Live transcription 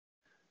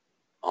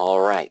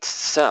All right,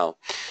 so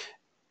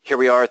here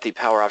we are at the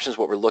power options.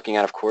 What we're looking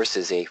at, of course,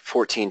 is a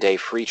 14-day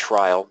free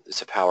trial.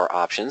 It's a power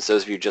options.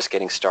 Those of you just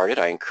getting started,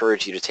 I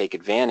encourage you to take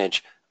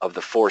advantage of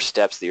the 4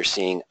 steps that you're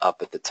seeing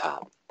up at the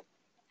top.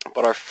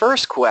 But our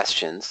first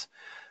question,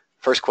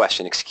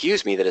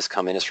 that has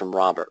come in is from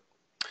Robert.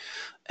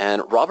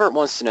 And Robert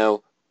wants to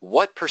know,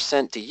 what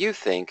percent do you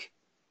think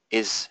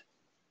is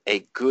a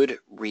good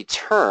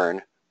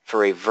return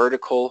for a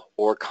vertical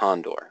or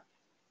condor?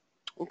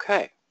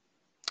 Okay.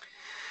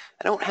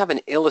 I don't have an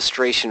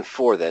illustration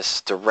for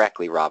this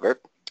directly,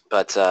 Robert,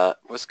 but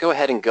let's go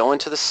ahead and go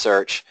into the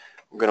search.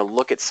 We're going to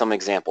look at some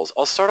examples.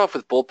 I'll start off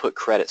with bull put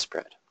credit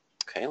spread.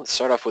 Okay, let's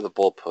start off with a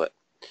bull put.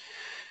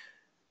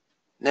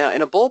 Now,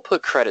 in a bull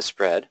put credit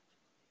spread,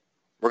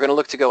 we're going to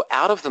look to go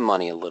out of the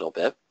money a little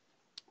bit,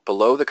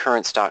 below the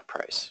current stock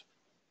price.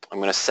 I'm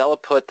going to sell a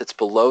put that's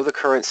below the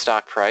current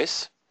stock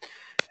price,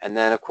 and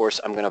then, of course,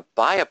 I'm going to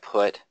buy a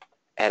put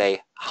at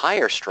a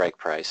higher strike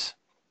price.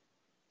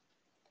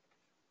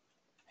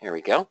 Here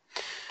we go.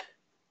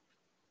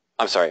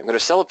 I'm going to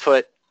sell a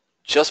put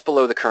just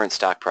below the current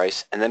stock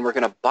price, and then we're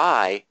going to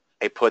buy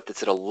a put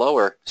that's at a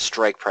lower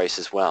strike price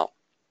as well.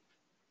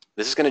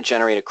 This is going to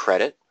generate a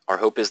credit. Our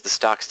hope is the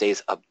stock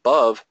stays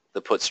above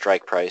the put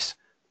strike price.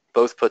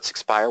 Both puts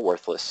expire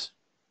worthless,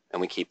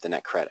 and we keep the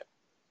net credit.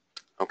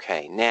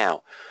 Okay,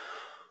 now,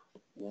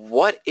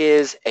 what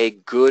is a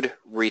good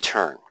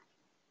return?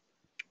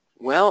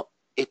 Well,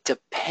 it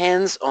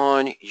depends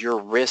on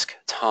your risk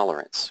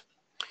tolerance.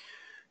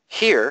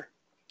 Here,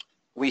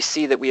 we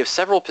see that we have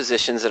several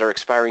positions that are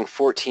expiring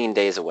 14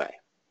 days away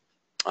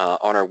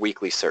on our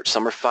weekly search.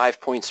 Some are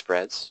 5-point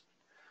spreads.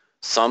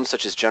 Some,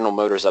 such as General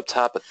Motors up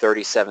top, a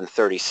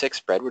 37-36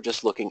 spread. We're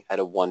just looking at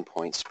a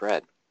 1-point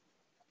spread.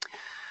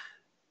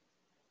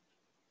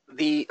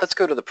 Let's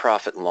go to the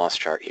profit and loss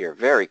chart here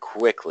very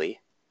quickly.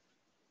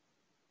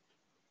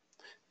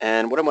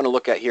 And what I'm going to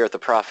look at here at the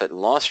profit and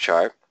loss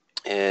chart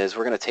is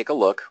we're going to take a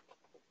look,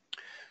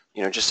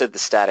 just at the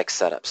static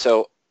setup.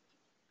 So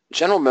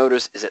General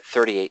Motors is at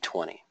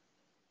 38.20.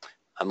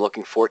 I'm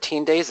looking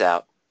 14 days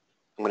out.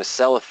 I'm going to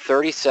sell a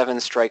 37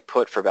 strike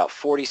put for about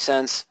 40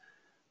 cents.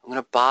 I'm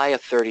going to buy a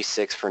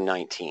 36 for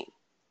 19.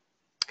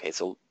 Okay,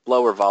 it's a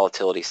lower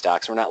volatility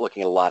stock, so we're not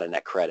looking at a lot of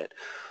net credit.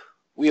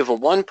 We have a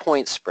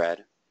 1-point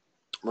spread.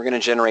 We're going to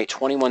generate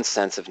 21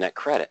 cents of net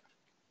credit.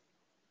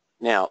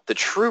 Now, the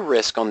true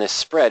risk on this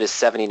spread is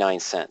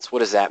 79 cents. What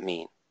does that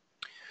mean?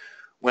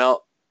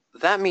 Well,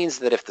 that means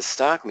that if the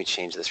stock, let me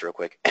change this real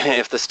quick,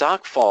 if the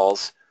stock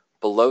falls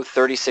below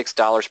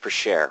 $36 per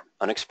share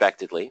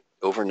unexpectedly,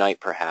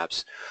 overnight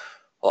perhaps,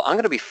 well, I'm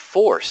going to be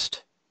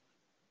forced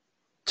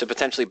to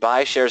potentially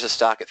buy shares of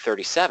stock at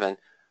 37,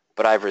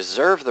 but I've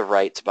reserved the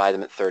right to buy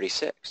them at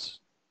 36.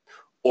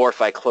 Or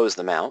if I close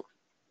them out,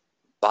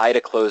 buy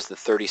to close the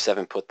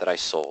 37 put that I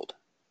sold,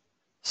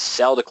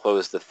 sell to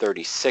close the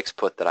 36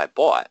 put that I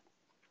bought.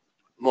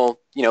 Well,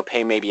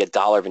 pay maybe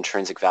 $1 of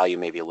intrinsic value,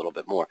 maybe a little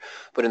bit more.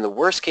 But in the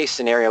worst case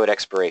scenario at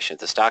expiration,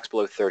 if the stock's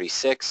below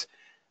 36,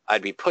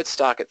 I'd be put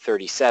stock at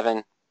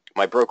 37.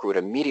 My broker would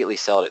immediately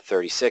sell it at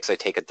 36. I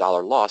take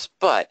 $1 loss,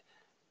 but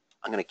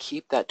I'm going to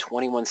keep that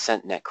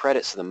 21-cent net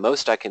credit, so the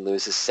most I can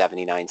lose is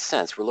 79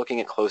 cents. We're looking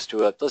at close to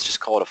let's just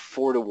call it a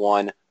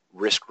 4-to-1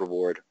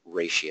 risk-reward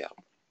ratio.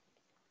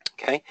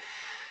 Okay?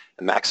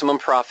 The maximum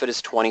profit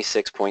is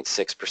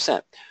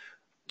 26.6%.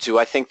 Do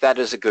I think that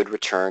is a good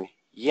return?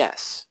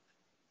 Yes.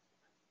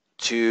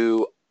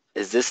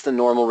 Is this the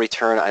normal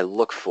return I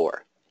look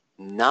for?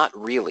 Not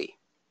really.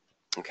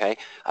 Okay?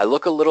 I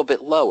look a little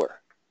bit lower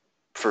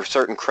for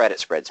certain credit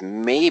spreads,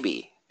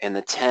 maybe in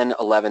the 10,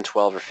 11,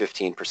 12, or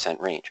 15%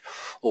 range.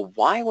 Well,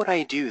 why would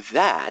I do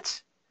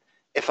that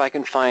if I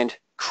can find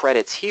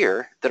credits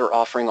here that are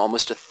offering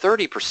almost a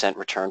 30%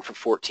 return for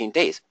 14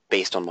 days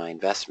based on my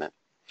investment?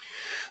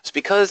 It's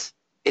because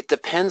it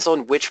depends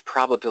on which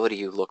probability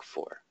you look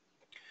for.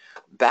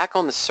 Back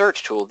on the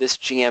search tool, this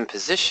GM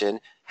position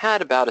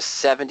had about a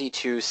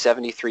 72,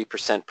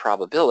 73%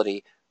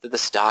 probability that the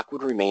stock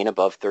would remain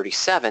above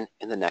 37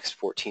 in the next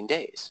 14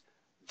 days.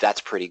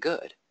 That's pretty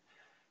good.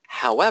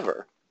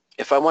 However,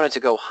 if I wanted to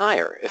go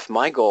higher, if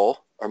my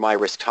goal or my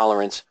risk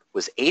tolerance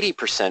was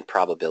 80%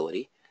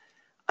 probability,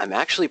 I'm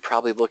actually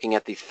probably looking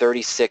at the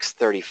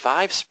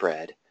 36-35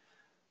 spread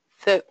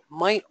that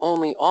might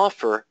only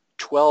offer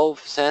 12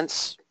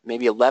 cents,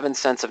 maybe 11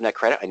 cents of net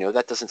credit. I know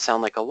that doesn't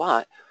sound like a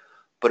lot,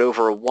 but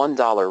over a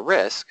 $1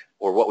 risk,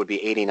 or what would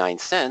be 89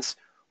 cents,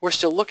 we're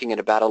still looking at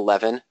about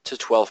 11 to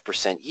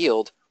 12%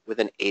 yield with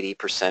an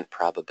 80%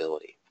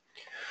 probability.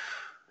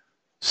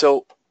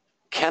 So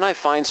can I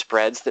find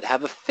spreads that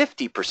have a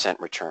 50%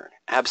 return?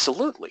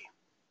 Absolutely.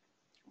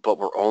 But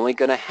we're only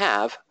going to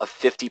have a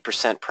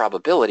 50%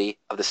 probability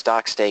of the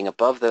stock staying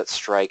above that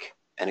strike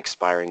and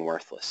expiring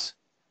worthless.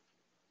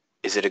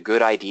 Is it a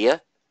good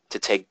idea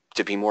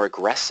to be more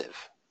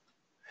aggressive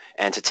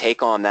and to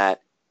take on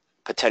that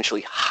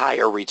potentially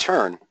higher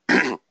return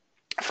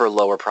for a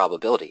lower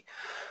probability?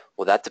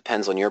 Well, that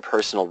depends on your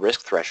personal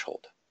risk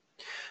threshold.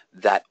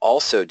 That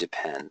also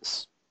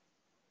depends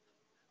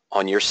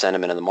on your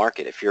sentiment in the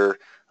market. If you're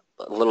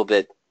a little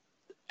bit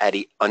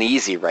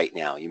uneasy right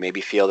now. You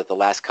maybe feel that the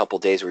last couple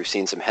days where we've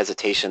seen some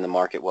hesitation in the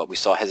market, we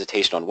saw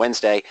hesitation on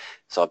Wednesday,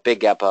 saw a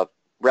big gap up,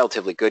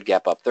 relatively good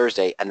gap up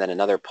Thursday, and then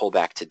another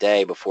pullback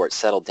today before it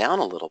settled down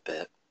a little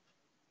bit.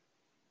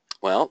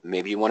 Well,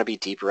 maybe you want to be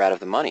deeper out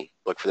of the money.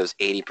 Look for those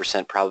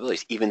 80%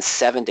 probabilities, even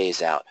 7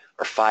 days out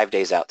or 5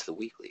 days out to the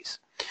weeklies.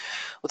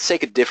 Let's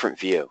take a different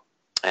view.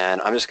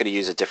 And I'm just going to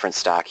use a different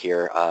stock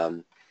here. I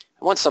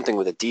want something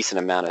with a decent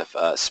amount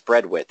of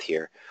spread width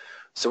here.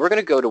 So we're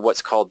going to go to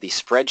what's called the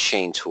spread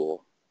chain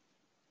tool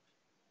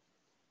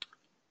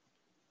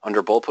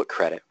under bull put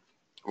credit.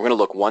 We're going to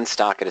look one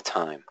stock at a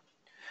time.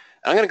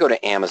 And I'm going to go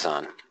to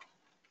Amazon,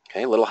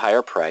 okay, a little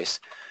higher price.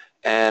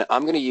 And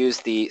I'm going to use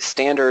the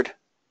standard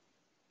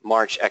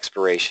March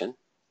expiration,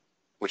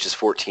 which is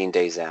 14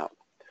 days out.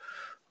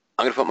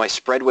 I'm going to put my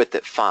spread width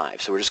at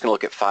 5. So we're just going to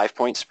look at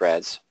 5-point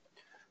spreads.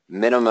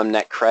 Minimum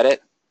net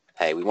credit,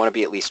 hey, we want to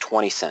be at least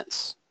 20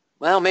 cents.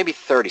 Well, maybe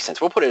 30 cents.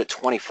 We'll put it at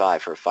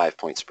 25 for a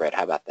 5-point spread.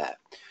 How about that?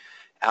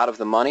 Out of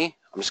the money,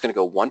 I'm just going to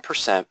go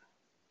 1%.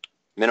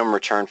 Minimum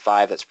return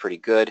 5, that's pretty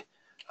good.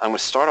 I'm going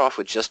to start off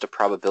with just a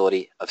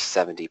probability of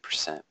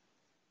 70%.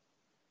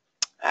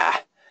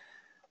 Let's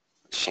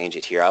change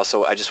it here. I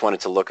just wanted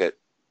to look at,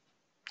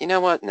 you know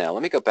what? No,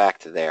 let me go back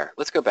to there.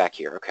 Let's go back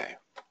here. Okay.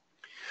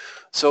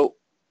 So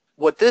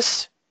what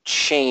this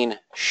chain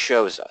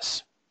shows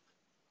us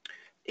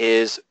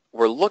is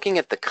we're looking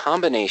at the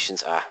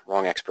combinations.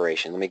 Wrong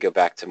expiration. Let me go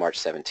back to March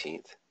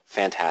 17th.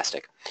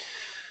 Fantastic.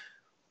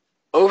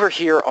 Over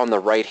here on the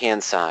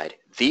right-hand side,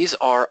 these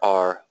are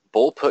our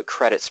bull put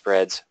credit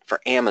spreads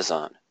for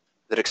Amazon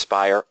that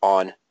expire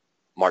on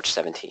March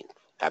 17th.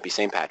 Happy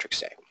St. Patrick's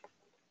Day.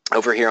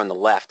 Over here on the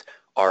left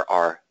are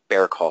our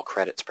bear call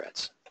credit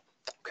spreads.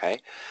 Okay,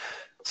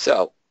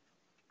 so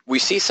we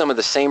see some of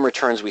the same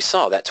returns we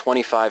saw, that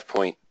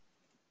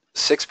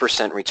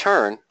 25.6%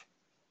 return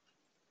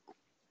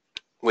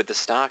with the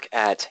stock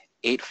at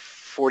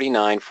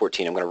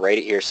 849.14. I'm going to write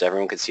it here so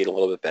everyone can see it a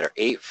little bit better.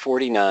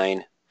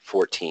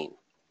 849.14.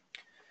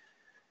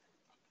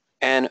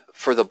 And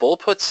for the bull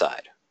put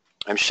side,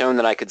 I'm shown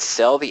that I could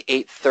sell the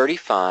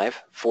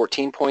 835,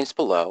 14 points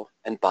below,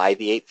 and buy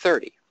the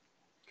 830.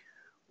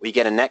 We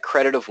get a net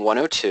credit of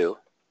 102.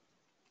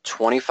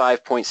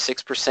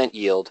 25.6%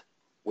 yield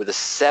with a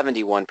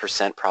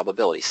 71%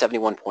 probability,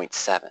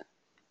 71.7,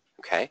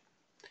 okay?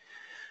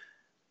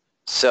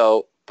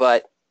 So,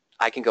 but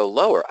I can go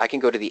lower. I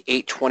can go to the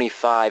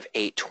 825,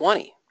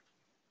 820,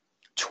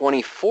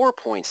 24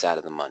 points out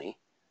of the money,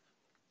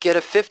 get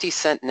a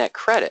 50-cent net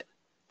credit.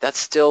 That's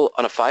still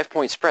on a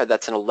 5-point spread.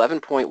 That's an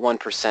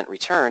 11.1%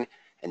 return,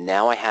 and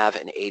now I have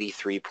an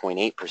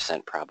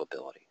 83.8%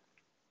 probability,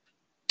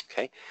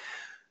 okay?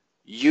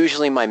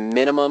 Usually my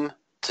minimum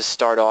to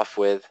start off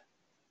with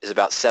is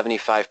about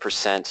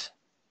 75%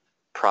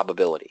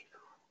 probability,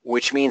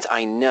 which means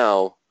I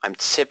know I'm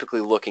typically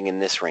looking in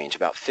this range,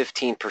 about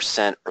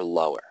 15% or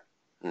lower.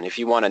 And if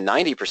you want a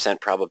 90%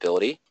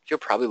 probability, you're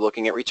probably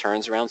looking at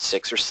returns around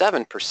 6 or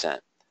 7%,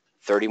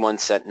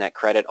 31-cent net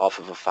credit off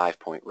of a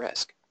 5-point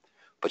risk.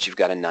 But you've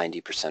got a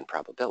 90%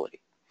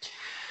 probability.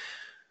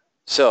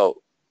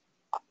 So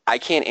I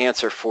can't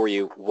answer for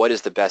you what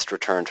is the best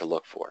return to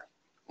look for.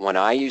 When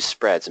I use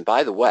spreads, and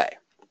by the way,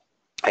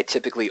 I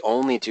typically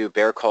only do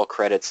bear call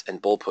credits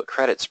and bull put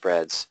credit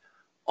spreads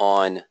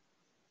on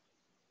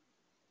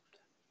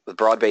the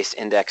broad-based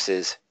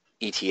indexes,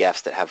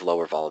 ETFs that have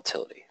lower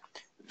volatility.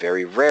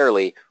 Very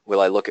rarely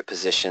will I look at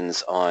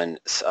positions on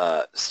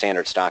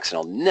standard stocks, and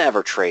I'll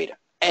never trade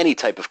any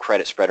type of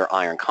credit spread or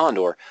iron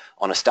condor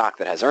on a stock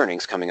that has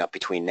earnings coming up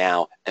between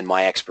now and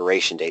my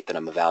expiration date that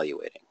I'm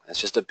evaluating.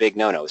 That's just a big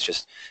no-no. It's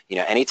just,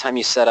 anytime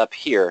you set up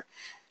here,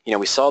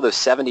 we saw those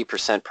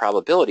 70%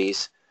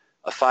 probabilities,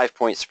 a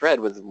 5-point spread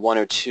with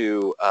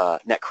 102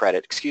 net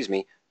credit,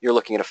 you're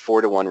looking at a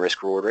 4-to-1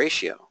 risk-reward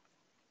ratio.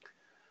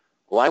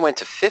 Well, I went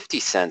to 50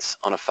 cents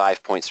on a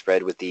 5-point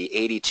spread with the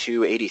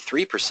 82,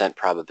 83%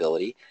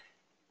 probability.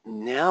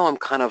 Now I'm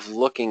kind of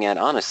looking at,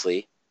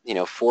 honestly,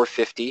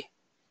 450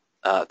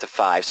 to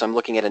 5, so I'm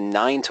looking at a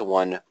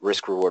 9-to-1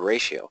 risk-reward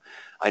ratio.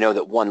 I know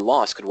that one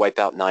loss could wipe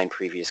out 9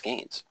 previous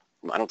gains.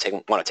 I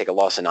don't want to take a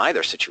loss in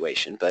either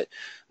situation, but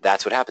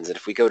that's what happens. And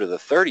if we go to the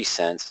 30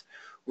 cents,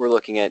 we're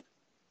looking at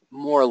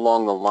more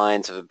along the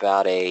lines of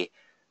about a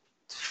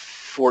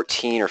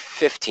 14 or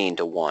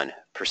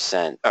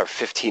 15-to-1%, or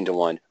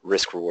 15-to-1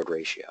 risk-reward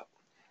ratio.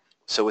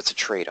 So it's a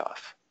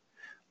trade-off.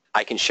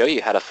 I can show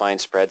you how to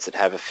find spreads that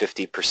have a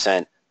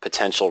 50%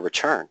 potential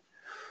return.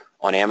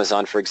 On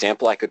Amazon, for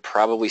example, I could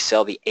probably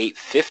sell the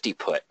 850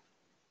 put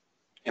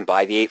and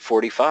buy the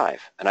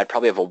 845, and I'd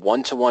probably have a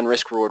 1-to-1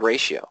 risk-reward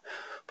ratio.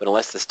 But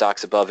unless the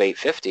stock's above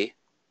 850,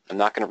 I'm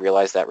not going to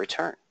realize that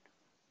return.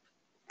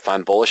 If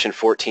I'm bullish in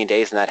 14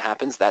 days and that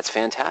happens, that's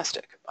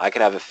fantastic. I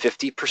could have a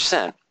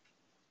 50%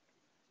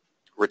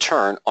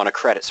 return on a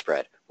credit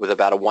spread with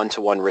about a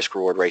 1-to-1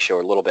 risk-reward ratio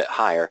or a little bit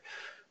higher,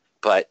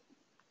 but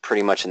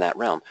pretty much in that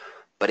realm.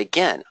 But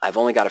again, I've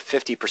only got a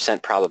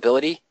 50%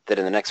 probability that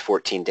in the next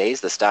 14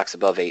 days the stock's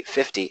above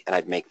 850 and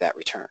I'd make that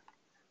return.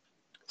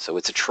 So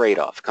it's a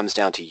trade-off. It comes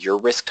down to your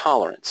risk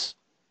tolerance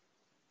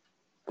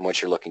and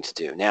what you're looking to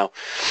do. Now,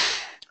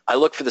 I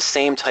look for the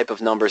same type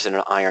of numbers in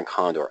an iron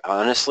condor.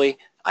 Honestly,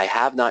 I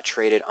have not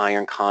traded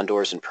iron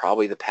condors in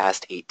probably the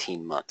past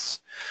 18 months.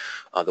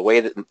 The way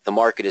that the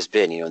market has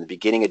been, in the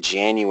beginning of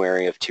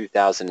January of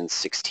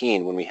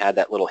 2016, when we had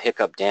that little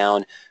hiccup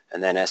down,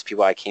 and then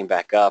SPY came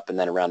back up, and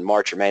then around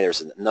March or May,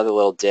 there's another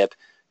little dip,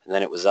 and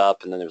then it was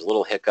up, and then there was a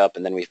little hiccup,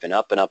 and then we've been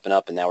up and up and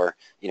up, and now we're,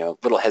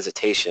 little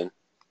hesitation.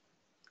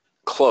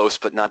 Close,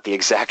 but not the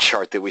exact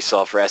chart that we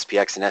saw for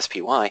SPX and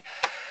SPY.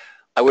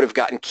 I would have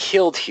gotten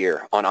killed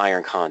here on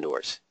iron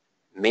condors.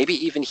 Maybe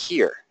even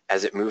here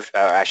as it moved, or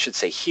I should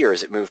say here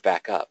as it moved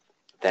back up.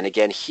 Then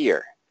again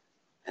here,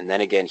 and then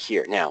again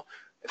here. Now,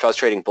 if I was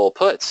trading bull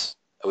puts,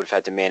 I would have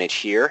had to manage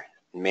here,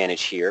 and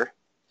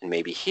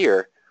maybe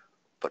here,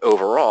 but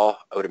overall,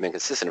 I would have been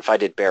consistent. If I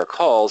did bear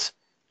calls,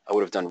 I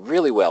would have done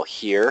really well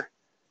here,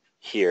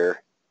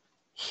 here,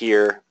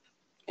 here,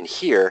 and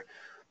here,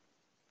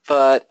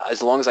 but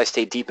as long as I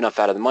stayed deep enough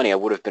out of the money, I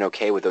would have been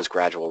okay with those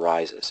gradual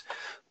rises.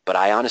 But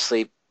I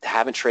honestly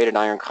haven't traded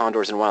iron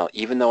condors in a while,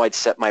 even though I'd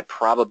set my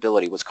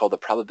probability, what's called the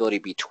probability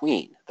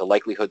between, the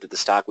likelihood that the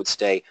stock would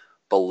stay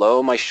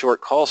below my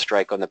short call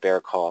strike on the bear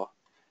call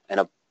and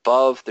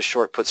above the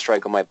short put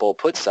strike on my bull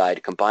put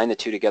side, combine the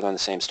two together on the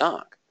same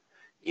stock.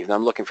 Even though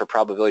I'm looking for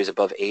probabilities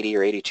above 80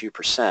 or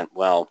 82%,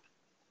 well,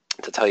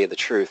 to tell you the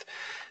truth,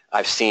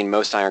 I've seen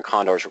most iron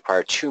condors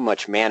require too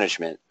much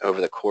management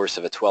over the course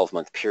of a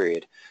 12-month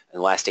period in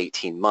the last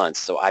 18 months,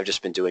 so I've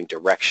just been doing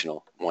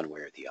directional one way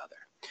or the other.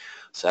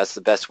 So that's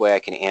the best way I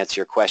can answer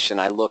your question.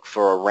 I look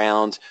for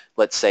around,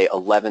 let's say,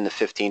 11 to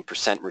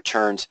 15%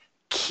 returns,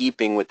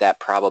 keeping with that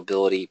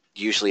probability,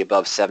 usually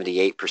above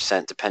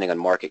 78% depending on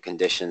market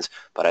conditions,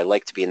 but I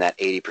like to be in that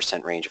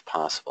 80% range if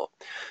possible.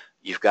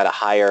 You've got a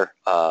higher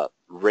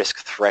risk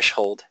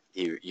threshold.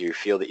 You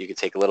feel that you can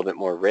take a little bit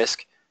more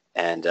risk,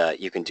 and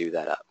you can do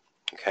that up.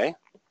 Okay?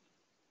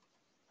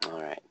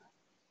 All right.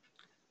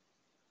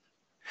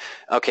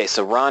 Okay,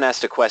 so Ron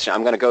asked a question.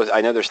 I'm going to go,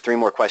 I know there's 3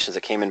 more questions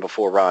that came in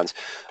before Ron's,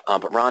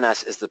 but Ron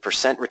asked, is the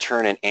percent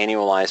return an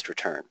annualized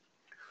return?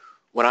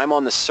 When I'm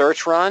on the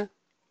search, Ron,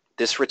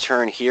 this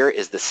return here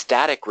is the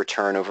static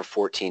return over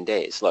 14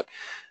 days. Look,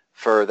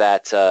 for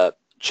that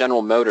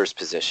General Motors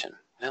position,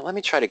 now let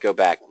me try to go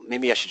back.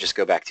 Maybe I should just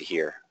go back to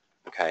here.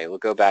 Okay, we'll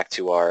go back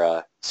to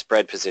our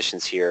spread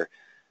positions here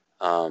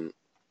for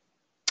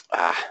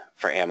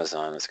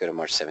Amazon. Let's go to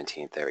March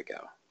 17th. There we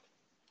go.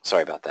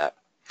 Sorry about that.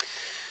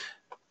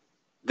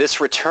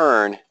 This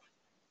return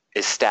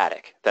is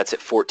static. That's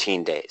at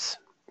 14 days.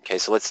 Okay,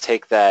 so let's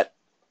take that.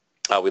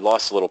 We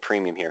lost a little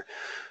premium here.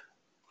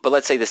 But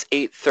let's say this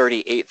 830,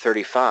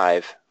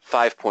 835,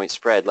 5-point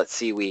spread, let's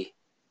see we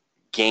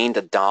gained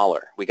 $1.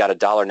 We got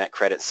 $1 net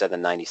credit instead of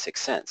 96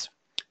 cents.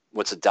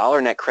 What's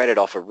 $1 net credit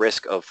off a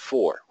risk of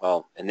 4?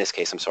 Well, in this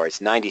case, I'm sorry,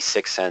 it's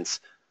 96 cents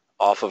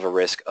off of a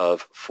risk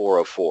of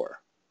 404.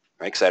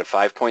 Right? Because I had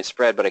a 5-point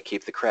spread, but I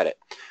keep the credit.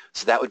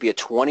 So that would be a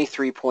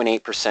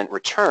 23.8%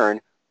 return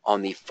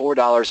on the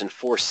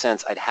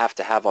 $4.04 I'd have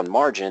to have on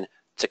margin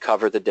to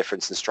cover the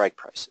difference in strike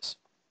prices.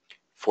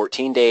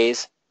 14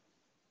 days,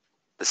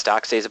 the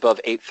stock stays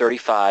above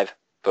 835,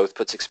 both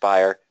puts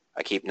expire,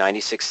 I keep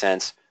 96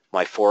 cents,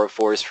 my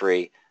 404 is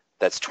free,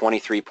 that's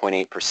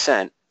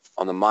 23.8%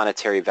 on the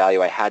monetary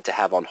value I had to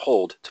have on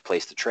hold to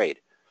place the trade.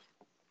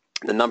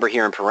 The number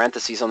here in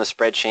parentheses on the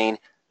spread chain,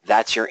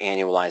 that's your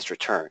annualized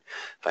return.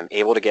 If I'm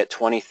able to get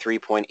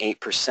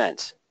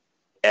 23.8%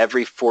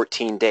 every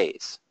 14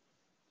 days,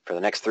 for the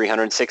next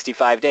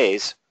 365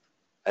 days,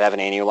 I'd have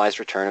an annualized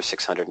return of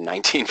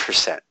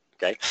 619%.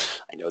 Okay?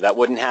 I know that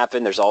wouldn't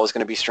happen. There's always going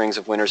to be strings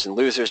of winners and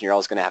losers, and you're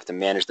always going to have to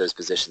manage those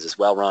positions as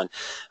well, Ron.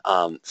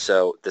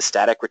 So the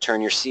static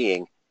return you're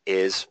seeing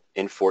is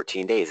in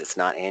 14 days. It's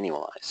not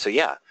annualized. So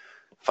yeah,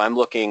 if I'm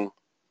looking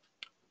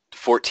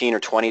 14 or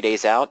 20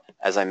 days out,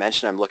 as I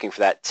mentioned, I'm looking for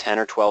that 10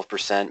 or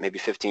 12%, maybe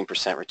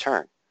 15%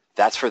 return.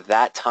 That's for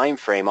that time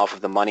frame off of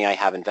the money I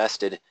have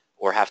invested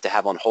or have to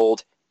have on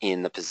hold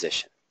in the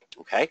position.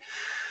 Okay?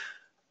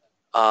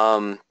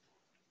 I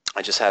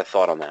just had a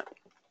thought on that.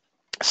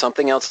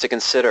 Something else to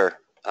consider,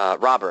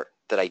 Robert,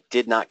 that I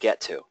did not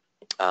get to,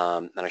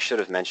 and I should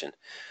have mentioned.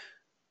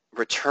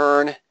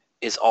 Return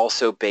is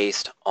also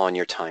based on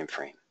your time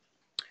frame.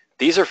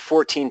 These are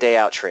 14-day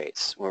out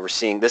trades. When we're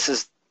seeing this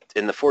is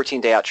in the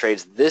 14-day out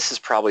trades, this is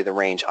probably the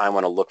range I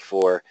want to look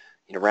for,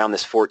 around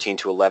this 14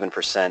 to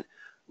 11%,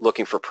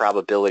 looking for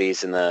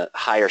probabilities in the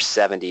higher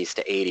 70s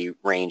to 80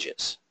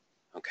 ranges.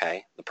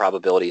 Okay, the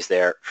probabilities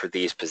there for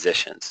these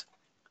positions.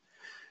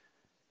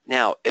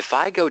 Now, if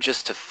I go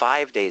just to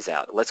 5 days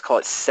out, let's call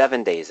it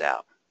 7 days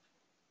out,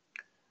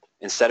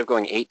 instead of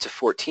going 8 to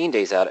 14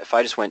 days out, if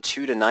I just went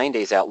 2 to 9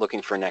 days out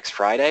looking for next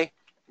Friday,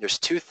 there's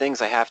 2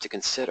 things I have to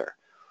consider.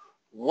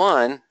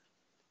 One,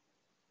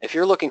 if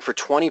you're looking for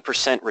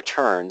 20%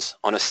 returns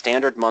on a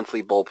standard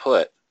monthly bull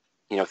put,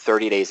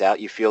 30 days out,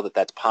 you feel that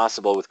that's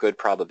possible with good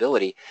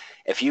probability.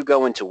 If you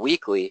go into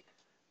weekly,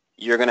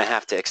 you're going to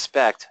have to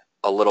expect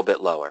a little bit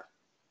lower,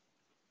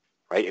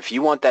 right? If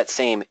you want that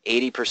same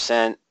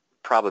 80%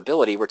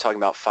 probability, we're talking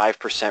about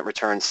 5%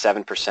 returns,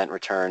 7%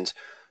 returns,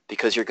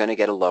 because you're going to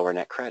get a lower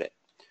net credit.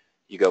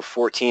 You go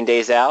 14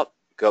 days out,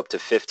 go up to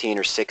 15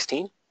 or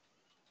 16.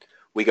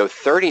 We go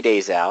 30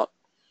 days out.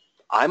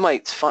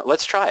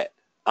 Let's try it.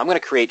 I'm going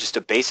to create just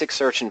a basic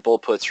search in bull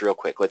puts real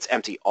quick. Let's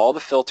empty all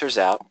the filters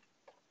out.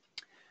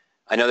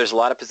 I know there's a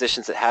lot of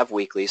positions that have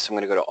weekly, so I'm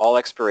going to go to all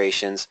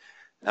expirations.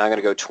 And I'm going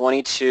to go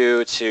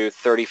 22 to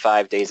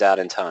 35 days out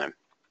in time.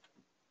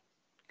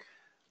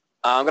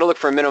 I'm going to look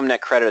for a minimum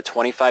net credit of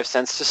 25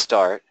 cents to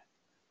start.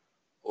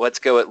 Let's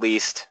go at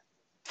least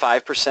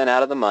 5%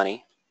 out of the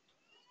money.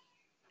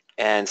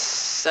 And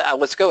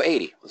let's go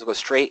 80. Let's go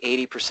straight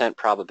 80%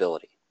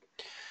 probability.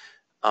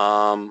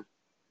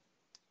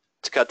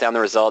 To cut down the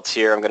results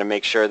here, I'm going to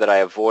make sure that I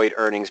avoid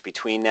earnings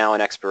between now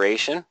and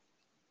expiration.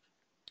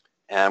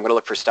 And I'm going to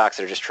look for stocks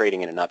that are just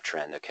trading in an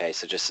uptrend, okay?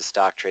 So just a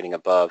stock trading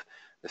above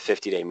the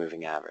 50-day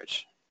moving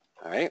average,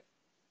 all right?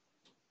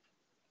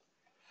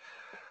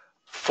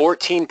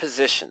 14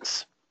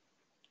 positions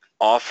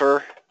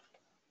offer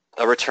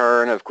a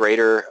return of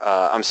greater,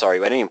 I'm sorry,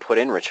 I didn't even put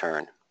in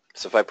return.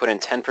 So if I put in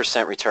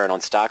 10% return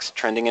on stocks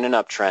trending in an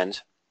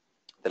uptrend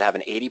that have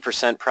an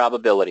 80%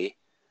 probability,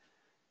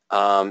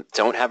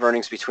 don't have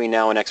earnings between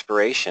now and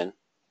expiration,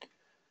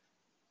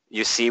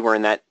 you see we're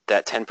in that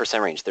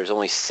 10% range. There's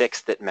only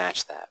 6 that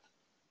match that.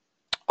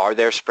 Are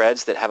there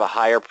spreads that have a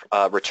higher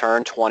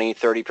return, 20,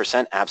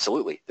 30%?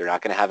 Absolutely. They're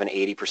not going to have an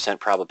 80%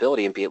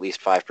 probability and be at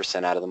least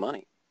 5% out of the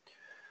money.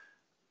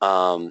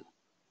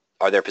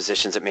 Are there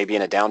positions that may be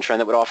in a downtrend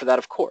that would offer that?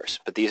 Of course.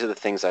 But these are the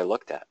things I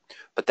looked at.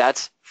 But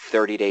that's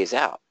 30 days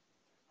out.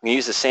 I'm going to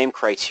use the same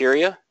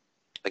criteria.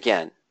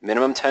 Again,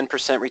 minimum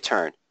 10%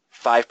 return,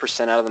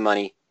 5% out of the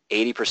money,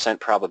 80%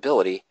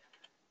 probability.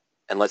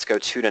 And let's go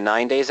 2 to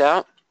 9 days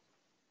out.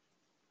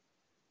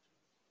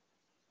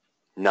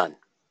 None.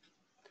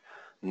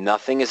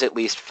 Nothing is at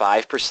least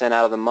 5%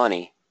 out of the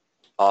money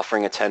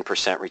offering a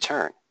 10%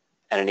 return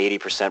and an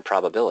 80%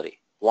 probability.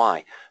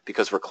 Why?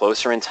 Because we're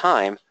closer in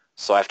time,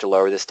 so I have to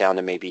lower this down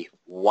to maybe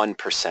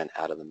 1%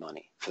 out of the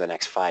money for the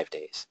next 5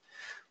 days.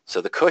 So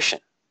the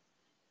cushion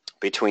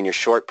between your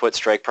short put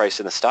strike price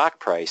and the stock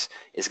price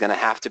is going to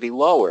have to be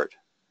lowered.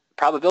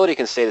 Probability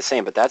can stay the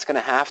same, but that's going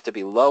to have to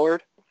be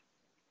lowered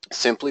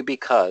simply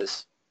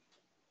because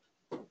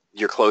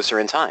you're closer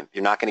in time.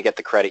 You're not going to get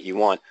the credit you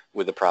want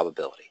with the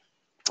probability.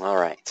 All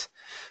right.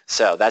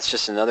 So that's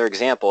just another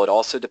example. It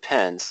also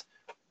depends.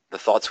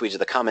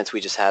 The comments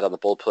we just had on the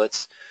bull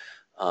puts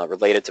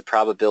related to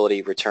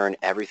probability, return,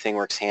 everything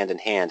works hand in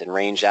hand, and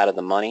range out of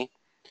the money.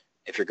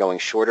 If you're going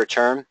shorter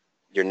term,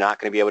 you're not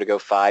going to be able to go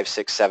 5,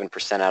 6,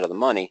 7% out of the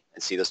money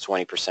and see those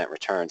 20%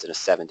 returns in a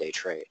 7-day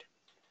trade.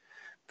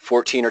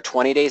 14 or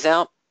 20 days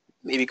out,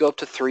 maybe go up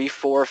to 3,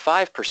 4, or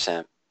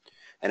 5%.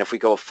 And if we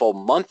go a full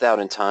month out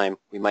in time,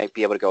 we might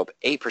be able to go up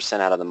 8%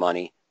 out of the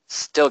money,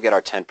 still get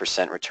our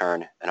 10%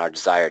 return and our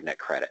desired net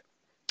credit.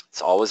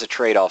 It's always a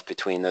trade-off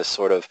between those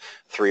sort of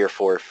 3 or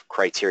 4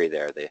 criteria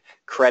there. The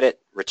credit,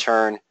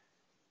 return,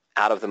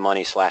 out of the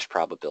money /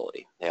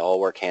 probability. They all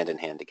work hand in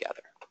hand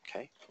together.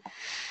 Okay.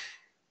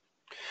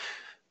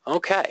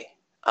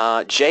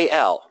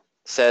 JL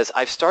says,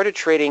 I've started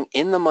trading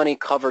in the money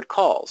covered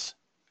calls.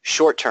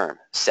 Short term,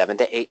 7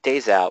 to 8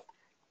 days out.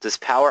 Does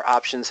Power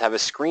Options have a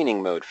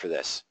screening mode for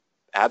this?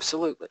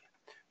 Absolutely.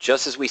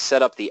 Just as we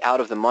set up the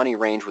out of the money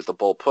range with the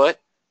bull put,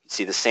 you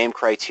see the same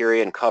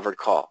criteria in covered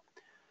call.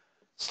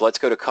 So let's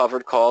go to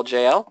covered call,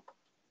 JL.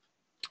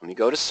 Let me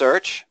go to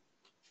search.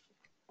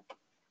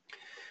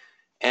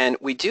 And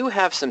we do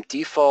have some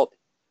default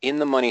in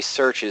the money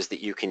searches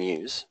that you can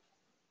use.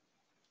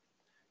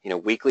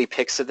 Weekly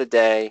picks of the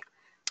day,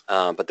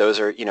 but those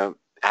are,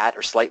 at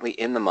or slightly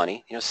in the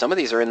money. Some of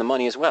these are in the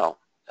money as well.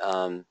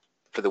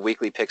 For the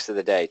weekly picks of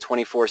the day,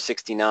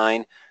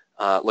 24.69,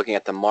 looking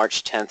at the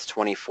March 10th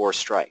 24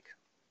 strike.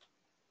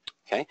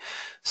 Okay,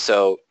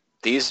 so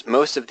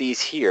most of these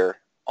here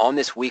on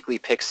this weekly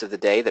picks of the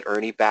day that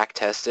Ernie back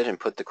tested and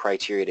put the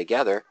criteria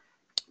together,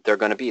 they're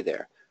going to be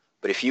there.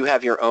 But if you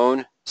have your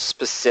own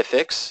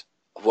specifics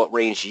of what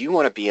range you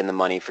want to be in the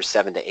money for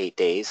 7 to 8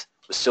 days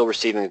with still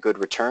receiving a good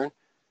return,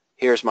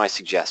 here's my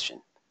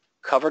suggestion.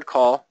 Covered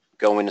call,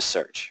 go into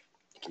search.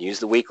 You can use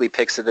the weekly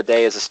picks of the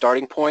day as a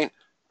starting point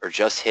or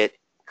just hit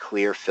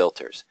clear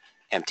filters.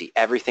 Empty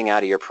everything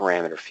out of your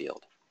parameter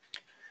field.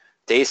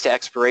 Days to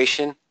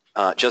expiration,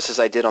 just as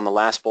I did on the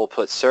last bull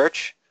put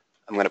search,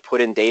 I'm going to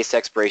put in days to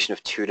expiration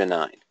of 2 to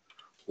 9.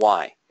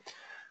 Why?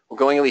 Well,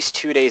 going at least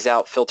 2 days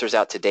out filters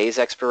out today's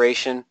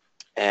expiration,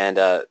 and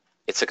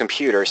it's a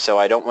computer, so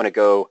I don't want to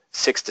go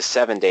 6 to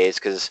 7 days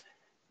because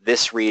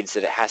this reads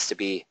that it has to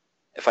be,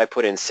 if I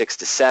put in 6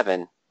 to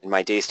 7 in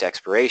my days to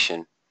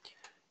expiration,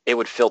 it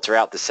would filter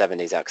out the 7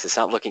 days out because it's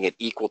not looking at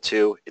equal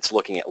to, it's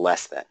looking at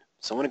less than.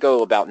 So I want to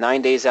go about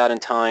 9 days out in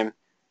time,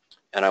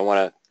 and I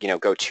want to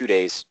go 2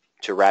 days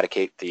to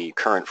eradicate the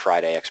current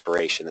Friday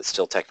expiration that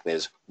still technically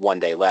has 1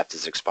 day left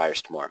as it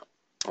expires tomorrow.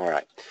 All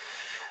right.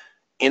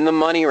 In the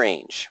money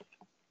range,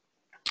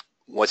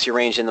 what's your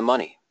range in the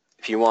money?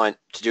 If you want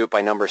to do it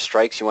by number of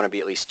strikes, you want to be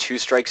at least 2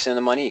 strikes in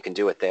the money, you can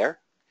do it there.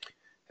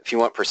 If you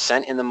want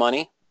percent in the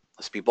money,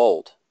 let's be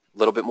bold. a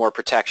little bit more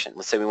protection.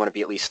 Let's say we want to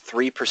be at least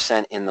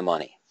 3% in the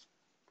money.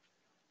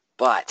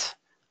 But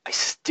I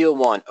still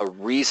want a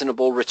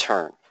reasonable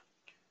return.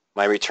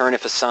 My return,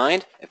 if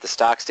assigned, if the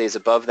stock stays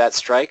above that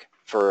strike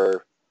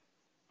for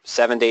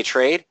 7-day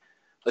trade,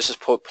 let's just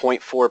put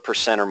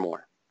 0.4% or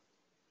more.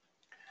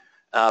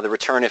 The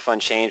return, if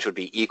unchanged, would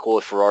be equal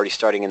if we're already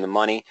starting in the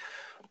money.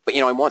 But,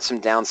 I want some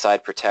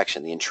downside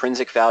protection. The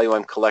intrinsic value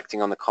I'm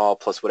collecting on the call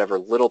plus whatever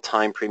little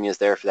time premium is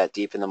there for that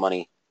deep in the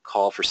money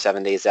call for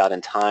 7 days out in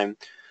time,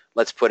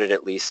 let's put it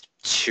at least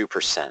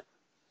 2%.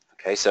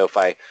 Okay, so if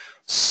I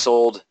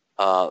sold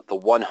I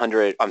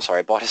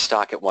bought a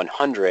stock at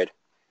 100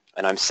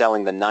 and I'm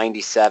selling the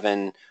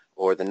 97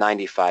 or the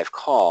 95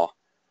 call,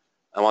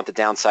 I want the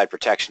downside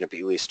protection to be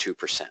at least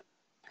 2%.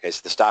 Okay, so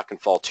the stock can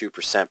fall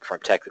 2% before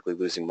I'm technically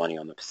losing money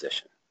on the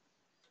position.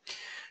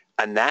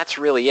 And that's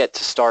really it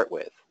to start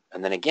with.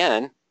 And then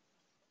again,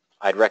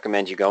 I'd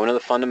recommend you go into the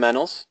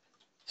fundamentals,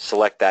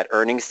 select that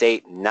earnings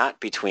date not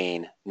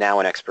between now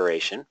and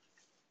expiration,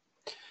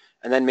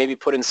 and then maybe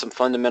put in some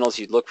fundamentals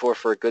you'd look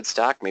for a good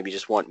stock. Maybe you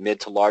just want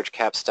mid to large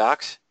cap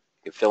stocks.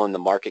 You can fill in the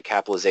market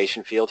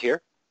capitalization field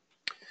here.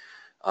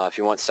 If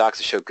you want stocks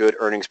that show good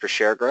earnings per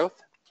share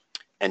growth,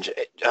 and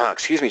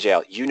excuse me,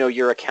 JL, you know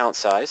your account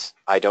size.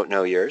 I don't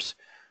know yours.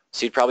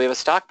 So you'd probably have a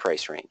stock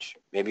price range.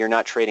 Maybe you're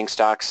not trading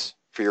stocks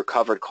for your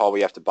covered call where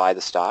you have to buy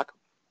the stock,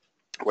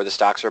 where the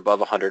stocks are above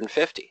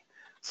 150.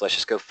 So let's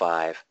just go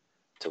 5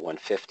 to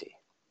 150.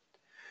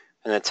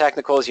 And the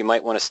technicals, you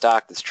might want a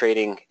stock that's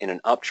trading in an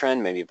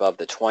uptrend, maybe above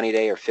the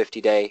 20-day or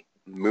 50-day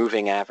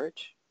moving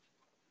average.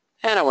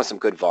 And I want some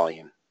good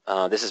volume.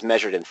 This is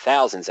measured in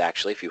thousands,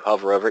 actually. If you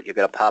hover over it, you'll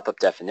get a pop-up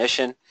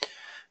definition.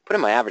 Put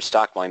in my average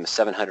stock volume of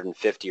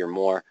 750 or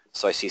more,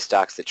 so I see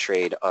stocks that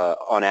trade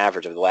on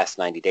average over the last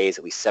 90 days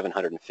at least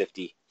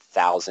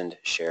 750,000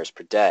 shares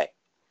per day.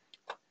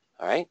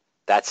 All right,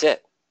 that's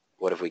it.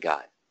 What have we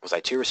got? Was I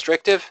too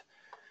restrictive?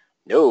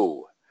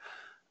 No.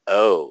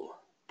 Oh.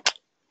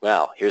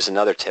 Well, here's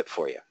another tip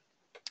for you.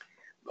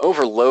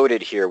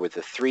 Overloaded here with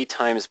the 3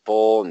 times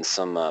bull and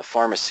some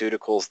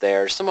pharmaceuticals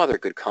there, some other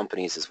good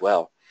companies as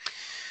well.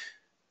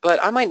 But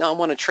I might not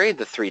want to trade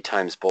the 3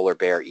 times bull or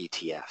bear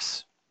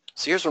ETFs.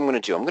 So here's what I'm going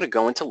to do. I'm going to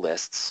go into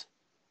lists,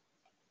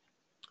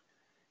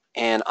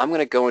 and I'm going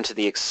to go into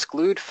the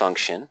exclude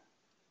function,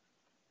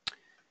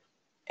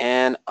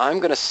 and I'm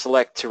going to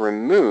select to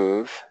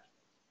remove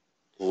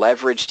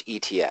leveraged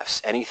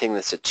ETFs, anything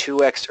that's a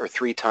 2x or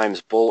 3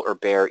 times bull or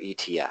bear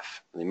ETF.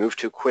 They move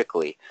too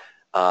quickly,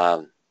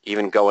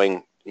 even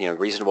going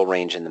reasonable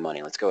range in the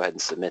money. Let's go ahead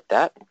and submit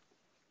that.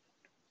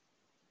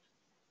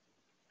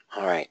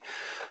 All right,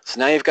 so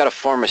now you've got a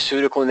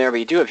pharmaceutical in there, but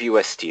you do have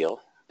U.S.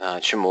 Steel,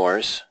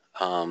 Chemours,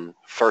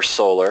 First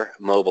Solar,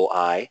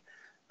 Mobileye,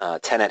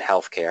 Tenet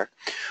Healthcare.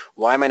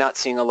 Why am I not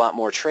seeing a lot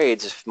more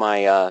trades if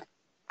my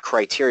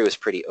criteria was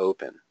pretty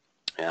open?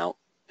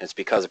 It's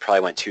because it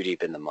probably went too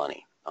deep in the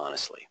money,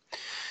 honestly.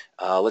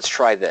 Let's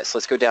try this.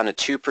 Let's go down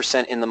to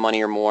 2% in the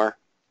money or more.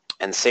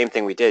 And the same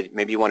thing we did.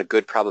 Maybe you want a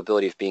good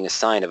probability of being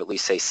assigned of at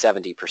least, say,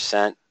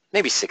 70%,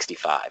 maybe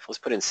 65. Let's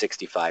put in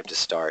 65 to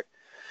start.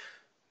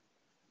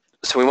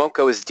 So we won't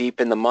go as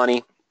deep in the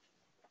money,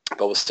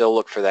 but we'll still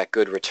look for that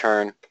good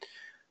return.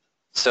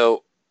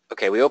 So,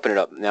 okay, we open it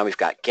up. Now we've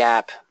got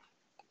gap,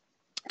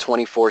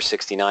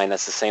 24.69.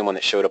 That's the same one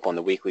that showed up on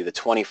the weekly. The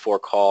 24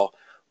 call,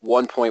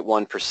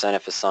 1.1%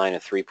 if assigned,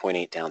 and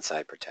 3.8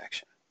 downside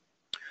protection.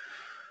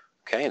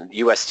 Okay, and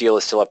U.S. Steel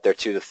is still up there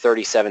too. The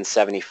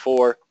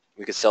 37.74.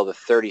 We could sell the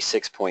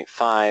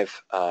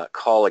 36.5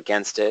 call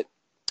against it,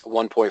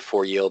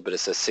 1.4 yield, but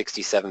it's a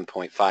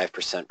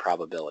 67.5%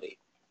 probability.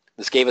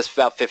 This gave us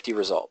about 50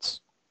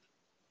 results.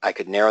 I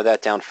could narrow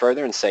that down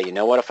further and say, you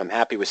know what, if I'm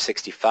happy with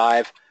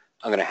 65,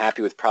 I'm going to be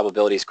happy with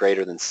probabilities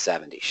greater than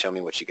 70. Show me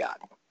what you got.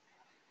 All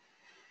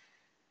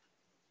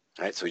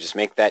right, so we just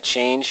make that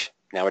change.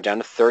 Now we're down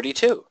to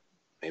 32.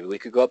 Maybe we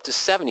could go up to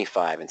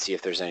 75 and see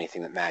if there's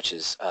anything that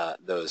matches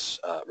those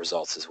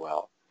results as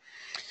well.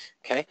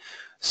 Okay,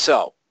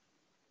 so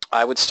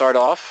I would start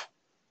off,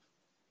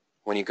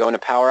 when you go into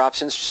power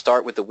options,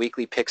 start with the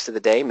weekly picks of the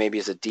day, maybe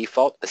as a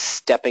default, a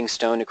stepping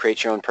stone to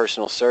create your own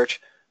personal search,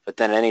 but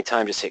then at any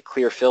time just hit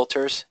clear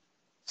filters,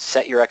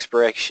 set your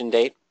expiration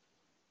date.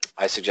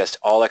 I suggest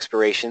all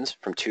expirations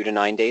from 2 to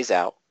 9 days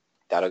out.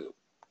 That'll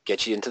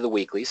get you into the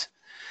weeklies.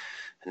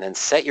 And then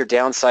set your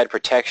downside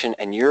protection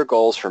and your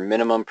goals for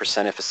minimum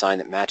percent if assigned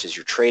that matches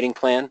your trading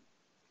plan.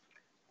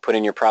 Put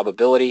in your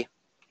probability.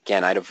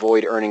 Again, I'd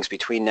avoid earnings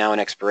between now and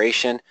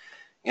expiration.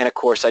 And of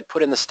course, I'd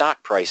put in the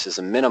stock price as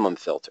a minimum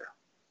filter.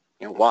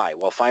 Why?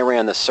 Well, if I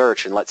ran the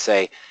search and let's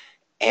say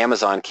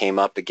Amazon came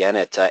up again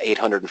at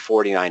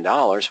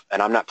 $849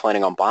 and I'm not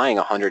planning on buying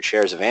 100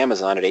 shares of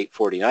Amazon at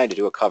 $849 to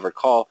do a covered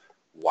call,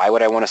 why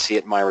would I want to see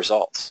it in my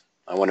results?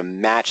 I want to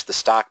match the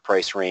stock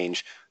price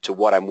range to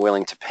what I'm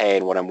willing to pay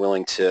and what I'm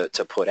willing to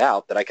put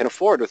out that I can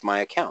afford with my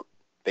account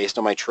based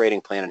on my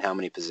trading plan and how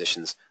many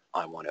positions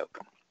I want to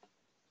open.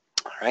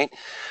 All right,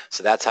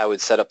 so that's how I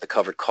would set up the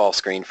covered call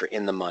screen for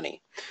in the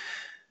money.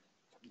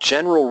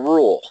 General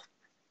rule,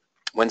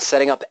 when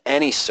setting up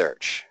any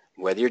search,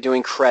 whether you're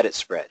doing credit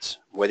spreads,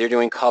 whether you're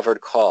doing covered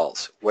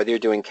calls, whether you're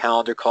doing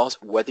calendar calls,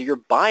 whether you're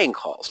buying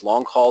calls,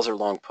 long calls or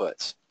long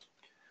puts,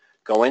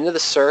 go into the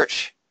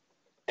search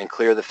and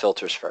clear the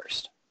filters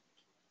first.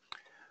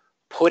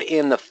 Put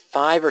in the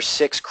 5 or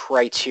 6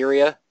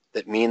 criteria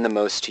that mean the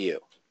most to you.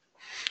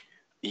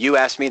 You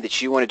asked me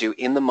that you want to do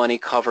in-the-money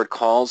covered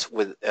calls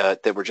with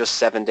that were just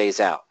 7 days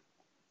out.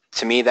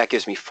 To me, that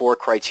gives me 4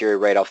 criteria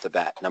right off the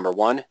bat. Number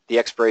 1, the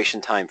expiration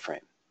time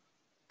frame.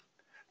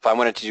 If I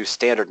wanted to do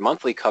standard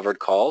monthly covered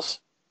calls,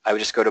 I would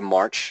just go to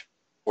March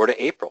or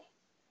to April.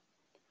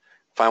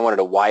 If I wanted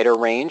a wider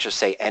range of,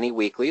 say, any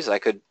weeklies, I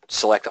could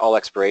select all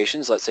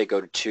expirations. Let's say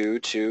go to 2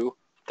 to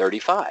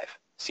 35.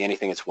 See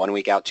anything that's 1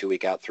 week out, 2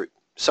 week out, 3,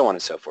 so on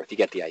and so forth. You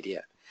get the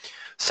idea.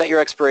 Set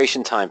your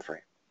expiration time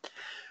frame.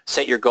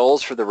 Set your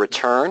goals for the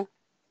return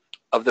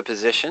of the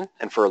position,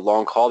 and for a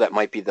long call, that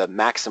might be the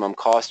maximum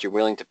cost you're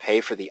willing to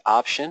pay for the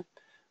option.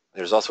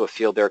 There's also a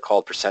field there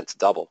called percent to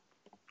double.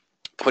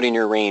 Put in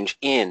your range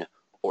in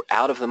or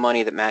out of the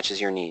money that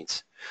matches your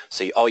needs.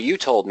 So all you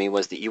told me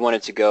was that you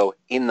wanted to go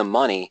in the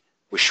money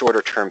with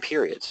shorter term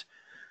periods.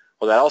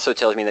 Well, that also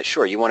tells me that,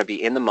 sure, you want to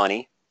be in the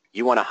money,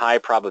 you want a high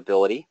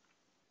probability,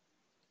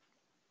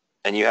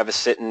 and you have a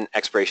sit-in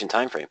expiration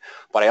time frame.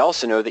 But I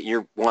also know that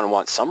you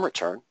want some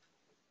return.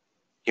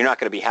 You're not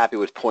going to be happy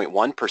with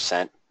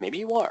 0.1%. Maybe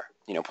you are.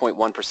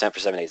 0.1% for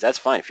 7 days. That's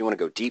fine. If you want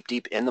to go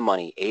deep in the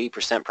money,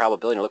 80%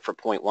 probability, and look for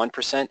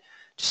 0.1%,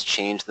 just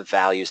change the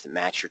values that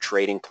match your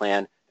trading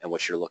plan and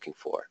what you're looking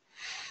for.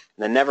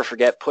 And then never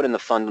forget, put in the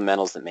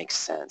fundamentals that make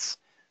sense.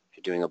 If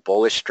you're doing a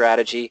bullish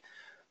strategy,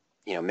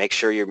 make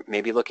sure you're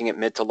maybe looking at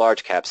mid to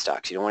large cap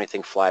stocks. You don't want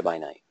anything fly by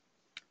night.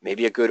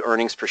 Maybe a good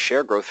earnings per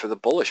share growth for the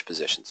bullish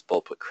positions,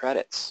 bull put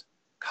credits,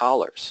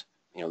 collars.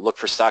 Look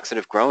for stocks that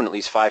have grown at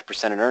least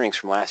 5% in earnings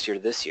from last year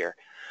to this year.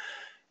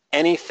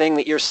 Anything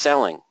that you're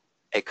selling,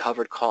 a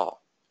covered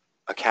call,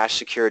 a cash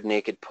secured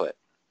naked put,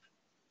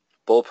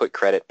 bull put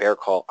credit, bear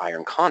call,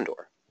 iron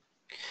condor,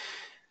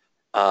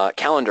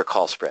 calendar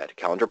call spread,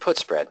 calendar put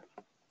spread.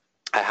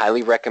 I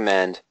highly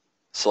recommend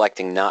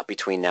selecting not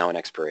between now and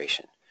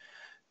expiration.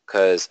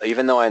 Because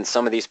even though in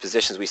some of these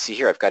positions we see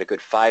here, I've got a good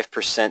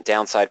 5%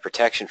 downside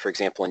protection, for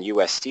example, in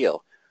U.S.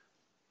 steel.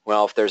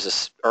 Well, if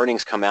there's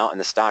earnings come out and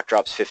the stock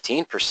drops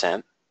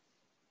 15%,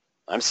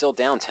 I'm still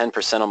down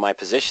 10% on my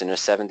position in a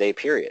 7-day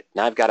period.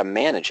 Now I've got to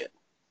manage it.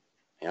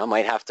 I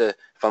might have to,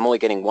 if I'm only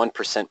getting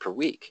 1% per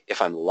week,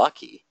 if I'm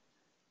lucky,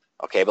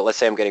 okay, but let's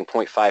say I'm getting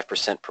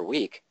 0.5% per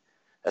week,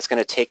 that's going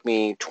to take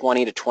me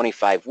 20 to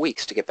 25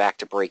 weeks to get back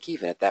to break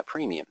even at that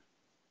premium.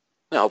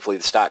 Now, hopefully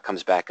the stock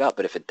comes back up,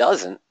 but if it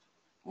doesn't,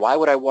 why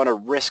would I want to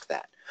risk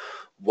that?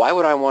 Why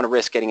would I want to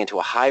risk getting into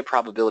a high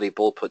probability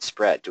bull put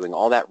spread, doing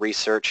all that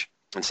research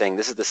and saying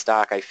this is the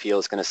stock I feel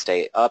is going to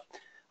stay up.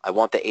 I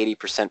want the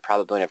 80%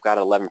 probability. I've got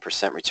an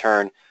 11%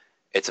 return.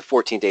 It's a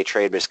 14-day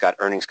trade, but it's got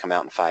earnings come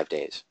out in 5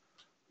 days.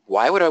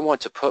 Why would I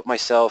want to put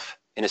myself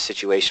in a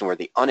situation where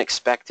the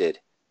unexpected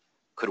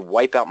could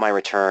wipe out my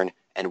return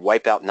and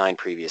wipe out 9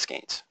 previous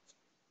gains?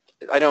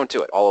 I don't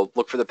do it. I'll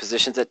look for the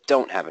positions that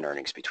don't have an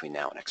earnings between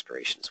now and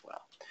expiration as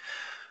well.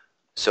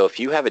 So if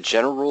you have a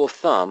general rule of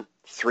thumb,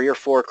 3 or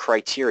 4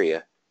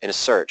 criteria in a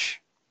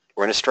search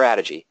or in a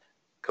strategy,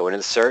 go into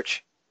the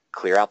search,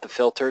 clear out the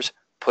filters,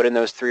 put in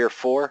those 3 or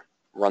 4,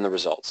 run the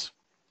results.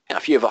 Now,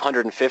 if you have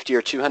 150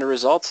 or 200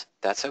 results,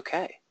 that's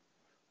okay.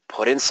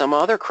 Put in some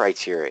other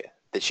criteria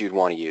that you'd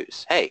want to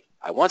use. Hey,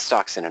 I want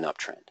stocks in an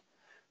uptrend.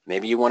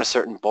 Maybe you want a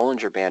certain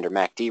Bollinger Band or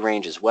MACD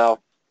range as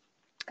well.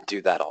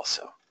 Do that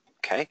also.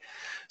 Okay?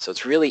 So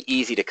it's really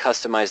easy to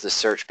customize the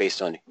search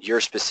based on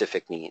your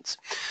specific needs.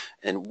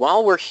 And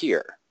while we're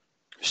here,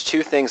 there's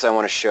 2 things I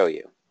want to show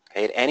you.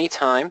 Okay? At any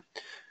time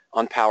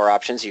on Power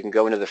Options, you can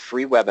go into the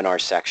free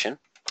webinar section.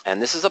 And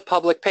this is a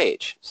public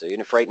page. So even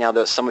if right now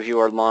some of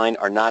you online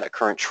are not a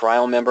current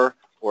trial member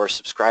or a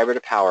subscriber to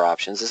Power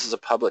Options, this is a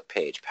public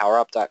page,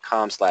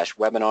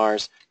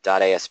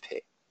 powerup.com/webinars.asp.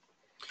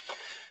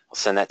 I'll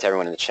send that to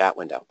everyone in the chat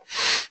window.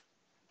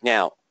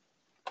 Now,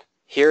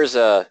 here's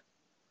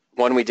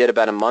one we did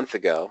about a month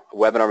ago,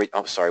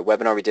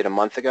 webinar we did a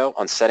month ago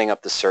on setting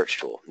up the search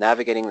tool.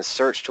 Navigating the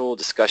search tool,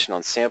 discussion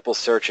on sample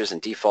searches and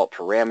default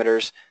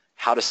parameters,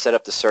 how to set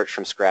up the search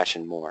from scratch,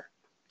 and more.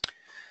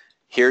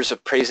 Here's a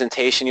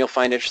presentation you'll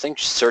find interesting,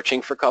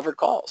 searching for covered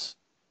calls.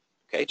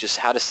 Okay, just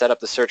how to set up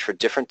the search for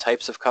different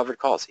types of covered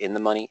calls, in the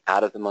money,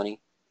 out of the money,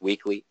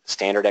 weekly,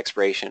 standard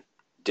expiration,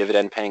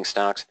 dividend paying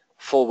stocks,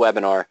 full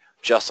webinar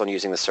just on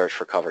using the search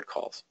for covered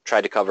calls.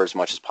 Tried to cover as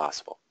much as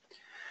possible.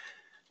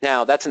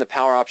 Now, that's in the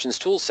Power Options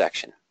Tools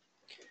section.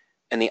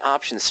 In the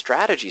Options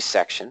Strategy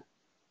section,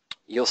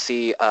 you'll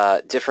see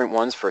different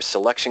ones for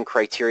selection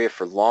criteria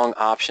for long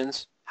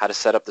options, how to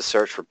set up the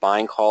search for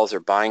buying calls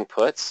or buying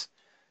puts.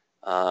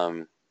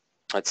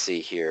 Let's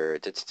see here.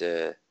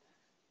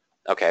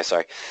 Okay,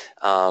 sorry.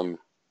 There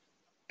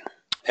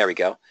we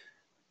go.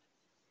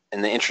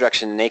 In the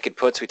introduction to naked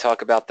puts, we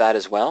talk about that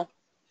as well.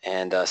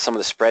 And some of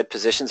the spread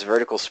positions,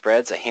 vertical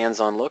spreads, a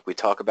hands-on look. We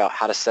talk about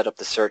how to set up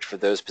the search for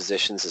those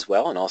positions as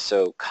well, and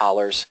also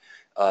collars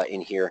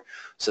in here.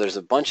 So there's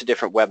a bunch of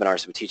different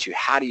webinars that will teach you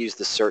how to use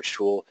the search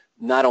tool,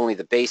 not only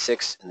the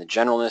basics and the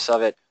generalness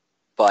of it,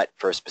 but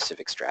for a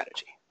specific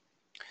strategy.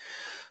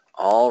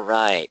 All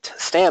right,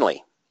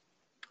 Stanley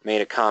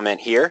made a comment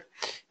here,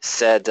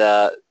 said,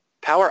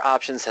 Power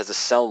Options has a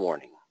sell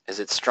warning. Is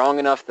it strong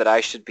enough that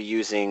I should be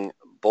using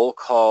bull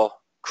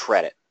call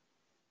credit?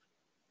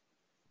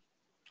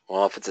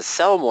 Well, if it's a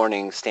sell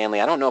warning,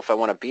 Stanley, I don't know if I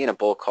want to be in a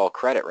bull call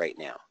credit right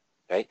now,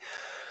 right?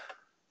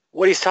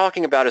 What he's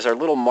talking about is our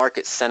little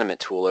market sentiment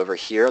tool over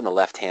here on the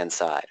left-hand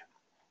side.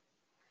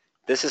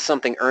 This is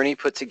something Ernie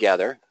put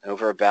together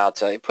over about,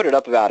 he put it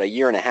up about a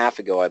year and a half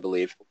ago, I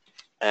believe,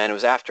 and it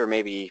was after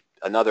maybe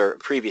another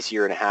previous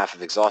year and a half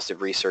of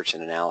exhaustive research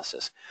and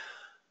analysis.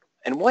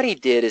 And what he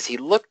did is he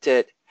looked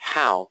at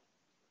how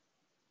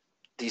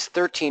these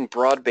 13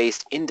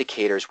 broad-based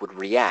indicators would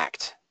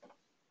react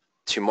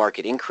to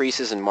market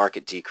increases and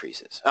market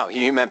decreases. Oh,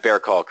 you meant bear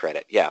call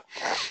credit. Yeah.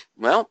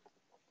 Well,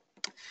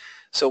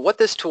 so what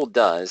this tool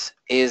does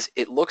is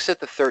it looks at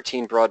the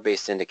 13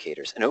 broad-based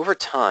indicators, and over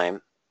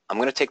time, I'm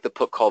going to take the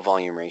put-call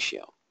volume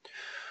ratio.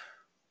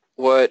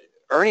 What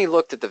Ernie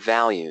looked at the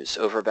values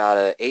over about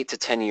an 8 to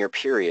 10 year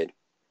period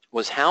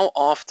was how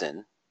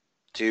often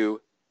do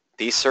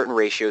these certain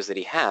ratios that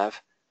he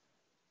have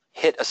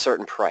hit a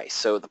certain price.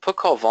 So the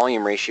put-call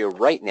volume ratio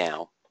right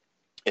now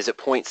is at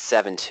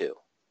 0.72.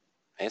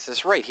 And so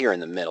it's right here in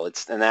the middle,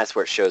 and that's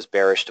where it shows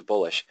bearish to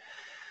bullish.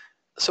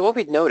 So what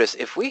we'd notice,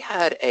 if we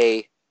had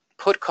a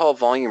put-call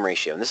volume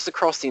ratio, and this is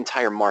across the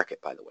entire market,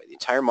 by the way, the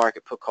entire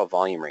market put-call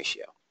volume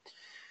ratio,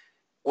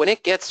 when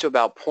it gets to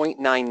about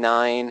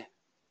 0.99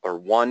 or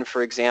 1,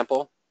 for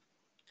example,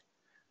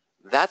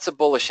 that's a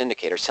bullish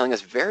indicator. It's telling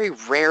us very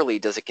rarely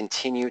does it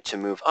continue to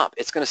move up.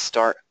 It's going to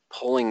start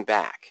pulling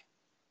back.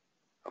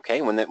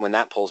 Okay, when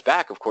that pulls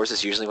back, of course,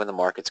 is usually when the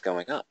market's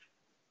going up.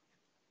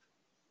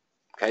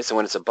 Okay, so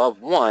when it's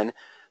above 1,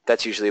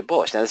 that's usually a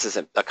bullish. Now, this is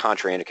a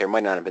contrary indicator.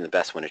 Might not have been the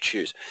best one to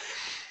choose.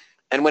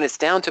 And when it's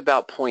down to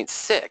about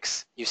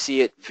 0.6, you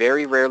see it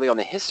very rarely on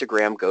the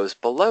histogram goes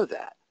below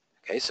that.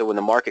 Okay, so when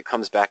the market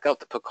comes back up,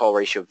 the put-call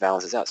ratio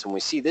balances out. So when we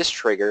see this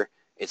trigger,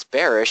 it's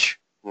bearish.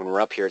 When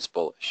we're up here, it's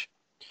bullish.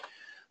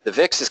 The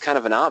VIX is kind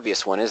of an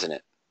obvious one, isn't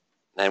it?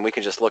 And we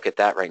can just look at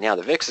that right now.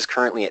 The VIX is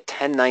currently at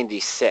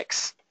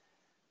 1096.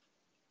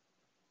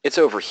 It's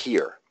over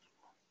here.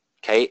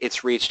 Okay,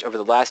 it's reached, over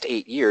the last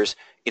 8 years,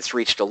 it's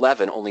reached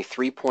 11 only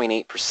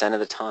 3.8% of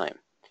the time.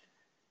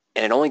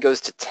 And it only goes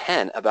to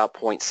 10 about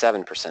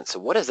 0.7%. So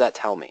what does that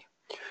tell me?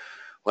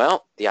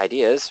 Well, the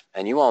idea is,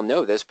 and you all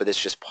know this, but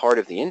it's just part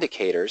of the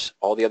indicators,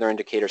 all the other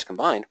indicators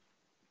combined.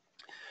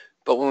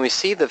 But when we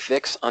see the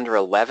VIX under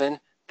 11,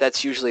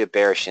 that's usually a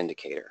bearish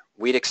indicator.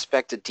 We'd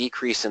expect a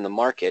decrease in the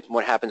market.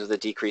 What happens with a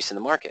decrease in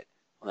the market?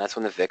 Well, that's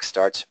when the VIX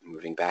starts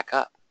moving back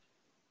up.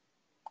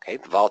 Okay,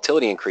 the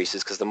volatility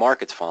increases because the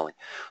market's falling.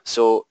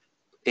 So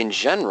in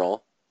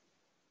general,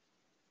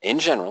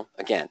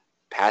 again,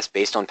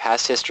 based on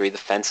past history, the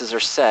fences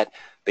are set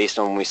based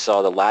on when we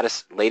saw the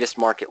latest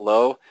market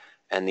low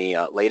and the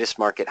latest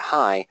market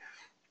high.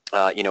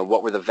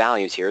 What were the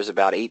values here? Is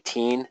about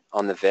 18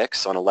 on the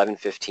VIX on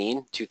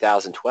 11/15,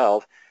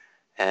 2012,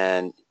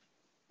 and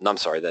I'm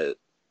sorry,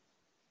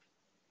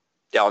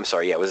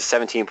 it was a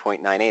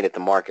 17.98 at the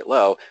market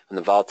low, and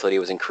the volatility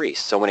was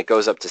increased. So when it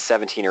goes up to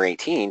 17 or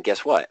 18,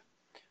 guess what?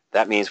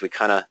 That means we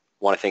kind of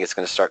want to think it's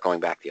going to start going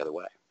back the other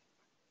way.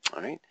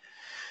 All right.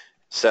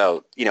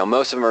 So,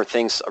 most of them are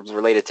things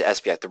related to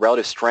SPX. The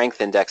relative strength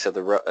index of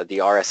the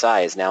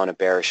RSI is now in a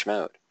bearish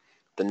mode.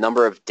 The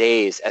number of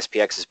days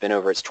SPX has been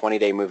over its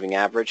 20-day moving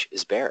average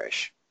is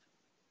bearish.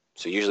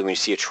 So usually when you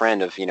see a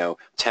trend of,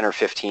 10 or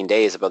 15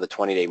 days above the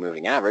 20-day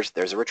moving average,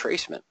 there's a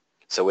retracement.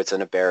 So it's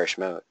in a bearish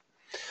mode.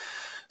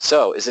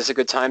 So is this a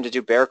good time to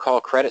do bear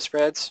call credit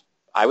spreads?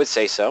 I would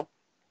say so.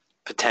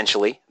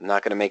 Potentially. I'm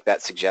not going to make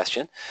that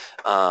suggestion.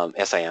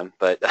 Yes, I am.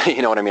 But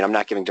you know what I mean? I'm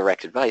not giving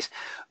direct advice.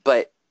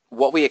 But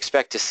what we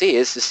expect to see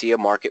is to see a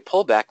market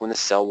pullback when the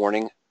sell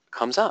warning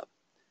comes up.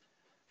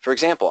 For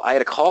example, I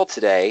had a call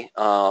today.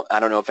 I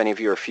don't know if any of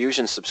you are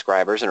Fusion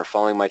subscribers and are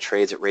following my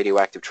trades at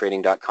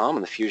radioactivetrading.com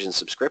on the Fusion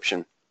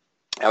subscription.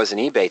 I was in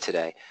eBay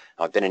today.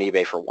 I've been in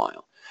eBay for a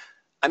while.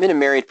 I'm in a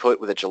married put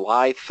with a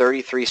July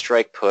 33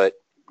 strike put,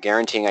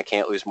 guaranteeing I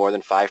can't lose more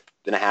than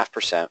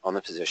 5.5% on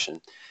the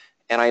position.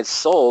 And I had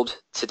sold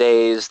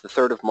today's, the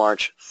 3rd of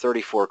March,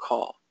 34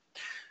 call.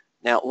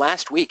 Now,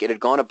 last week it had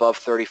gone above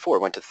 34,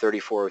 went to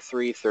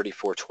 34.03,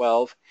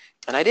 34.12,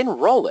 and I didn't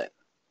roll it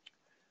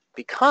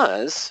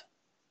because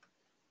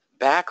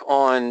back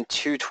on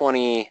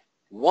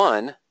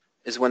 2/21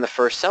 is when the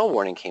first sell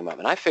warning came up.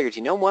 And I figured,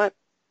 you know what?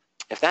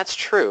 If that's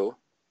true,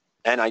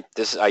 and I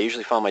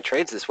usually follow my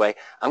trades this way,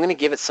 I'm going to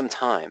give it some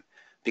time.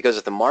 Because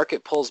if the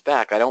market pulls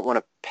back, I don't want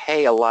to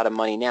pay a lot of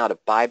money now to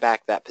buy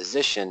back that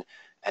position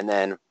and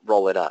then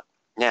roll it up.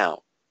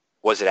 Now,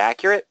 was it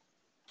accurate?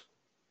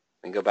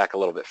 We can go back a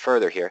little bit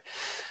further here.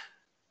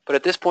 But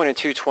at this point in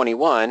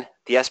 2/21,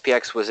 the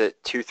SPX was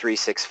at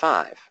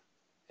 2365.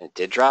 It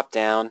did drop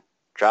down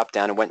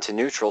and went to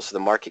neutral, so the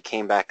market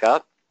came back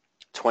up,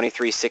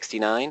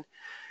 2369.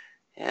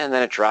 and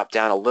then it dropped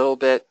down a little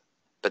bit,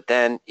 but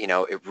then,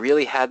 it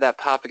really had that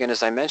pop again,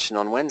 as I mentioned,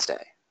 on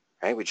Wednesday,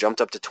 right? We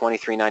jumped up to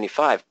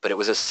 23.95, but it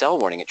was a sell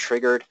warning. It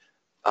triggered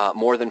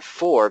more than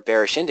 4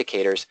 bearish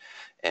indicators,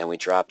 and we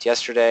dropped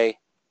yesterday,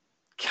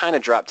 kind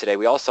of dropped today.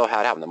 We all saw how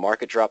it happened. The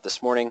market dropped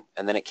this morning,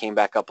 and then it came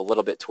back up a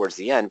little bit towards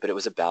the end, but it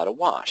was about a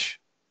wash,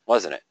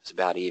 wasn't it? It was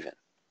about even.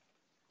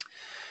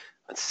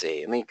 Let's see.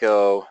 Let me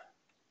go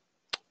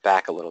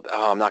back a little bit.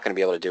 Oh, I'm not going to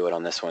be able to do it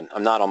on this one.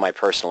 I'm not on my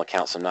personal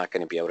account, so I'm not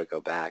going to be able to go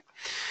back.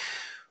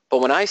 But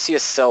when I see a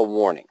sell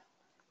warning,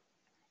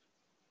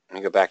 let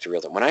me go back to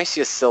real time. When I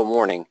see a sell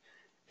warning,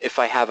 if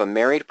I have a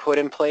married put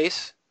in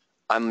place,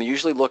 I'm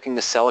usually looking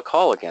to sell a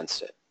call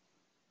against it,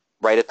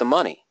 right at the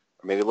money,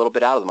 or maybe a little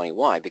bit out of the money.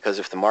 Why? Because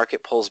if the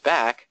market pulls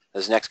back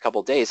those next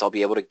couple of days, I'll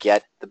be able to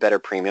get the better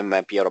premium,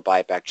 might be able to buy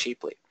it back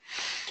cheaply.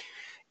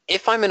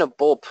 If I'm in a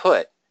bull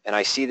put and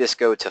I see this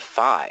go to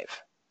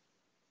 5,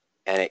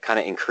 and it kind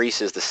of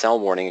increases the sell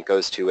warning, it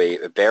goes to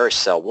a bearish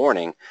sell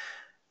warning,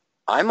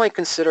 I might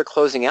consider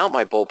closing out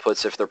my bull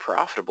puts if they're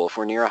profitable, if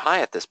we're near a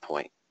high at this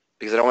point,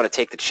 because I don't want to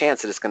take the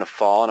chance that it's going to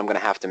fall and I'm going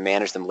to have to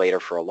manage them later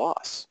for a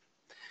loss.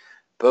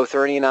 Both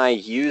Ernie and I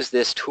use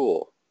this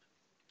tool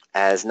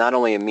as not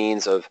only a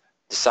means of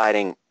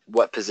deciding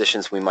what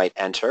positions we might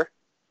enter.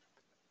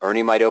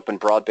 Ernie might open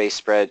broad-based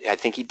spread. I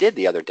think he did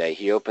the other day.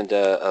 He opened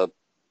a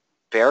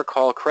bear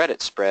call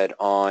credit spread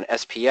on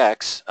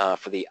SPX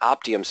for the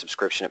Optium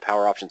subscription at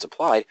Power Options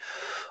Applied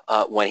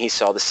when he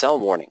saw the sell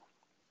warning.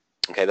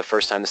 Okay, the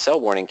first time the sell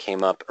warning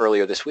came up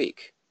earlier this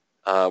week,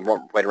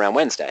 right around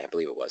Wednesday, I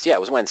believe it was. Yeah, it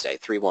was Wednesday,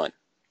 3-1.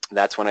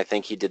 That's when I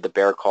think he did the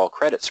bear call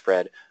credit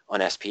spread on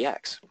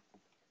SPX.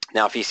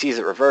 Now, if he sees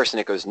it reverse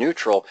and it goes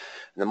neutral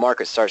and the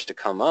market starts to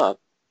come up,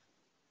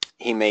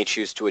 he may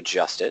choose to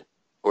adjust it,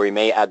 or he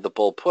may add the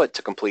bull put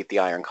to complete the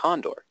iron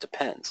condor.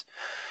 Depends.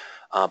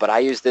 But I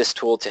use this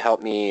tool to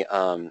help me,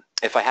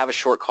 if I have a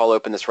short call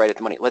open that's right at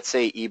the money. Let's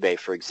say eBay,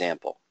 for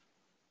example,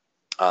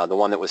 the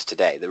one that was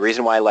today. The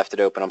reason why I left it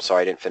open, I'm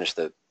sorry, I didn't finish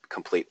the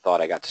complete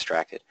thought. I got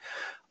distracted.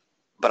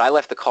 But I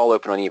left the call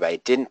open on eBay. I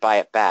didn't buy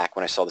it back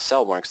when I saw the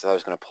sell warning because I thought I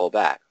was going to pull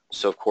back.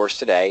 So, of course,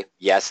 today,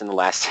 yes, in the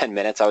last 10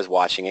 minutes I was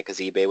watching it because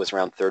eBay was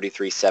around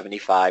 33.75,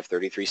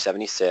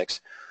 33.76.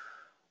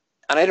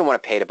 And I didn't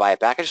want to pay to buy it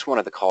back. I just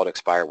wanted the call to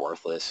expire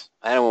worthless.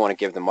 I didn't want to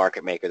give the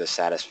market maker the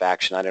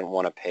satisfaction. I didn't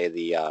want to pay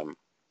the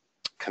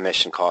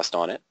commission cost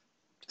on it.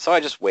 So I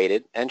just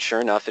waited, and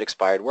sure enough, it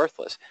expired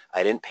worthless.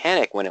 I didn't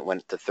panic when it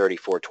went to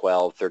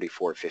 34.12,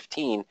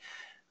 34.15.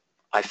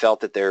 I felt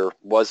that there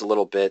was a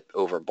little bit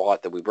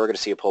overbought, that we were going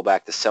to see a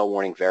pullback. The sell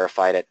warning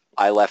verified it.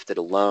 I left it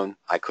alone.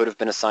 I could have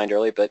been assigned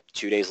early, but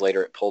 2 days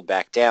later it pulled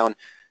back down,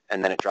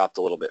 and then it dropped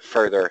a little bit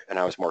further, and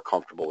I was more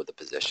comfortable with the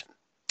position.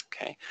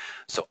 Okay,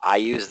 so I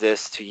use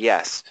this to,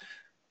 yes,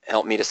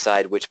 help me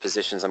decide which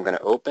positions I'm going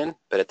to open,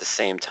 but at the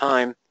same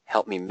time,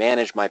 help me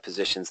manage my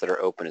positions that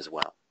are open as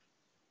well.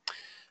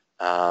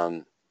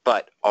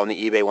 But on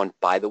the eBay one,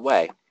 by the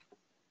way,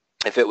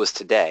 if it was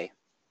today,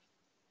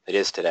 it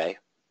is today,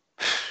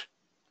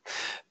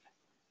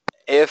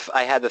 if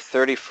I had the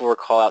 34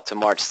 call out to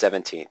March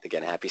 17th,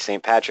 again, happy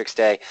St. Patrick's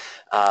Day,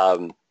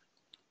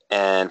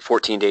 and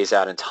 14 days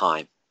out in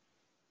time,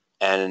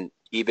 and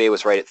eBay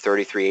was right at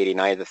 33.80,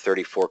 and I had the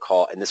 34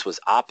 call, and this was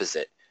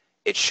opposite,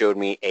 it showed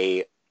me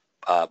a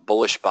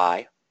bullish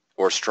buy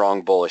or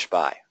strong bullish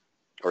buy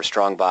or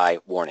strong buy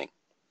warning.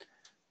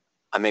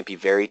 I may be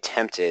very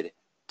tempted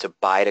to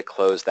buy to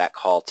close that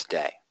call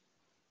today,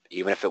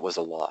 even if it was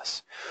a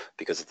loss,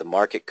 because if the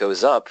market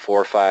goes up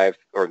 4 or 5,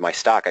 or my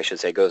stock, I should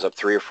say, goes up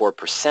 3 or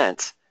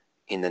 4%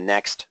 in the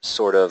next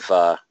sort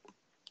of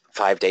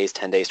 5 days,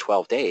 10 days,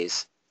 12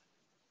 days,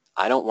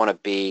 I don't want to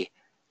be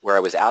where I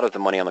was out of the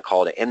money on the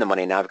call to in the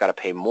money. Now I've got to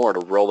pay more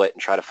to roll it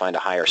and try to find a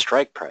higher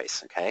strike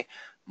price. Okay,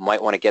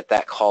 might want to get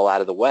that call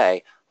out of the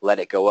way, let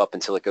it go up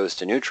until it goes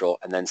to neutral,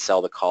 and then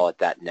sell the call at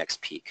that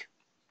next peak.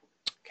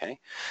 Okay,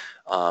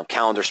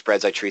 calendar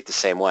spreads I treat the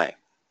same way.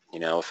 You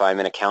know, if I'm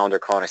in a calendar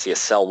call and I see a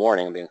sell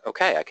warning, I'm being,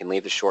 okay, I can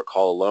leave the short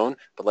call alone,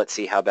 but let's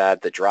see how bad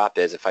the drop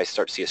is. If I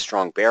start to see a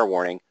strong bear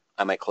warning,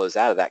 I might close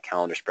out of that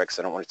calendar spread because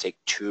I don't want to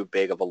take too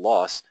big of a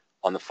loss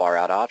on the far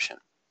out option.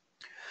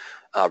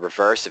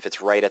 Reverse, if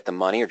it's right at the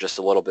money or just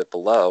a little bit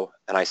below,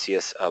 and I see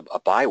a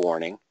buy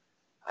warning,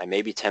 I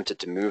may be tempted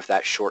to move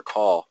that short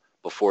call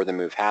before the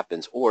move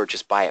happens, or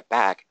just buy it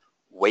back,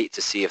 wait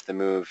to see if the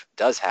move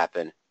does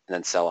happen, and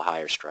then sell a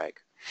higher strike.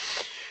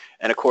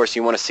 And of course,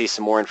 you want to see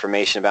some more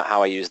information about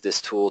how I use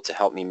this tool to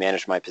help me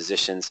manage my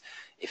positions.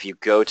 If you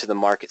go to the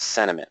market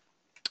sentiment,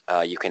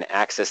 you can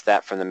access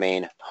that from the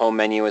main home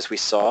menu as we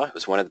saw. It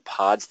was one of the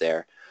pods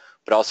there.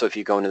 But also if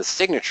you go into the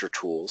signature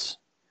tools,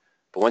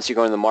 but once you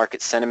go into the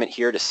market sentiment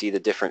here to see the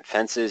different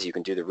fences, you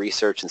can do the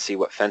research and see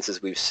what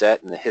fences we've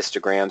set and the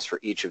histograms for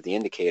each of the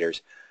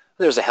indicators.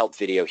 There's a help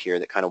video here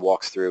that kind of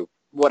walks through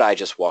what I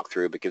just walked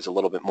through, but gives a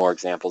little bit more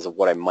examples of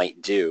what I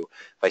might do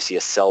if I see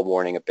a sell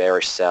warning, a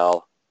bearish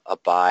sell, a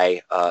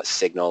buy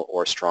signal,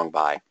 or a strong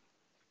buy,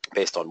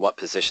 based on what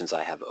positions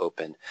I have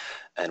open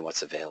and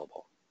what's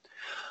available.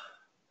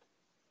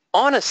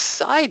 On a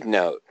side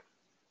note,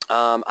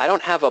 I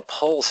don't have a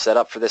poll set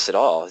up for this at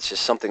all. It's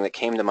just something that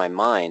came to my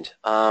mind.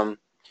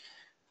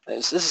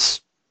 This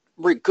is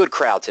a good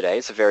crowd today.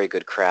 It's a very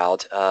good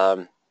crowd.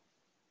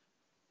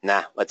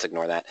 Nah, let's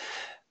ignore that.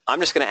 I'm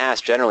just going to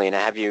ask generally and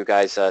have you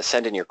guys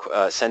send in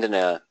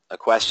a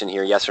question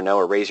here, yes or no,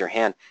 or raise your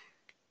hand.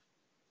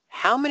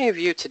 How many of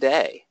you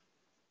today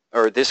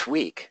or this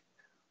week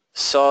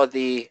saw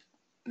the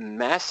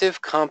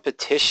massive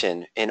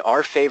competition in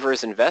our favor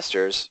as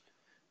investors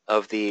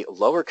of the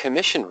lower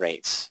commission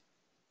rates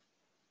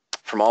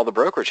from all the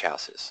brokerage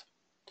houses?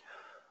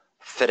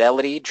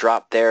 Fidelity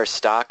dropped their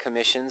stock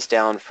commissions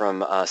down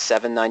from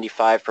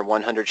 $7.95 for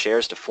 100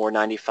 shares to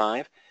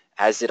 $4.95,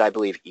 as did, I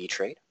believe,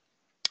 E-Trade.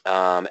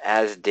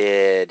 As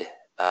did,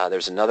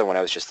 there's another one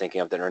I was just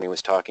thinking of that Ernie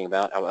was talking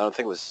about. I don't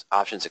think it was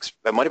Options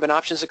Express. It might have been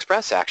Options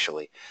Express,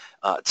 actually.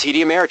 TD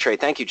Ameritrade,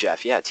 thank you,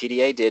 Jeff. Yeah,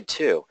 TDA did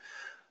too.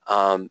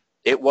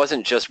 It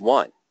wasn't just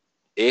one.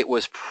 It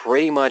was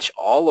pretty much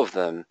all of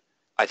them,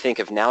 I think,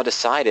 have now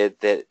decided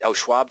that, oh,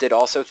 Schwab did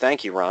also.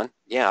 Thank you, Ron.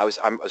 Yeah, I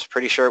was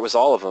pretty sure it was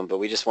all of them, but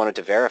we just wanted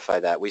to verify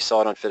that. We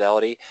saw it on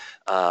Fidelity,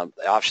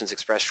 Options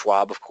Express,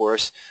 Schwab, of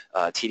course,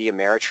 TD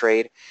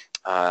Ameritrade.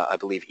 I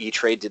believe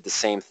E-Trade did the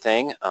same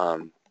thing,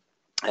 and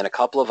a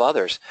couple of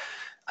others.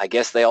 I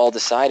guess they all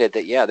decided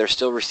that, yeah, they're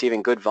still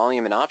receiving good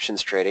volume in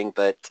options trading,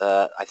 but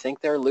I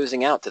think they're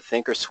losing out to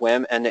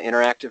Thinkorswim and to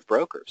Interactive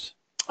Brokers.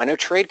 I know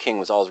Trade King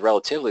was always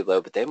relatively low,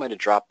 but they might have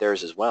dropped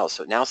theirs as well.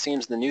 So it now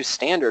seems the new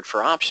standard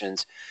for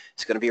options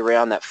is going to be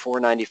around that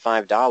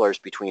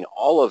 $4.95 between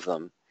all of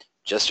them,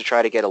 just to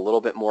try to get a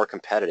little bit more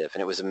competitive.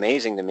 And it was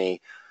amazing to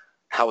me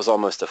how it was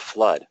almost a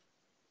flood.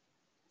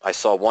 I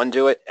saw one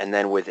do it, and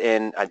then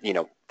within,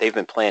 they've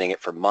been planning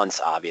it for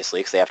months, obviously,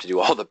 because they have to do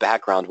all the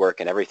background work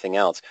and everything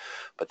else.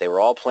 But they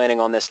were all planning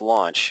on this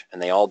launch, and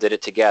they all did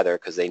it together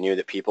because they knew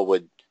that people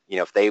would,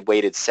 if they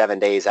waited 7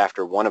 days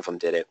after one of them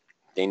did it,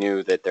 they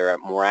knew that their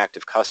more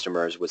active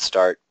customers would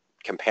start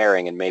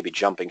comparing and maybe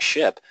jumping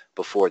ship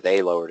before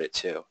they lowered it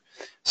too.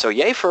 So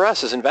yay for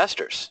us as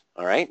investors,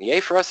 all right? Yay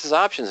for us as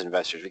options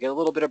investors. We get a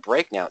little bit of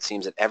break now. It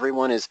seems that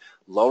everyone is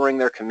lowering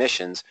their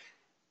commissions,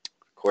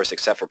 of course,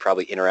 except for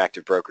probably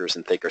Interactive Brokers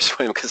and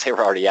Thinkorswim, because they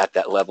were already at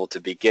that level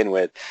to begin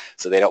with,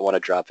 so they don't want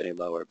to drop any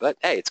lower. But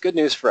hey, it's good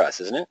news for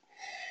us, isn't it?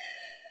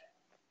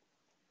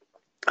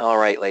 All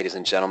right, ladies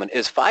and gentlemen, it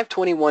is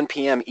 5:21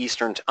 p.m.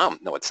 Eastern.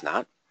 No, it's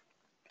not.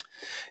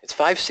 It's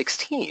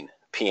 5:16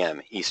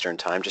 p.m. Eastern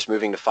Time, just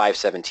moving to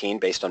 5:17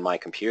 based on my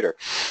computer.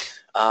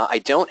 I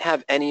don't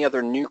have any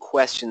other new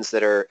questions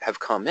that have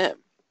come in.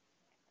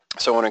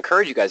 So I want to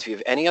encourage you guys, if you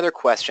have any other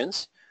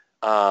questions,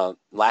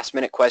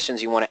 last-minute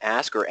questions you want to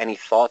ask, or any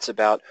thoughts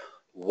about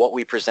what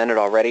we presented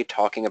already,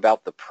 talking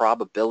about the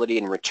probability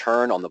and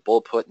return on the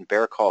bull put and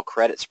bear call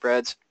credit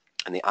spreads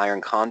and the iron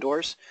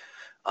condors,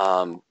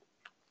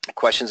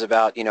 questions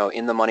about,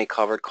 in-the-money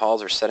covered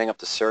calls or setting up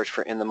the search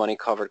for in-the-money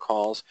covered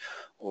calls,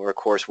 or, of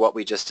course, what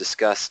we just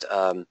discussed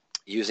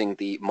using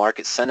the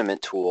market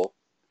sentiment tool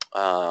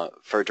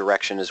for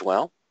direction as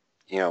well.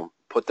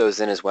 Put those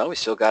in as well. We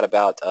still got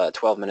about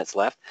 12 minutes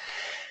left.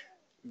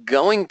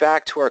 Going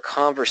back to our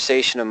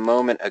conversation a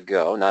moment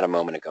ago, not a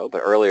moment ago,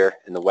 but earlier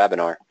in the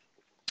webinar,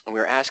 we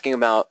were asking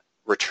about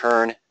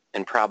return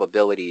and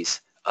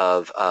probabilities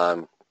of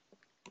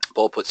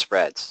bull put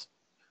spreads.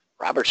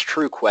 Robert's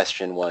true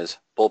question was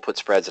bull put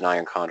spreads and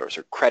iron condors,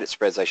 or credit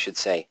spreads, I should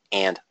say,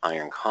 and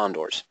iron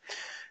condors.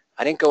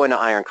 I didn't go into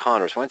iron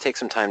condors. I want to take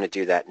some time to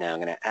do that now. I'm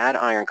going to add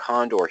iron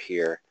condor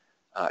here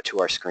to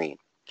our screen.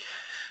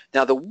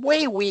 Now, the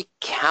way we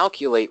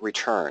calculate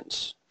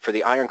returns for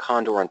the iron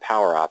condor and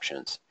power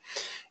options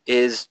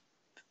is,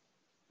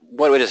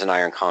 what is an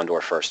iron condor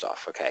first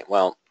off? Okay,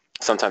 well,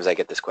 sometimes I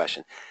get this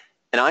question.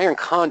 An iron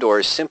condor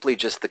is simply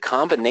just the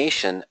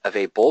combination of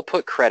a bull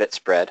put credit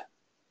spread.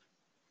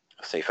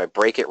 Say if I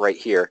break it right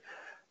here,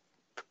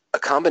 a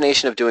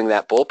combination of doing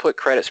that bull put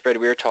credit spread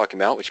we were talking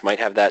about, which might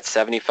have that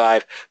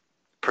 75%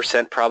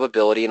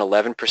 probability and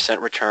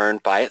 11% return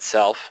by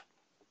itself,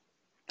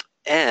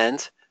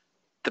 and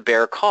the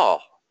bear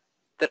call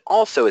that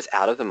also is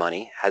out of the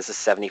money, has a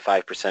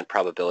 75%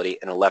 probability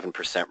and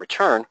 11%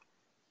 return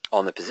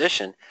on the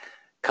position,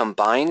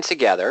 combined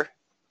together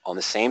on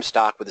the same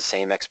stock with the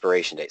same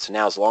expiration date. So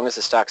now, as long as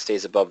the stock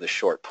stays above the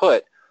short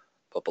put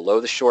but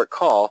below the short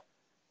call,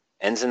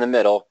 ends in the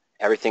middle,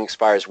 everything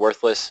expires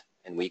worthless,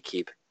 and we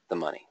keep the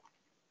money.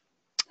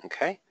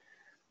 Okay?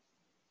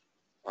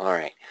 All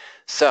right.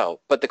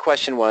 So, but the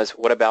question was,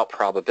 what about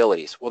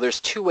probabilities? Well,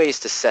 there's two ways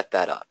to set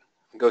that up.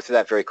 I'll go through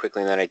that very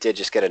quickly, and then I did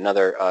just get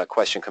another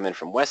question come in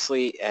from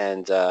Wesley,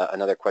 and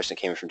another question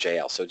came in from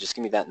JL. So just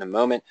give me that in a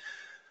moment.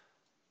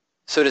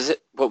 So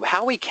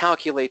how we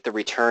calculate the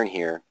return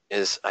here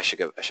is, I should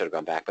have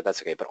gone back, but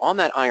that's okay. But on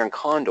that iron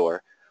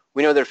condor,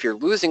 we know that if you're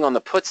losing on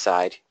the put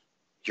side,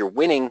 you're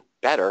winning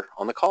better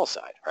on the call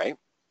side, right?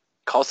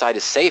 Call side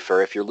is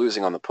safer if you're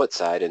losing on the put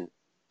side, and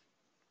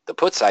the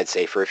put side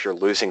safer if you're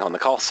losing on the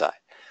call side,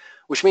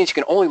 which means you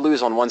can only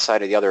lose on one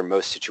side or the other in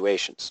most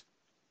situations.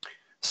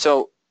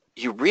 So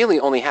you really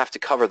only have to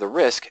cover the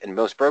risk, and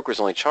most brokers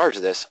only charge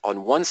this,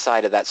 on one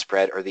side of that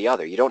spread or the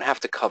other. You don't have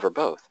to cover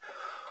both,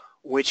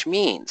 which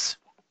means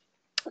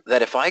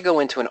that if I go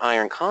into an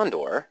iron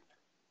condor,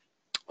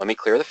 let me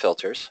clear the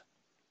filters,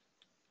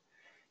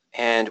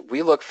 and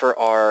we look for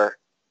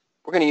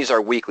we're going to use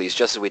our weeklies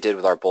just as we did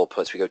with our bull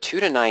puts. We go 2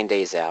 to 9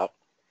 days out.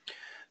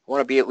 We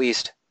want to be at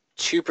least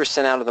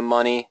 2% out of the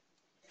money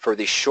for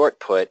the short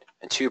put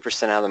and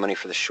 2% out of the money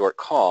for the short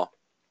call.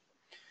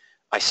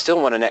 I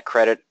still want a net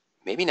credit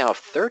maybe now of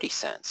 30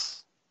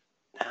 cents.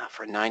 Now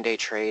for a 9-day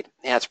trade,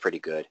 yeah, that's pretty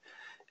good.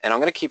 And I'm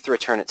going to keep the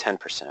return at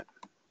 10%.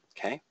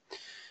 Okay.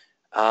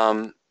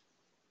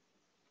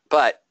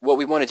 But what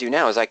we want to do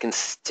now is I can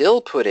still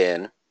put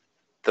in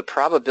the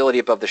probability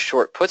above the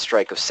short put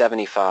strike of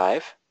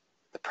 75,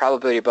 the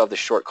probability above the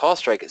short call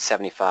strike at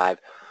 75,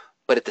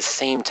 but at the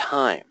same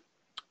time,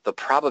 the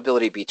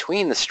probability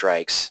between the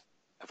strikes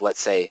of,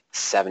 let's say,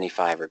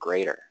 75 or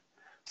greater.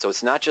 So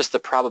it's not just the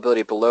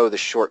probability below the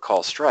short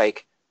call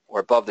strike or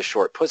above the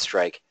short put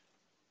strike.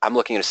 I'm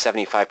looking at a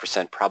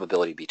 75%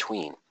 probability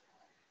between.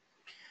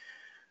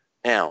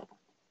 Now,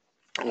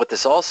 what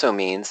this also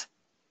means,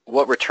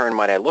 what return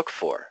might I look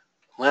for?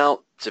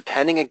 Well,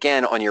 depending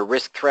again on your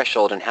risk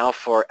threshold and how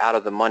far out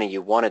of the money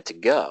you want it to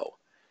go,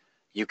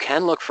 you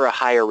can look for a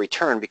higher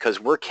return because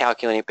we're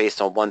calculating it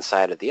based on one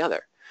side or the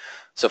other.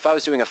 So if I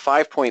was doing a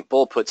 5-point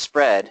bull put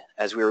spread,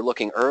 as we were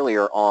looking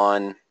earlier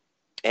on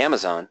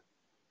Amazon,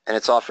 and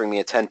it's offering me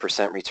a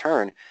 10%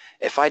 return,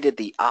 if I did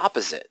the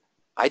opposite,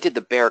 I did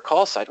the bear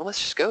call side, well,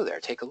 let's just go there,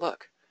 take a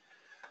look.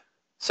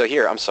 So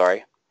here, I'm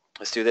sorry,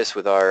 let's do this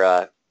with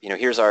our,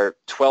 here's our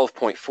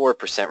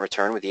 12.4%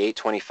 return with the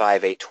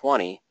 825,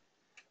 820,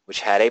 which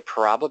had a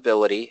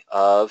probability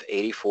of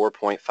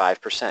 84.5%,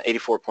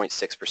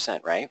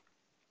 84.6%, right?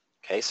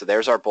 Okay, so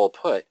there's our bull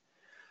put.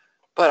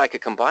 But I could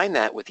combine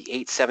that with the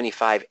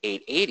 875,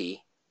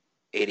 880,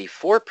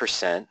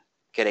 84%,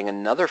 getting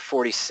another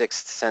 46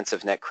 cents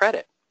of net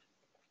credit.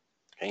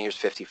 And here's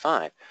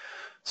 55.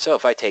 So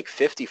if I take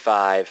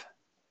 55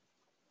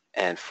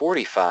 and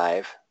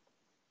 45,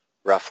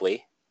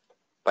 roughly,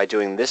 by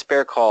doing this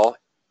bear call,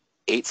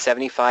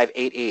 875,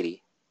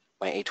 880,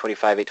 my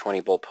 825,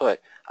 820 bull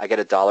put, I get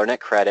 $1 net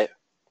credit.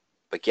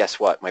 But guess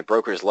what? My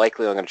broker is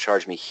likely only going to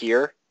charge me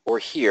here or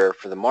here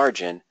for the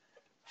margin,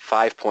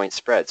 5-point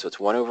spread. So it's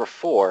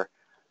 1/4.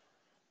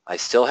 I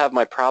still have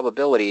my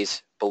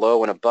probabilities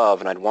below and above,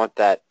 and I'd want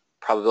that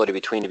probability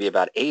between to be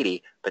about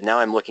 80, but now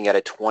I'm looking at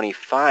a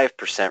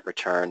 25%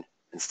 return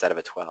instead of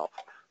a 12.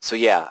 So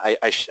yeah,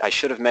 I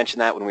should have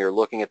mentioned that when we were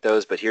looking at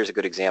those, but here's a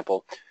good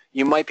example.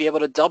 You might be able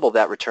to double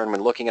that return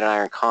when looking at an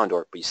iron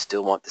condor, but you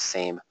still want the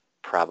same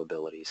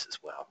probabilities as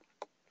well.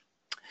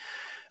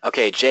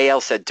 Okay,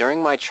 JL said,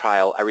 during my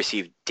trial, I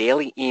received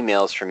daily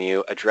emails from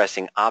you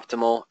addressing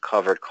optimal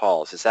covered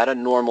calls. Is that a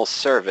normal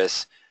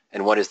service,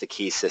 and what is the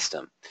key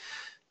system?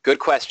 Good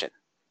question.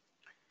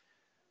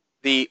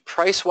 The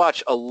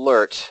PriceWatch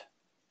alert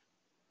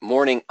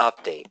morning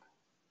update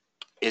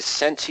is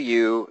sent to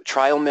you,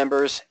 trial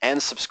members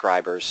and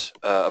subscribers,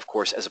 of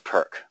course, as a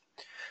perk.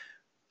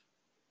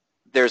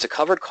 There's a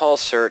covered call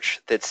search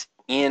that's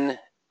in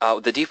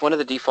one of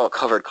the default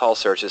covered call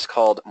searches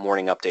called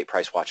Morning Update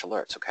PriceWatch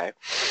Alerts, okay?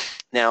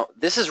 Now,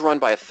 this is run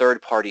by a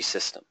third-party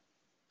system.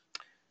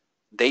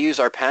 They use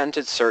our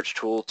patented search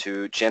tool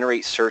to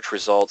generate search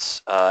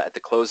results at the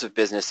close of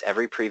business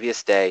every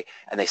previous day,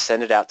 and they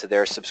send it out to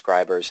their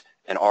subscribers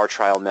and our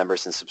trial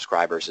members and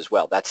subscribers as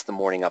well. That's the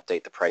Morning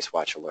Update, the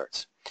PriceWatch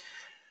Alerts.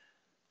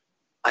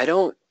 I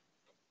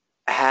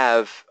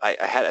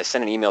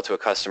sent an email to a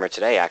customer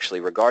today,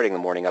 actually, regarding the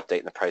Morning Update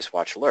and the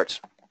PriceWatch Alerts.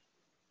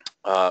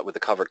 With the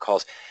covered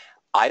calls.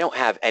 I don't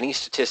have any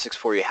statistics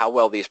for you how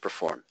well these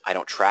perform. I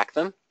don't track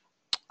them.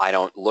 I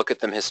don't look at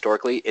them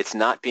historically. It's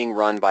not being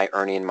run by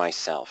Ernie and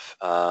myself.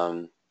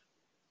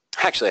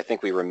 Actually, I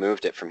think we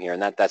removed it from here,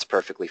 and that's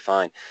perfectly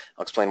fine.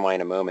 I'll explain why in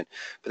a moment.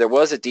 But there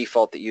was a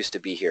default that used to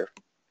be here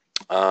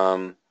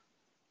called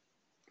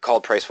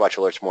PriceWatch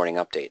Alerts Morning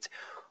Updates.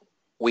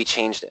 We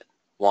changed it.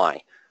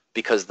 Why?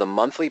 Because the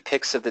monthly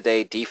picks of the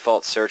day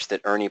default search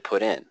that Ernie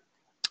put in,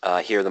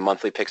 here, the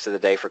monthly picks of the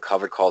day for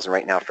covered calls and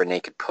right now for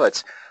naked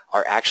puts,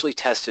 are actually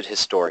tested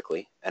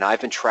historically, and I've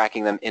been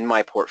tracking them in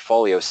my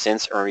portfolio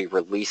since Ernie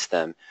released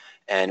them,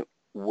 and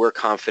we're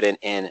confident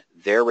in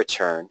their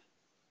return,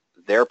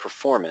 their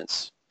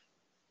performance,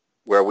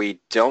 where we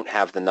don't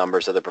have the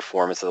numbers of the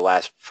performance of the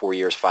last 4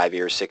 years, 5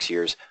 years, 6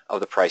 years of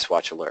the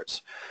PriceWatch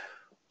Alerts.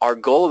 Our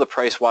goal of the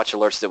PriceWatch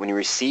Alerts is that when you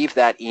receive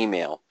that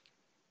email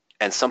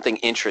and something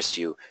interests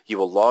you, you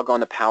will log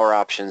on to Power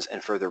Options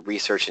and further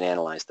research and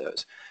analyze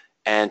those.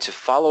 And to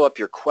follow up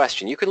your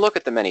question, you can look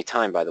at them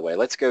anytime, by the way.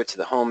 Let's go to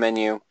the Home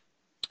menu,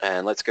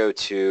 and let's go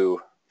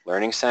to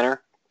Learning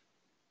Center.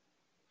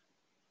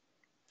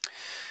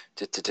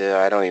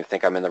 I don't even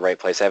think I'm in the right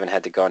place. I haven't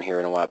had to go on here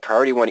in a while.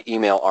 Priority 1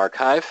 Email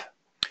Archive.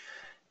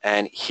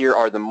 And here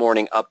are the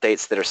morning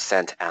updates that are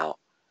sent out.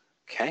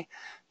 Okay?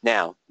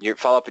 Now, your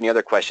follow-up on the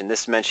other question,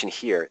 this mentioned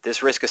here,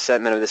 this risk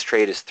assessment of this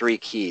trade is 3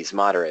 keys,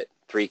 moderate,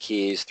 3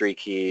 keys, 3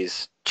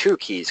 keys, 2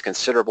 keys,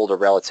 considerable to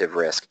relative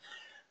risk.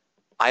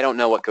 I don't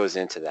know what goes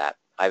into that.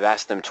 I've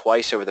asked them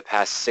twice over the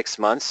past 6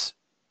 months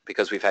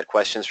because we've had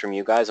questions from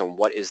you guys on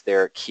what is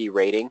their key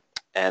rating,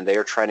 and they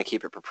are trying to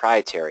keep it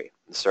proprietary,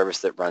 the service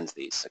that runs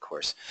these, of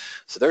course.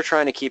 So they're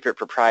trying to keep it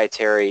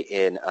proprietary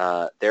in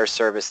their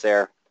service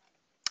there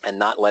and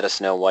not let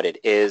us know what it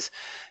is.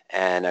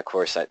 And of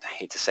course, I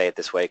hate to say it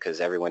this way because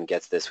everyone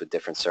gets this with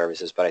different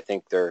services, but I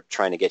think they're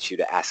trying to get you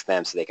to ask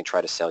them so they can try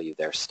to sell you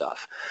their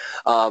stuff.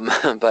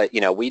 But,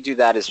 you know, we do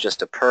that as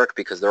just a perk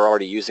because they're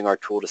already using our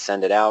tool to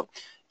send it out,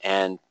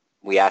 and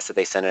we ask that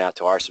they send it out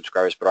to our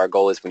subscribers. But our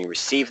goal is when you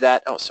receive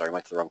that, oh, sorry, I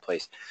went to the wrong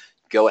place,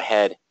 go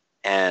ahead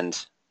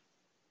and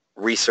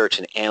research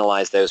and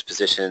analyze those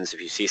positions. If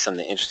you see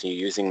something interesting,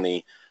 you're using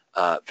the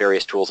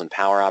various tools and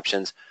power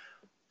options.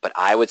 But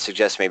I would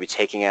suggest maybe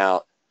taking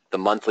out the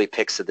monthly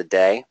picks of the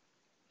day,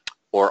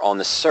 or on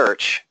the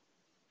search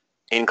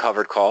in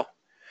covered call,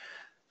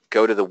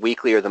 go to the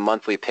weekly or the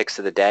monthly picks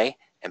of the day.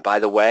 And by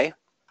the way,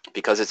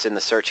 because it's in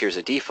the search here as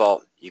a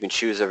default, you can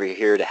choose over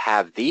here to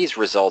have these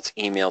results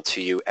emailed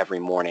to you every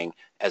morning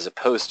as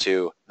opposed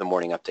to the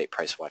morning update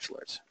PriceWatch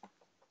alerts.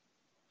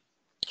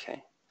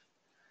 Okay.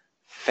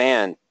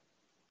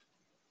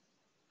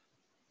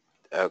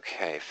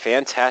 Okay,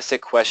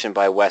 fantastic question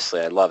by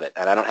Wesley. I love it.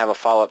 And I don't have a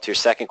follow-up to your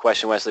second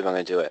question, Wesley, but I'm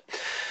going to do it.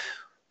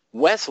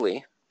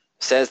 Wesley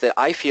says that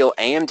I feel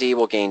AMD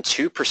will gain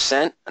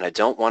 2% and I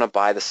don't want to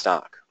buy the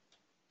stock.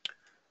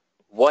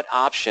 What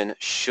option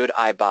should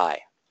I buy?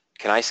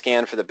 Can I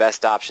scan for the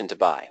best option to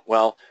buy?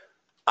 Well,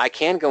 I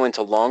can go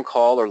into long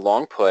call or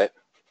long put,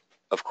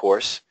 of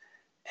course,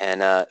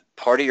 and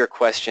part of your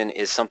question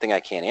is something I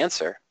can't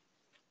answer.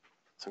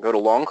 So go to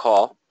long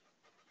call,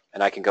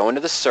 and I can go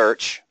into the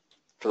search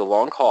for the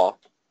long call.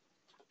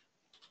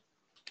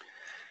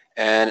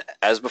 And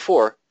as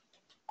before,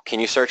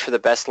 can you search for the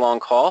best long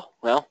call?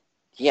 Well,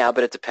 yeah,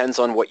 but it depends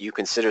on what you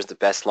consider as the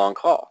best long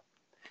call.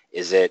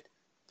 Is it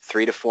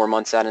 3 to 4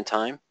 months out in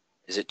time?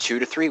 Is it 2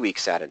 to 3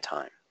 weeks out in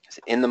time? Is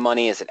it in the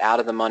money? Is it out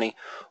of the money?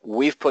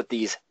 We've put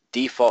these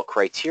default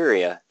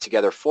criteria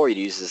together for you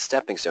to use as a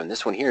stepping stone.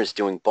 This one here is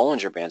doing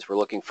Bollinger Bands. We're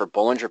looking for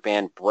Bollinger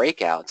Band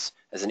breakouts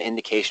as an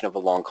indication of a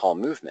long call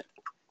movement.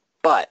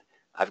 But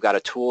I've got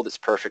a tool that's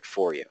perfect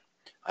for you.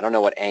 I don't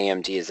know what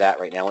AMD is at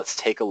right now. Let's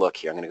take a look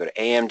here. I'm going to go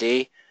to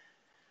AMD.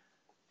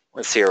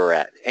 Let's see where we're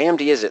at.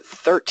 AMD is at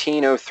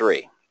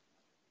 1303.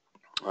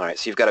 All right,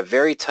 so you've got a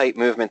very tight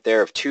movement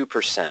there of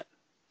 2%.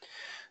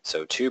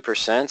 So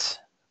 2%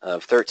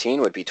 of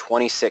 13 would be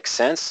 26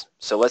 cents.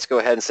 So let's go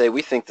ahead and say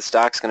we think the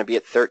stock's going to be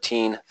at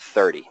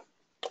 1330.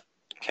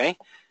 Okay?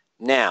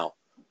 Now,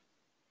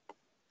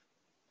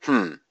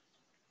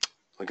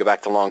 we go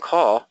back to long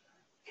call.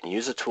 You can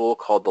use a tool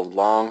called the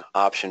Long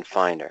Option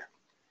Finder.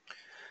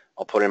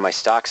 I'll put in my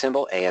stock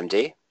symbol,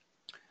 AMD.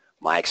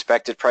 My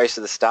expected price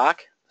of the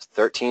stock is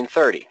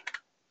 1330.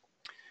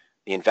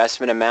 The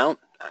investment amount,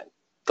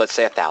 let's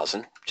say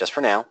 1,000, just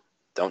for now.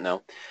 Don't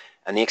know.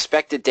 And the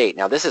expected date.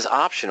 Now this is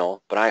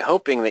optional, but I'm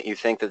hoping that you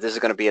think that this is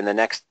going to be in the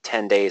next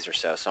 10 days or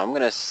so. So I'm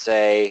going to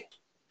say,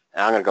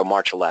 I'm going to go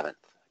March 11th.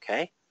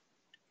 Okay?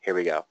 Here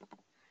we go.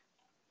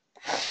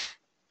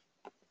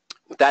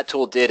 What that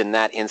tool did in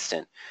that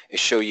instant is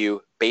show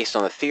you, based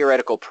on the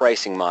theoretical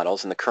pricing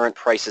models and the current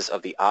prices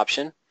of the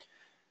option,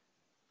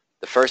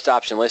 the first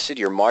option listed,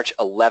 your March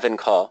 11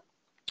 call,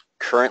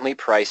 currently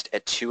priced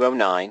at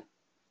 209,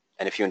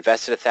 and if you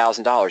invested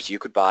 $1,000, you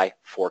could buy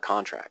 4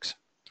 contracts.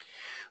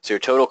 So your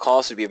total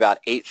cost would be about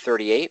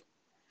 $838,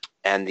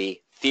 and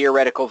the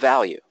theoretical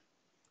value,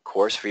 of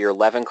course, for your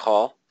 11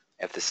 call,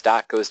 if the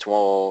stock goes to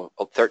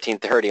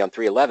 1330 on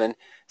 311,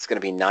 it's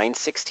going to be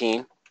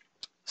 916.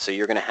 So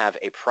you're going to have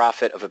a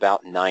profit of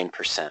about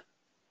 9%.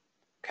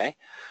 Okay?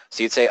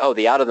 So you'd say, oh,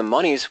 the out of the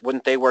monies,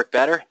 wouldn't they work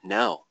better?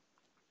 No.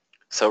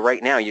 So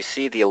right now you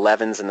see the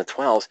 11s and the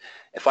 12s.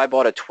 If I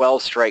bought a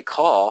 12 strike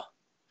call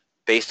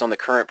based on the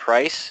current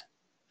price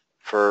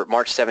for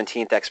March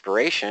 17th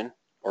expiration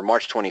or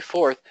March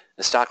 24th,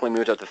 the stock only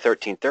moved up to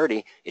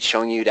 1330, it's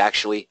showing you to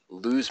actually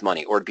lose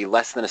money or to be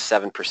less than a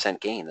 7%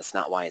 gain. That's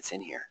not why it's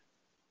in here.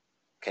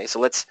 Okay, so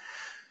let's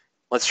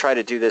try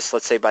to do this,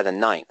 let's say by the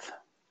 9th.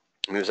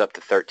 It moves up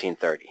to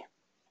 1330.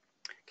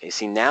 Okay,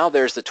 see now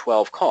there's the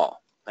 12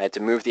 call. I had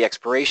to move the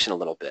expiration a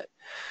little bit.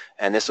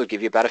 And this will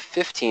give you about a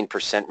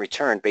 15%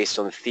 return based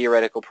on the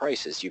theoretical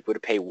prices. You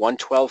would pay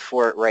 $112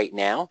 for it right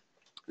now.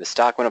 The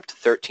stock went up to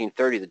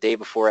 1330 the day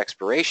before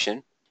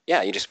expiration.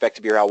 Yeah, you'd expect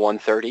to be around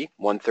 130,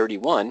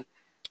 131.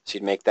 So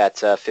you'd make that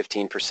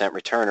 15%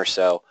 return or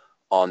so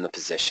on the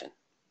position.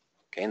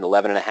 Okay, and the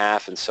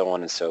 11.5 and so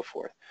on and so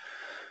forth.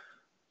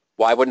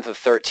 Why wouldn't the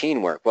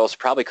 13 work? Well, it's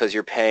probably because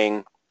you're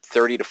paying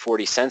 30 to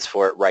 40 cents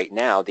for it right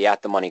now, the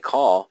at-the-money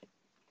call,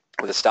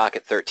 with a stock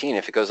at 13.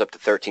 If it goes up to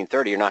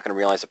 1330, you're not going to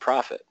realize a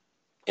profit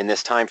in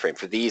this time frame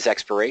for these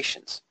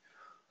expirations.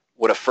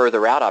 What a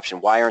further out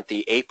option, why aren't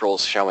the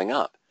Aprils showing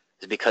up?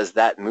 Is because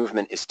that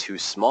movement is too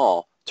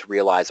small to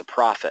realize a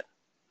profit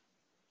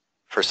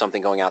for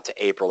something going out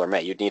to April or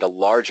May. You'd need a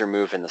larger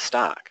move in the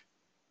stock.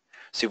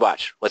 So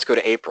watch, let's go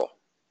to April.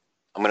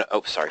 I'm going to,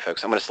 oh, sorry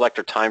folks, I'm going to select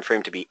our time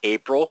frame to be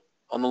April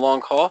on the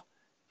long call,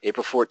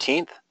 April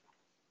 14th.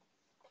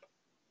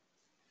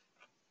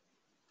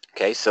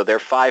 Okay, so they're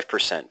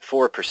 5%,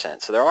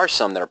 4%. So there are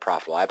some that are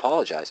profitable. I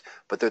apologize,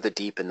 but they're the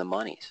deep in the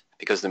monies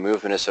because the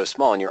movement is so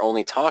small, and you're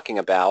only talking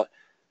about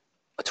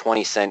a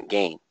 20-cent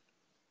gain.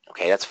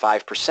 Okay, that's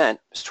 5%.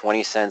 It's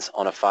 20 cents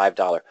on a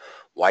 $5.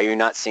 Why are you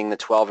not seeing the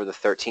 12 or the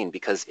 13?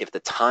 Because if the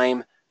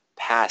time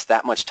passed,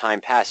 that much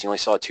time passed, you only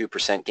saw a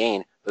 2%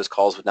 gain, those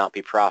calls would not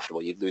be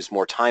profitable. You'd lose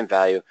more time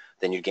value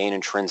than you'd gain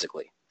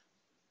intrinsically.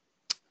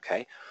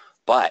 Okay,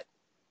 but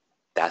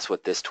that's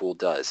what this tool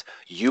does.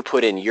 You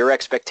put in your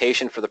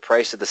expectation for the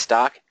price of the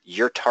stock,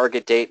 your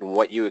target date, and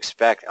what you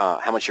expect,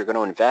 how much you're going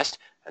to invest,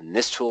 and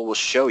this tool will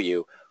show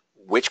you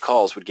which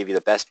calls would give you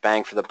the best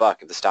bang for the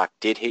buck if the stock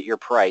did hit your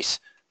price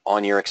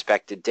on your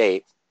expected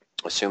date,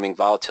 assuming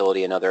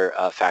volatility and other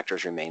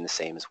factors remain the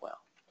same as well.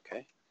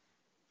 Okay.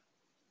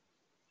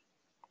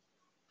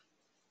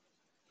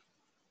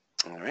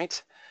 All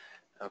right.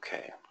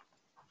 Okay.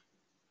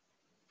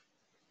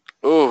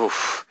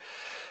 Oof.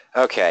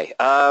 Okay.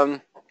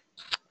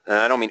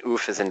 I don't mean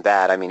oof as in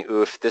bad. I mean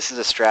oof. This is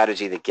a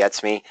strategy that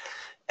gets me,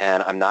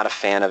 and I'm not a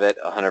fan of it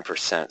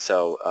 100%.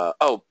 So,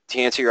 to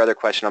answer your other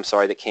question, I'm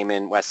sorry that came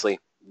in, Wesley.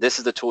 This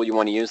is the tool you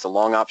want to use. The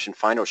long option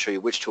finder will show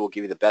you which tool will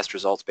give you the best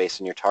results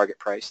based on your target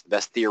price, the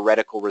best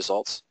theoretical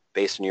results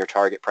based on your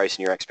target price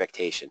and your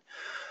expectation.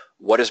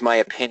 What is my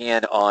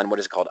opinion on what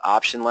is called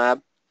Option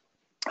Lab?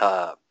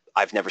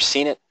 I've never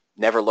seen it,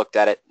 never looked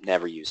at it,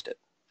 never used it.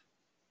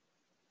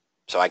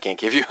 So I can't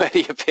give you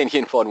any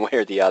opinion one way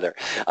or the other.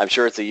 I'm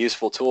sure it's a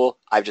useful tool.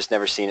 I've just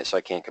never seen it, so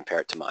I can't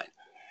compare it to mine.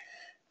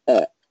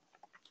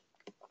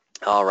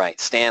 All right,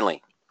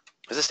 Stanley.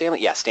 Is it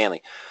Stanley? Yeah,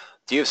 Stanley.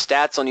 Do you have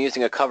stats on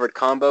using a covered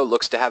combo?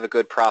 Looks to have a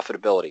good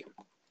profitability.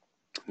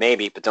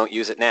 Maybe, but don't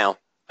use it now.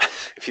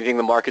 If you think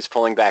the market's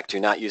pulling back, do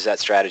not use that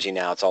strategy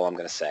now. That's all I'm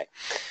going to say.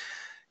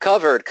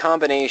 Covered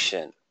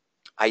combination.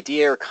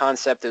 Idea or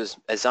concept is,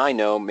 as I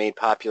know, made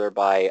popular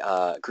by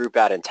a group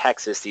out in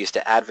Texas that used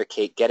to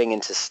advocate getting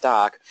into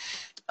stock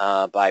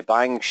by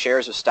buying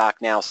shares of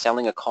stock now,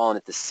 selling a call, and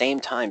at the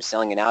same time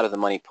selling an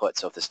out-of-the-money put.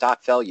 So if the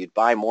stock fell, you'd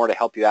buy more to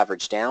help you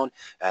average down,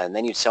 and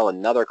then you'd sell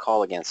another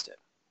call against it.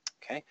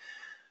 Okay?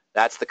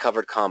 That's the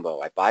covered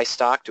combo. I buy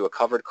stock, do a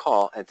covered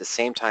call, and at the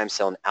same time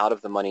sell an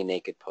out-of-the-money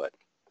naked put.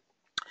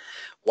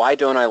 Why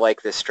don't I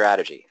like this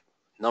strategy?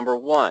 Number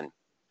one,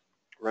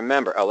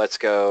 remember, let's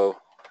go,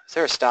 is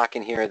there a stock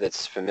in here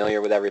that's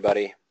familiar with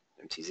everybody?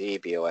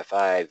 MTZ,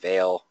 BOFI,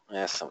 Vail,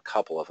 a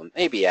couple of them.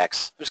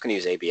 ABX, I'm just going to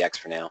use ABX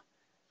for now.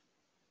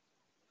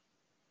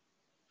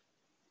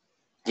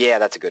 Yeah,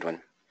 that's a good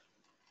one.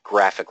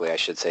 Graphically, I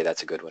should say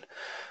that's a good one.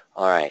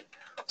 All right,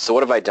 so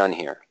what have I done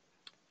here?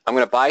 I'm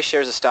going to buy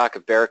shares of stock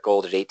of Barrick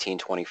Gold at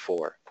 $18.24. I'm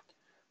going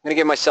to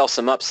give myself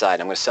some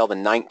upside. I'm going to sell the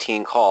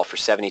 19 call for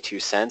 72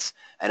 cents,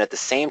 and at the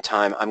same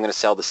time, I'm going to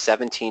sell the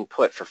 17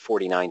 put for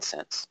 49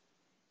 cents.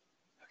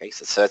 Okay,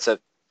 so that's a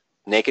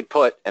naked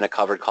put and a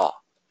covered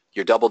call.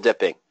 You're double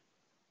dipping.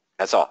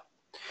 That's all.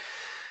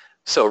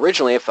 So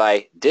originally, if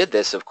I did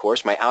this, of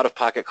course, my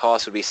out-of-pocket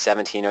cost would be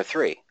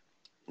 $17.03.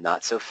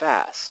 Not so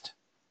fast.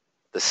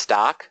 The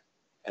stock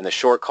and the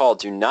short call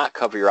do not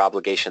cover your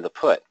obligation of the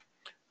put.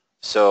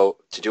 So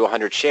to do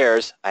 100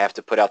 shares, I have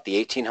to put out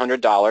the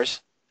 $1,800.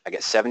 I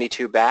get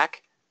 72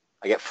 back.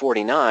 I get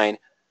 49,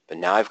 but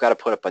now I've got to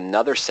put up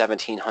another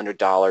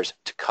 $1,700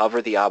 to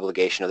cover the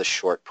obligation of the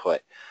short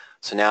put.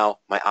 So now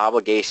my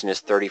obligation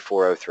is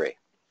 $34.03.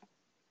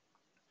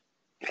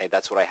 Okay,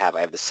 that's what I have.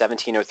 I have the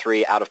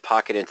 $17.03 out of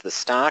pocket into the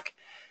stock,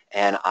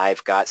 and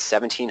I've got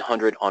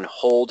 $1,700 on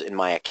hold in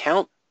my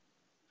account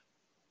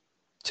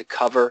to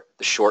cover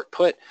the short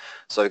put.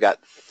 So I've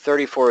got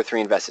 $34.03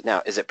 invested.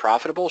 Now, is it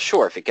profitable?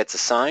 Sure. If it gets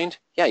assigned,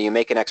 yeah, you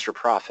make an extra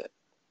profit.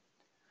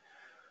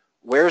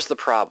 Where's the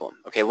problem?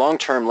 Okay, long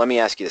term, let me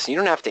ask you this. You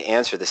don't have to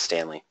answer this,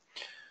 Stanley.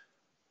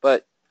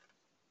 But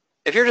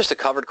if you're just a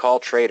covered call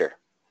trader,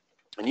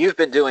 and you've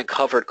been doing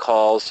covered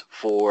calls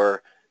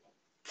for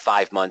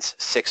 5 months,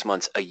 6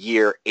 months, a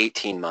year,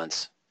 18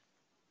 months,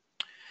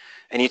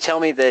 and you tell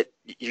me that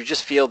you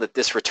just feel that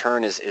this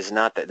return is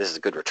not that, this is a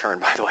good return,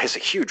 by the way, it's a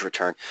huge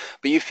return,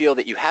 but you feel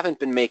that you haven't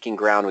been making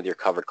ground with your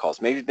covered calls.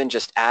 Maybe you've been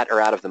just at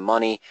or out of the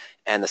money,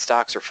 and the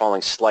stocks are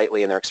falling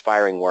slightly, and they're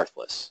expiring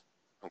worthless,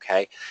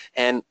 okay?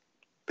 And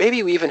maybe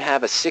you even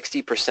have a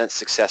 60%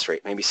 success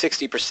rate. Maybe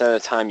 60% of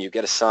the time you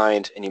get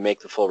assigned and you make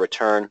the full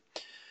return.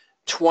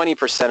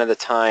 20% of the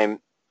time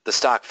the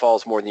stock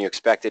falls more than you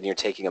expected and you're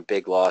taking a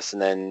big loss,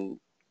 and then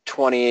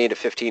 20 to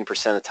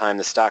 15% of the time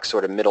the stock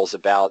sort of middles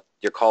about,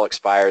 your call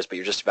expires, but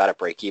you're just about at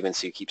break even,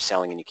 so you keep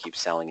selling and you keep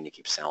selling and you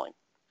keep selling.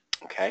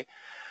 Okay?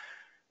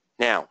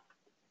 Now,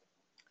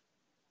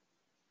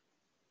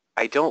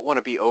 I don't want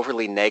to be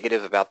overly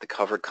negative about the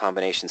covered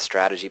combination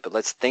strategy, but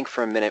let's think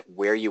for a minute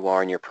where you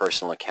are in your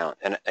personal account.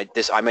 And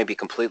I may be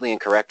completely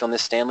incorrect on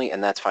this, Stanley,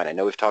 and that's fine. I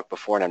know we've talked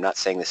before, and I'm not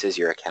saying this is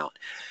your account.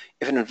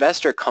 If an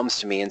investor comes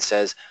to me and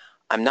says,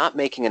 I'm not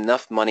making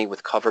enough money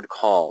with covered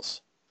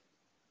calls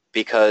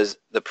because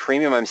the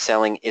premium I'm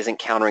selling isn't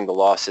countering the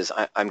losses.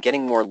 I'm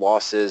getting more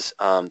losses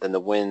than the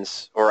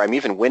wins, or I'm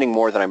even winning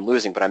more than I'm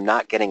losing, but I'm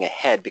not getting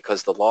ahead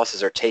because the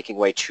losses are taking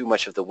away too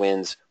much of the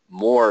wins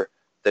more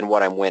than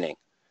what I'm winning.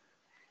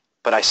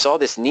 But I saw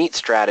this neat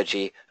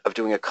strategy of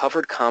doing a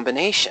covered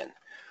combination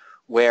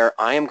where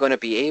I am going to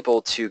be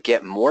able to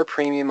get more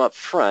premium up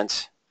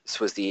front. This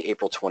was the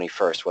April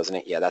 21st, wasn't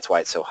it? Yeah, that's why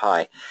it's so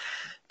high.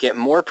 Get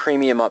more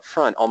premium up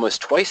front,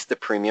 almost twice the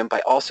premium,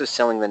 by also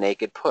selling the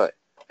naked put.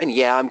 And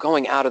yeah, I'm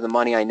going out of the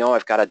money. I know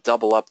I've got to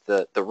double up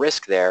the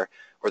risk there,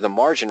 or the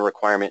margin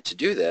requirement to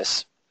do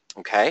this,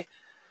 okay?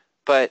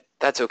 But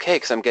that's okay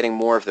because I'm getting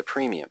more of the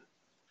premium.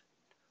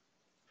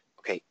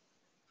 Okay,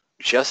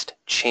 just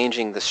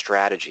changing the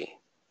strategy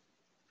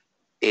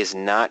is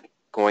not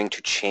going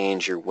to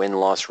change your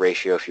win-loss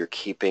ratio if you're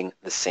keeping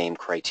the same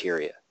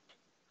criteria,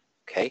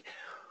 okay?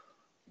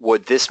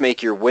 Would this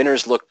make your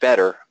winners look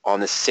better on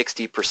the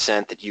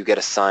 60% that you get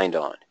assigned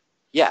on?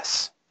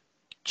 Yes.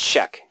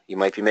 Check. You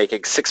might be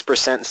making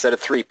 6% instead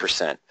of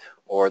 3%,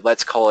 or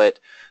let's call it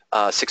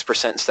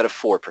 6% instead of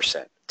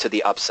 4% to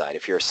the upside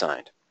if you're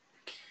assigned.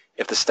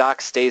 If the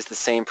stock stays the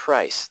same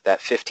price, that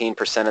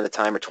 15% of the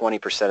time or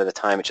 20% of the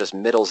time it just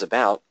middles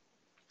about,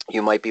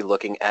 you might be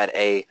looking at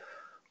a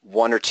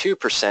 1 or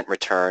 2%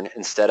 return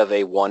instead of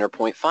a 1 or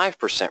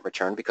 0.5%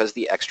 return because of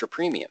the extra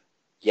premium.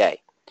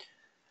 Yay.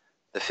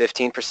 The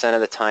 15% of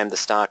the time the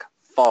stock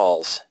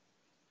falls,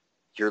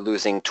 you're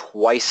losing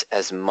twice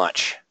as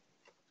much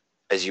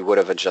as you would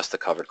have in just the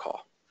covered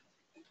call.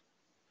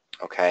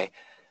 Okay?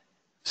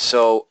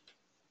 So,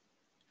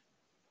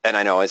 and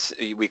I know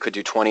we could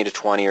do 20 to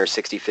 20 or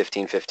 60,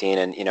 15, 15,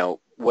 and you know,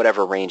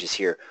 whatever range is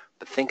here.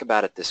 But think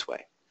about it this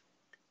way.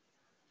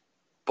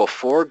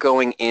 Before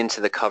going into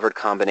the covered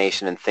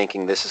combination and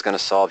thinking this is going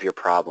to solve your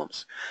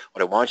problems,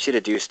 what I want you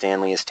to do,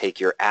 Stanley, is take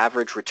your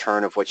average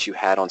return of what you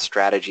had on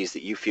strategies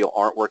that you feel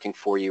aren't working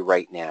for you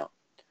right now.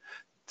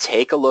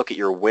 Take a look at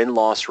your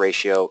win-loss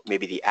ratio,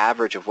 maybe the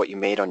average of what you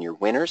made on your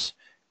winners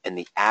and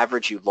the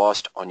average you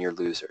lost on your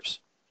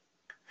losers.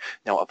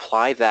 Now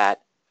apply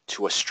that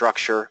to a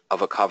structure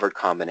of a covered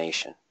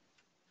combination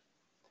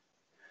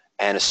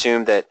and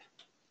assume that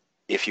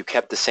if you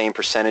kept the same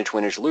percentage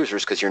winners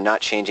losers, because you're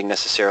not changing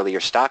necessarily your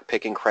stock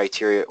picking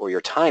criteria or your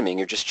timing,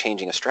 you're just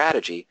changing a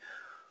strategy,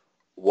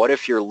 what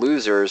if your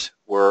losers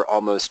were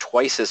almost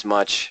twice as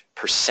much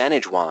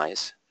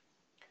percentage-wise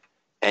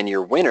and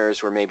your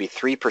winners were maybe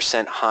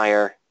 3%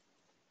 higher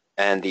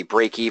and the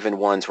break-even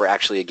ones were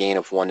actually a gain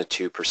of 1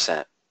 to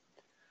 2%?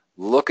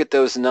 Look at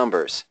those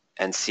numbers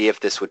and see if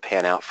this would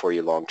pan out for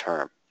you long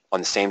term on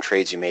the same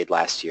trades you made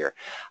last year.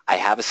 I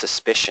have a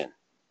suspicion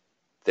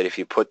that if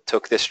you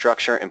took this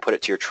structure and put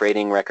it to your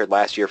trading record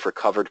last year for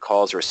covered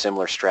calls or a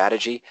similar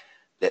strategy,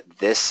 that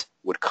this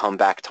would come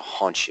back to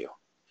haunt you.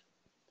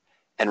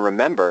 And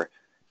remember,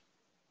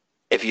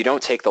 if you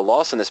don't take the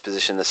loss in this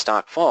position, the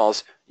stock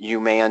falls, you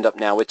may end up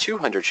now with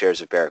 200 shares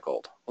of Bear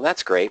Gold. Well,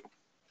 that's great.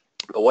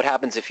 But what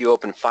happens if you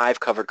open 5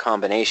 covered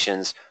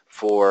combinations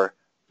for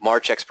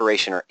March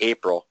expiration or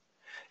April,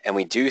 and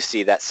we do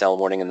see that sell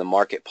warning and the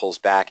market pulls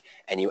back,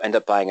 and you end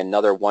up buying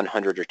another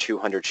 100 or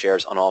 200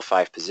 shares on all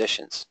 5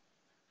 positions?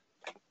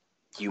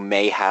 You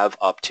may have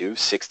up to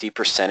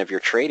 60% of your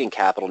trading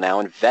capital now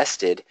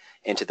invested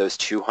into those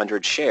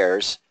 200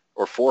 shares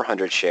or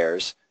 400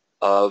 shares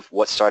of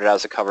what started out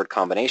as a covered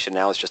combination.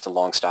 Now it's just a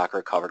long stock or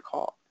a covered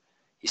call.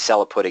 You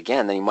sell a put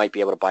again, then you might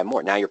be able to buy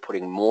more. Now you're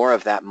putting more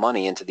of that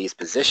money into these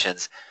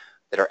positions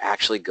that are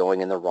actually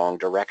going in the wrong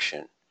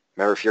direction.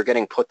 Remember, if you're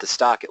getting put the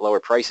stock at lower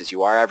prices,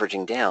 you are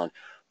averaging down,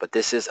 but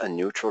this is a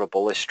neutral to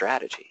bullish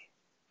strategy.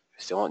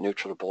 You still want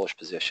neutral to bullish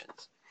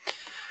positions.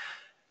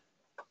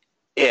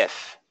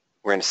 If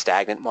we're in a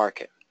stagnant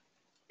market,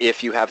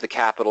 if you have the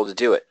capital to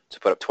do it,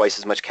 to put up twice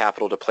as much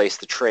capital to place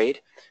the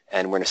trade,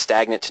 and we're in a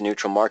stagnant to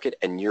neutral market,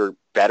 and you're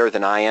better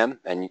than I am,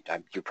 and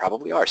you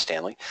probably are,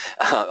 Stanley,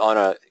 on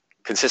a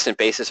consistent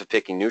basis of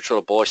picking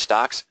neutral to bullish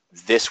stocks,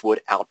 this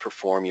would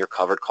outperform your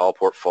covered call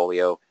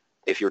portfolio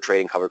if you're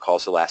trading covered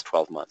calls the last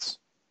 12 months.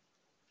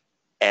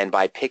 And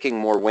by picking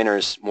more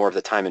winners more of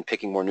the time and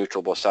picking more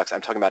neutral bullish stocks,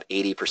 I'm talking about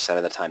 80%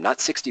 of the time, not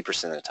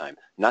 60% of the time,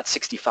 not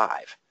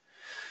 65.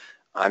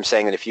 I'm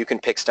saying that if you can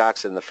pick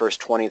stocks in the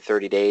first 20,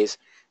 30 days,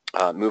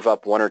 move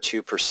up 1 or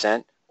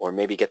 2%, or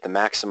maybe get the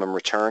maximum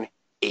return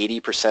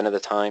 80% of the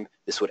time,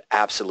 this would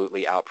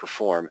absolutely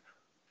outperform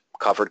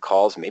covered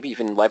calls, maybe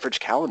even leverage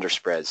calendar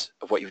spreads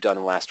of what you've done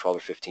in the last 12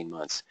 or 15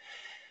 months.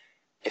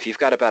 If you've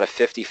got about a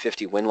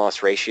 50-50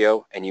 win-loss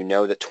ratio and you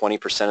know that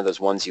 20% of those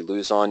ones you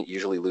lose on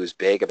usually lose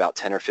big, about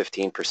 10 or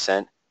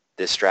 15%,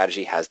 this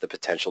strategy has the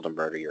potential to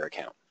murder your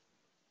account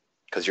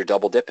because you're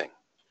double dipping.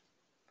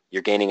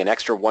 You're gaining an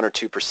extra 1 or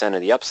 2%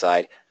 of the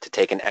upside to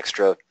take an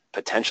extra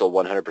potential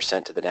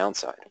 100% to the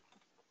downside.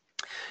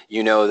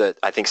 You know that,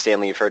 I think,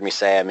 Stanley, you've heard me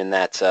say I'm in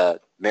that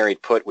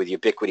married put with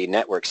Ubiquity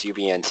Networks,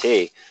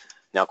 UBNT.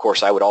 Now, of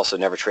course, I would also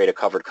never trade a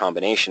covered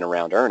combination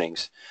around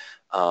earnings.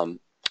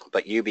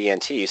 But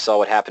UBNT, you saw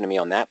what happened to me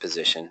on that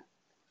position.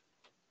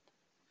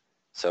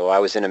 So I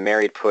was in a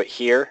married put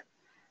here,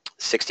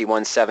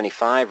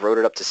 61.75, wrote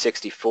it up to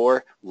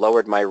 64,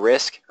 lowered my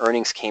risk,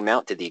 earnings came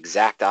out, did the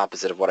exact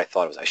opposite of what I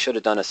thought it was. I should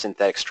have done a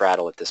synthetic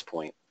straddle at this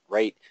point,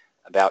 right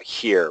about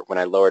here when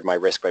I lowered my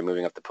risk by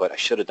moving up the put. I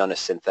should have done a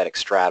synthetic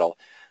straddle.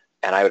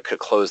 and I could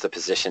close the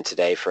position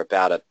today for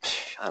about a,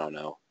 I don't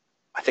know,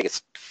 I think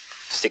it's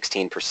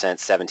 16%,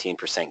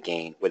 17%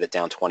 gain with it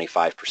down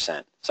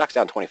 25%. Stock's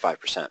down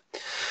 25%.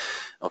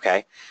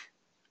 Okay,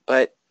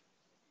 but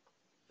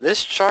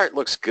this chart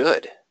looks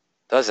good,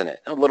 doesn't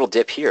it? A little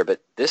dip here,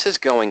 but this is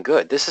going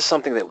good. This is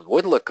something that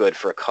would look good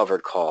for a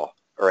covered call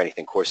or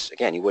anything. Of course,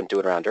 again, you wouldn't do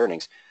it around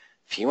earnings.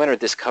 If you entered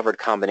this covered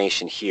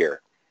combination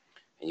here,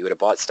 and you would have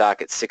bought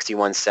stock at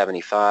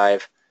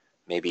 61.75,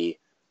 maybe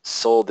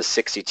sold the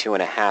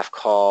 62.5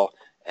 call,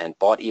 and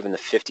bought even the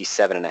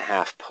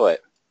 57.5 put.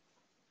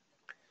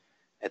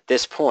 At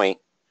this point,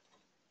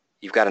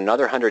 you've got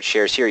another 100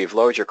 shares here. You've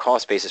lowered your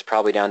cost basis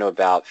probably down to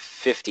about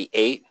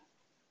 58,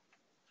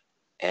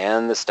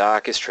 and the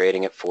stock is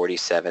trading at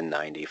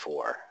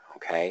 47.94.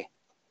 Okay,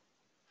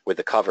 with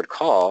the covered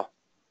call,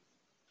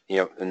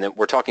 and then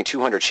we're talking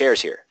 200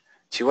 shares here.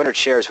 200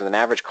 shares with an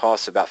average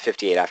cost of about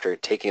 58 after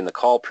taking the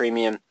call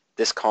premium,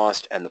 this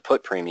cost, and the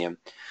put premium.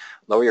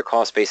 Lower your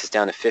cost basis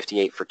down to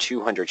 58 for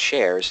 200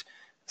 shares.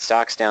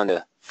 Stock's down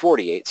to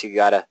 48, so you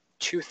got a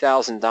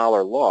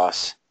 $2,000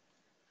 loss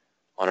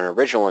on an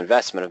original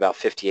investment of about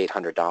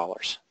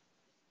 $5,800.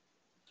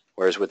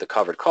 Whereas with the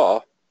covered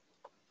call,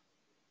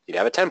 you'd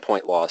have a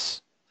 10-point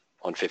loss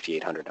on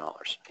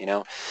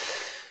 $5,800.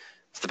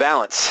 It's the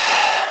balance,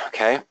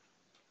 okay?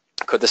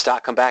 Could the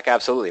stock come back?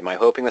 Absolutely. Am I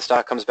hoping the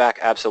stock comes back?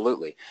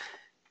 Absolutely.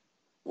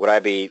 Would I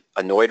be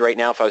annoyed right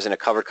now if I was in a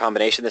covered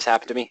combination this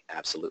happened to me?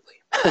 Absolutely.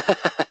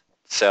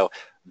 So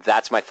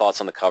that's my thoughts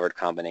on the covered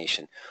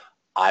combination.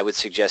 I would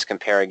suggest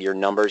comparing your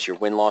numbers, your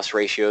win-loss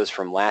ratios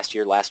from last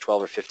year, last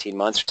 12 or 15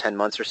 months or 10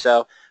 months or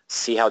so.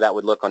 See how that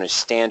would look on a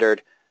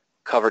standard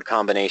covered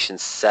combination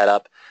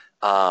setup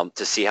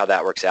to see how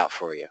that works out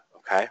for you,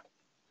 okay?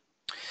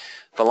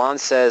 Valon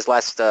says,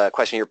 last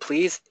question here,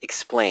 please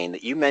explain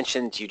that you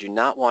mentioned you do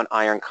not want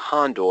iron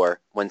condor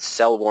when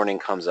sell warning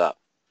comes up.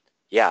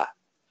 Yeah,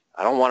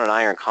 I don't want an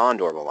iron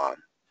condor, Valon.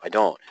 I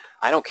don't.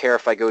 I don't care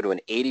if I go to an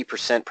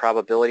 80%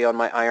 probability on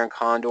my iron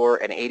condor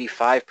and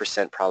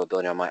 85%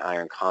 probability on my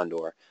iron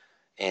condor.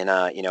 And,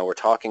 we're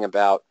talking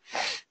about,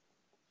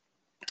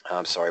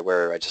 I'm sorry,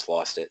 where I just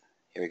lost it.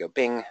 Here we go,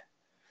 bing.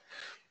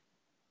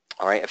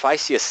 All right, if I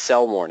see a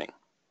sell warning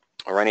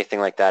or anything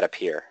like that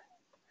appear,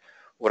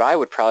 what I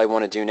would probably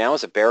want to do now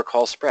is a bear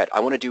call spread. I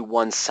want to do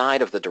one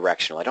side of the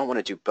directional. I don't want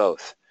to do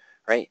both,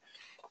 right?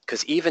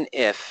 Because even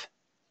if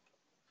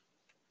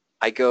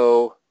I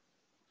go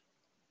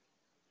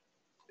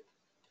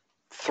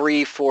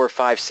 3, 4,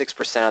 5,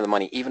 6% of the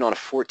money, even on a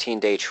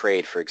 14-day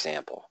trade, for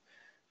example,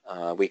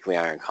 weekly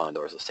iron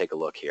condors. Let's take a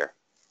look here.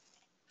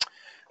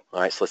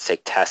 All right, so let's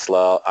take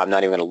Tesla. I'm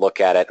not even going to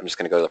look at it. I'm just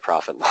going to go to the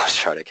profit and loss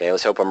chart, okay?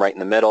 Let's hope I'm right in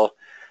the middle.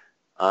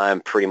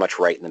 I'm pretty much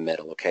right in the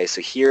middle, okay?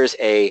 So here's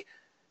a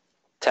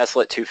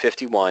Tesla at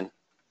 251,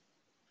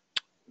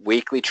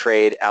 weekly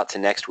trade out to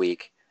next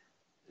week.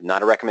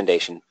 Not a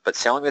recommendation, but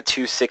selling the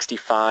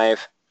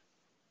 265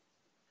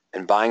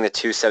 and buying the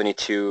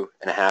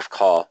 272.5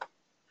 call.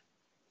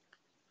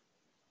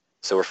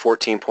 So we're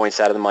 14 points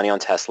out of the money on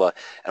Tesla.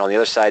 And on the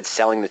other side,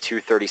 selling the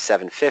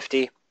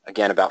 237.50,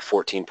 again, about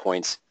 14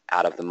 points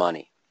out of the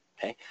money.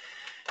 Okay,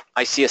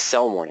 I see a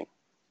sell warning,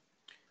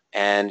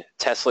 and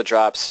Tesla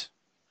drops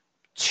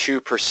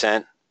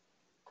 2%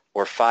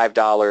 or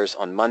 $5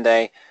 on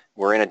Monday.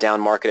 We're in a down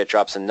market. It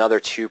drops another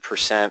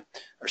 2%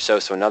 or so,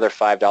 so another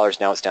 $5.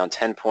 Now it's down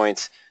 10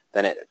 points.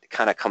 Then it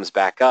kind of comes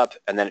back up,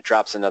 and then it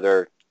drops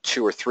another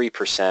 2 or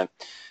 3%,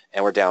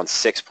 and we're down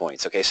 6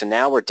 points. Okay, so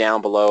now we're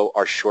down below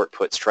our short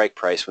put strike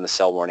price when the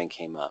sell warning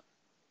came up.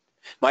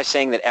 Am I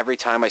saying that every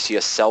time I see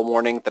a sell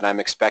warning that I'm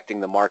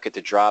expecting the market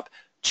to drop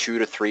 2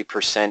 to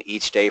 3%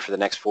 each day for the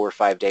next 4 or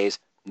 5 days?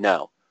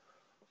 No.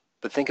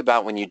 But think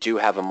about when you do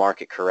have a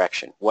market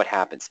correction. What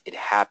happens? It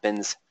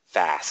happens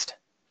fast.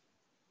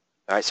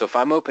 All right, so if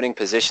I'm opening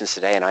positions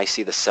today and I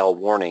see the sell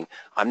warning,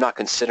 I'm not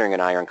considering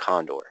an iron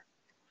condor.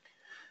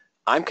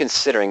 I'm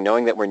considering,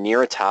 knowing that we're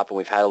near a top and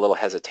we've had a little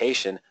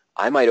hesitation,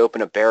 I might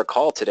open a bear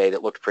call today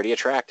that looked pretty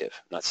attractive.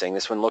 I'm not saying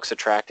this one looks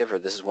attractive or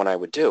this is one I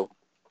would do,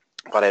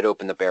 but I'd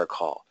open the bear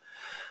call.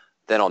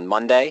 Then on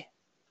Monday,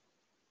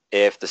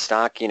 if the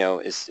stock,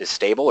 is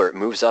stable or it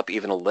moves up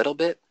even a little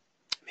bit,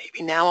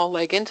 maybe now I'll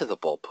leg into the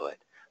bull put.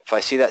 If I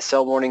see that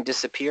sell warning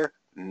disappear,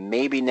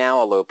 maybe now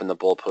I'll open the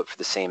bull put for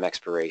the same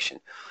expiration.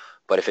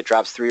 But if it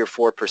drops 3 or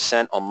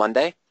 4% on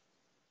Monday,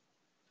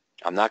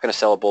 I'm not going to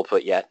sell a bull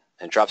put yet.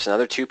 And it drops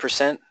another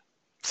 2%,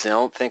 so I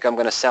don't think I'm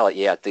going to sell it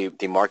yet.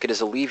 The market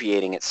is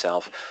alleviating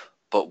itself,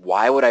 but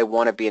why would I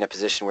want to be in a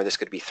position where this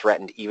could be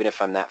threatened even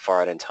if I'm that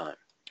far out in time?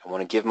 I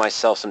want to give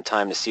myself some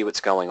time to see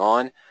what's going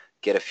on,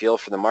 get a feel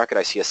for the market.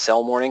 I see a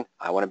sell warning.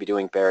 I want to be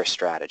doing bearish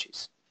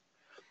strategies.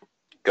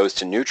 Goes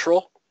to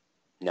neutral.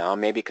 Now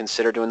maybe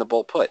consider doing the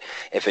bull put.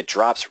 If it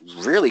drops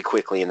really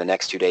quickly in the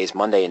next 2 days,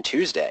 Monday and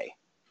Tuesday,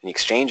 and the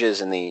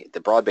exchanges and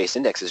the broad-based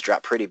indexes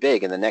drop pretty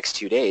big in the next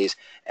 2 days,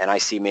 and I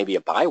see maybe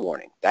a buy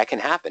warning, that can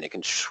happen. It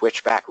can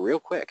switch back real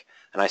quick.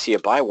 And I see a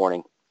buy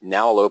warning,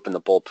 now I'll open the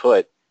bull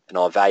put, and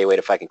I'll evaluate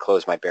if I can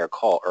close my bear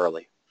call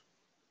early.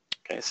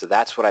 Okay, so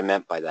that's what I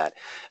meant by that.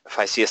 If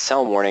I see a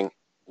sell warning,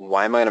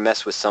 Why am I going to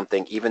mess with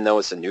something even though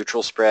it's a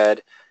neutral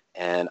spread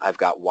and I've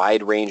got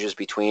wide ranges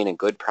between and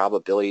good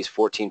probabilities,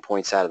 14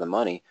 points out of the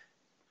money?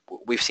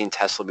 We've seen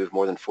Tesla move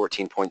more than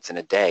 14 points in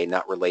a day,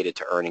 not related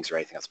to earnings or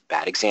anything else.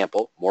 Bad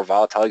example, more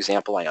volatile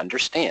example, I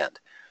understand.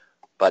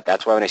 But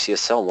that's why when I see a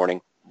sell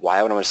warning,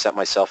 why would I want to set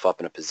myself up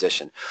in a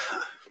position?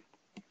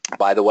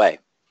 By the way,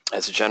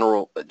 as a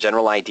general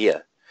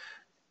idea,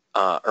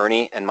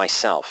 Ernie and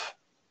myself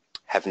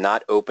have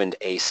not opened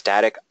a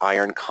static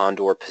iron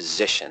condor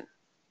position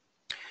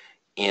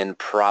in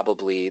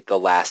probably the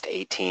last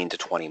 18 to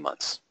 20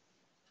 months.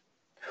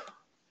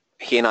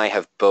 He and I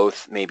have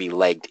both maybe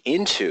legged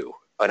into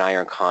an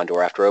iron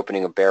condor after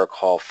opening a bear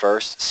call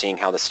first, seeing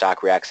how the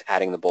stock reacts,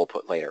 adding the bull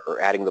put later,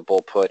 or adding the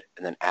bull put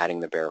and then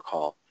adding the bear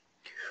call.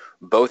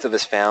 Both of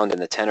us found in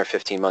the 10 or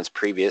 15 months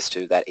previous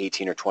to that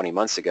 18 or 20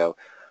 months ago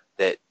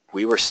that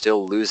we were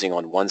still losing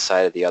on one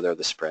side or the other of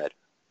the spread.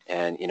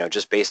 And,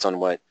 just based on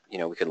what,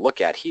 we could look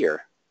at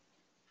here.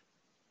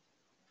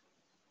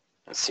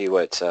 Let's see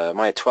what, am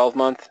I a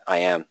 12-month? I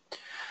am.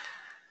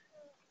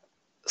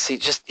 See,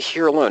 just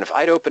here alone, if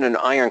I'd open an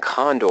iron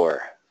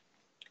condor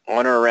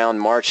on or around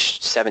March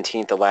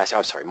 17th of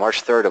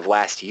March 3rd of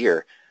last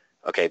year,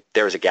 okay,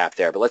 there was a gap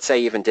there, but let's say I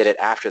even did it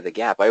after the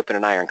gap. I opened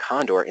an iron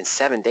condor in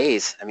 7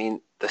 days. I mean,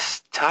 the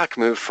stock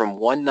moved from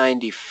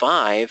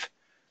 195,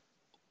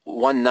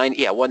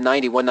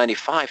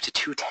 195 to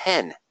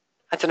 210.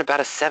 That's in about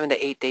a 7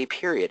 to 8 day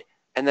period,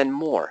 and then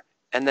more,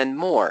 and then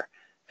more,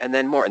 and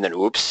then more, and then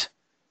oops.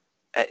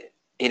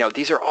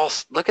 These are all,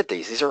 look at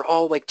these. These are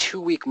all like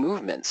 2-week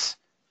movements,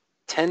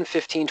 10,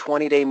 15,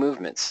 20-day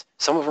movements.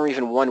 Some of them are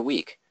even 1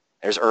 week.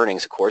 There's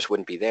earnings, of course,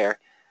 wouldn't be there.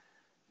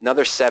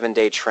 Another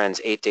 7-day trends,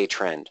 8-day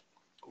trend.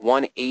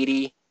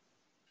 180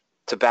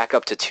 to back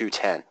up to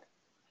 210.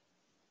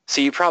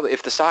 See, you probably,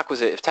 if Tesla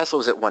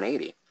was at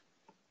 180,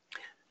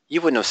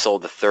 you wouldn't have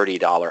sold the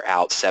 $30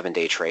 out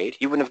 7-day trade.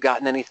 You wouldn't have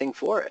gotten anything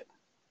for it,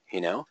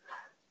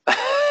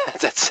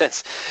 That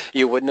sense,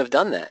 you wouldn't have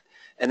done that.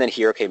 And then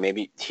here, okay,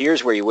 maybe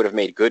here's where you would have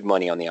made good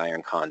money on the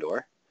iron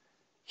condor.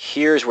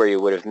 Here's where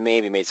you would have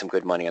maybe made some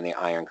good money on the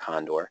iron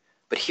condor.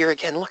 But here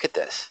again, look at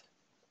this.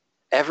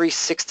 Every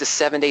 6 to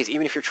 7 days,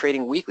 even if you're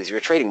trading weeklies, if you're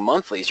trading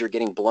monthlies, you're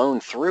getting blown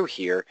through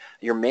here.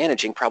 You're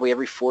managing probably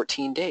every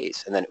 14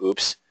 days. And then,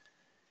 oops.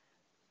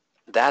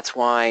 That's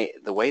why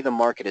the way the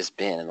market has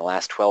been in the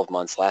last 12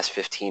 months, last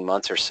 15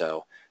 months or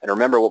so, and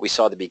remember what we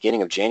saw at the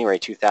beginning of January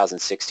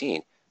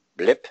 2016,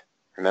 blip,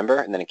 remember?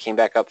 And then it came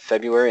back up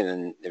February, and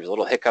then there was a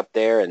little hiccup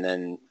there, and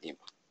then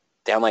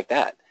down like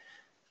that.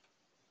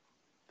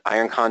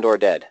 Iron condor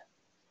dead.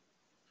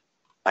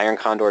 Iron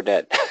condor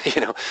dead.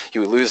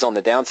 You lose on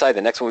the downside.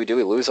 The next one we do,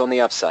 we lose on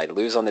the upside.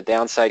 Lose on the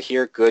downside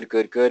here. Good,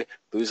 good, good.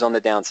 Lose on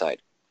the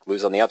downside.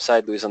 Lose on the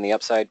upside. Lose on the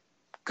upside.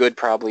 Good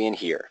probably in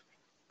here.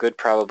 Good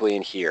probably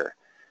in here.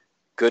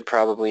 Good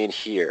probably in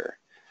here.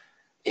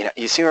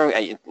 You see where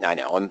I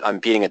know I'm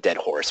beating a dead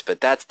horse, but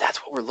that's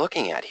what we're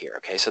looking at here.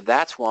 Okay, so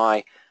that's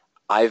why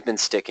I've been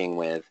sticking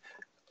with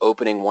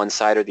opening one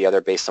side or the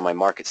other based on my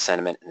market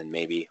sentiment and then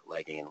maybe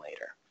legging in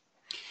later.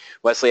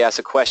 Wesley asked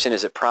a question,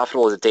 is it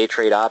profitable as a day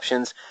trade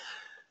options?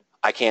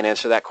 I can't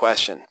answer that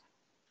question.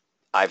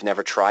 I've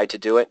never tried to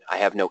do it. I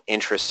have no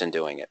interest in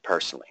doing it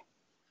personally.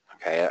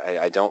 Okay,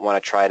 I don't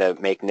want to try to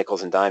make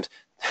nickels and dimes.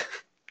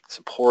 It's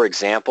a poor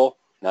example,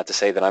 not to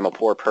say that I'm a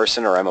poor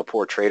person or I'm a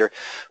poor trader,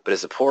 but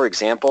as a poor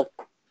example,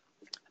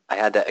 I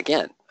had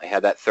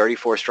that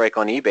 34 strike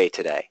on eBay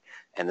today,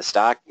 and the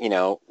stock,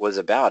 was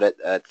about at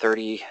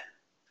 33.80,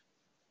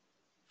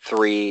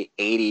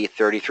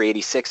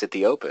 33.86 at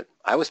the open.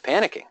 I was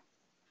panicking.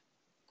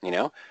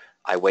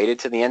 I waited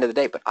to the end of the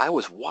day, but I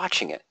was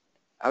watching it.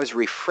 I was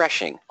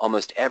refreshing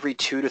almost every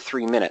 2 to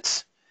 3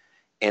 minutes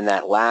in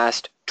that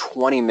last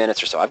 20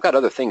 minutes or so. I've got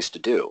other things to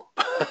do,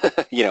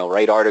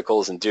 write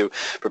articles and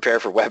prepare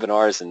for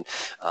webinars and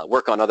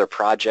work on other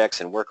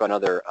projects and work on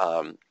other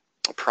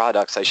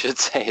products, I should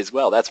say, as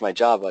well. That's my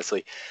job,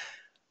 Leslie.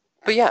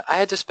 But yeah, I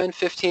had to spend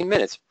 15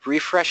 minutes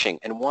refreshing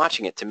and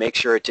watching it to make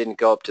sure it didn't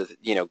go up to,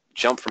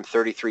 jump from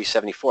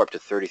 33.74 up to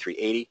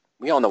 33.80.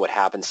 We all know what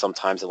happens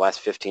sometimes the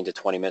last 15 to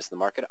 20 minutes in the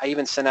market. I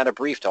even sent out a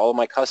brief to all of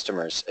my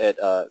customers at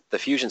the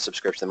Fusion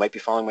subscription that might be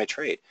following my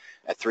trade.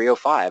 At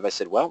 3:05, I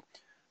said, well,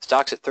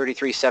 stock's at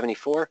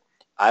 33.74.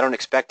 I don't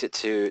expect it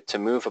to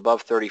move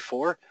above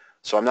 34,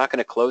 so I'm not going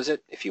to close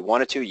it. If you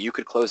wanted to, you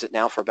could close it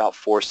now for about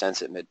 4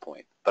 cents at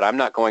midpoint. But I'm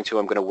not going to.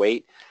 I'm going to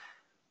wait.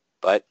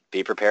 But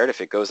be prepared.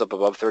 If it goes up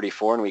above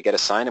 34 and we get a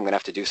sign, I'm going to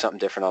have to do something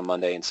different on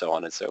Monday and so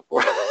on and so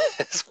forth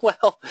as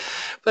well.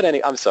 But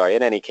I'm sorry.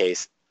 In any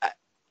case,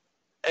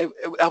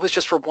 I was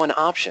just for one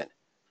option,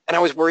 and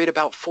I was worried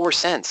about 4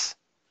 cents.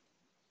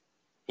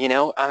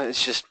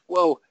 It's just,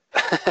 whoa.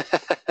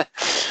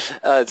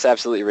 It's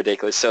absolutely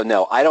ridiculous. So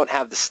no, I don't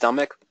have the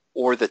stomach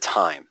or the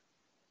time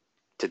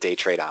to day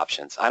trade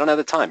options. I don't have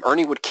the time.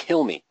 Ernie would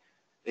kill me.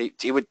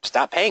 He would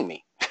stop paying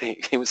me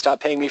He would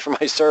stop paying me for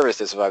my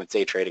services if I would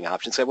day trading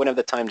options. I wouldn't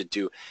have the time to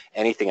do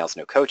anything else.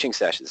 No coaching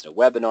sessions, no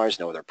webinars,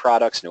 no other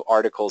products, no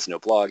articles, no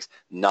blogs,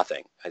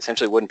 nothing. I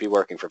essentially wouldn't be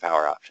working for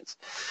Power Options.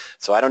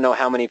 So I don't know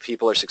how many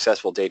people are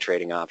successful day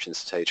trading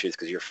options, to tell you the truth,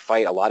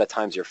 because a lot of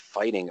times you're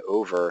fighting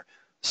over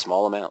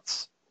small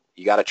amounts.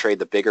 You got to trade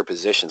the bigger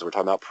positions. We're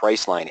talking about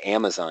Priceline,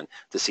 Amazon,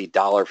 to see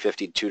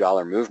 $1.50 to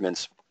 $2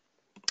 movements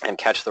and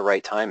catch the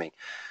right timing.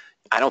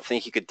 I don't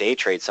think you could day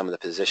trade some of the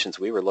positions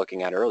we were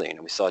looking at earlier.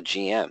 And we saw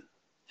GM.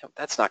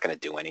 That's not going to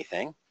do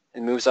anything.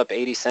 It moves up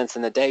 80 cents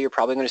in the day. You're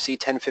probably going to see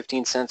 10,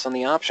 15 cents on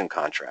the option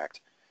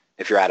contract.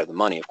 If you're out of the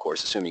money, of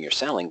course, assuming you're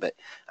selling. But,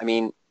 I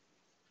mean,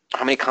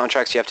 how many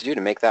contracts do you have to do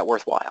to make that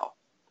worthwhile?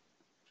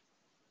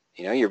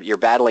 You know, you're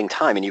battling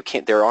time,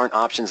 and there aren't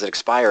options that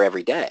expire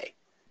every day.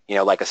 You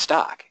know, like a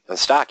stock. A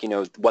stock, you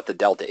know what the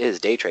delta is,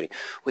 day trading.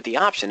 With the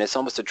option, it's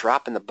almost a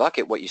drop in the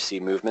bucket what you see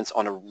movements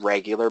on a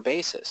regular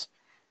basis.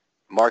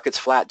 Market's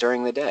flat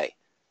during the day.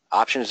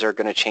 Options are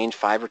going to change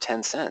 5 or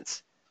 10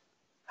 cents.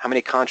 How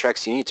many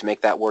contracts do you need to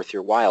make that worth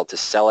your while to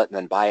sell it and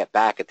then buy it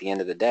back at the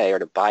end of the day, or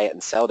to buy it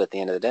and sell it at the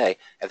end of the day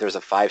if there's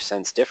a 5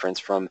 cents difference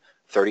from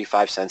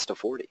 35 cents to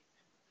 40?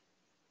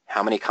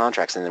 How many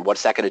contracts? And then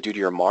what's that going to do to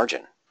your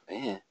margin?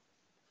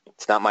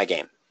 It's not my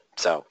game.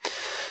 So,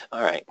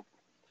 all right.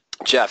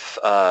 Jeff,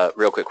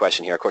 real quick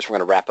question here. Of course, we're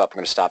going to wrap up. We're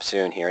going to stop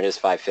soon here. It is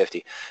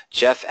 5:50.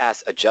 Jeff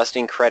asks,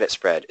 adjusting credit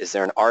spread. Is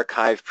there an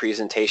archived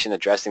presentation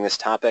addressing this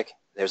topic?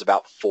 There's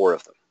about 4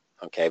 of them.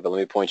 Okay, but let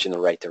me point you in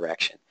the right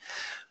direction.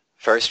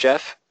 First,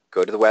 Jeff,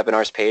 go to the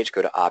webinars page.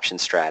 Go to option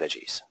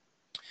strategies.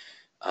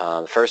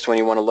 The first one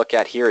you want to look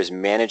at here is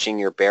managing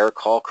your bear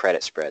call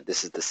credit spread.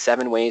 This is the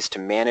 7 ways to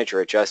manage or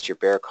adjust your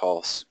bear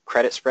call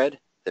credit spread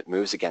that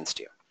moves against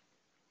you.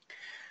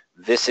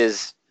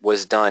 This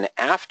was done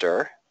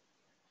after,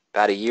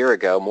 about a year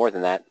ago, more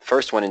than that.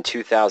 First one in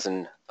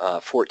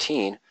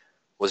 2014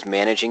 was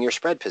managing your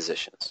spread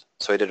positions.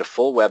 So I did a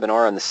full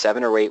webinar on the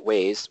 7 or 8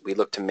 ways we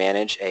look to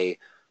manage a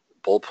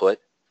bull put,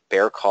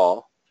 bear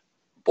call,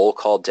 bull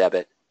call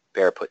debit,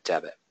 bear put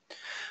debit.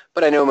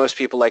 But I know most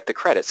people like the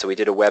credit, so we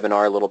did a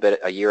webinar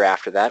a year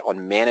after that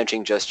on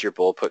managing just your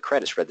bull put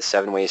credit spread, the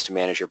 7 ways to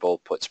manage your bull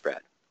put spread.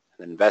 And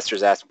then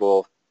investors ask,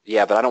 well,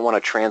 yeah, but I don't want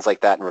to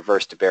translate that in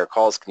reverse to bear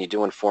calls. Can you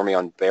do one for me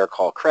on bear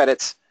call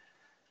credits?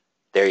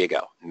 There you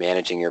go,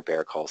 managing your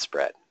bear call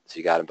spread. So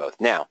you got them both.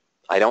 Now,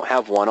 I don't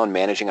have one on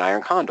managing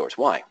iron condors.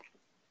 Why?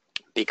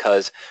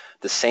 Because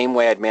the same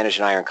way I'd manage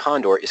an iron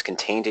condor is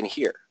contained in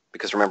here.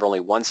 Because remember, only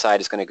one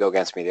side is going to go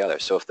against me the other.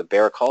 So if the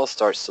bear call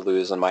starts to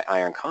lose on my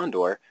iron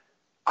condor,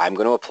 I'm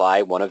going to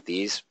apply one of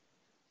these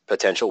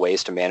potential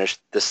ways to manage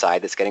the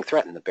side that's getting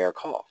threatened, the bear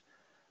call.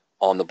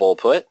 On the bull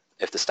put,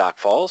 if the stock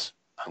falls,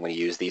 I'm going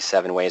to use these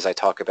 7 ways I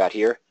talk about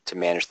here to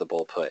manage the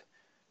bull put.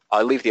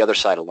 I'll leave the other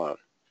side alone.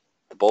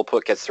 The bull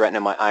put gets threatened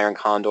in my iron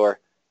condor,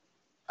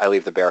 I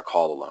leave the bear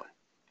call alone.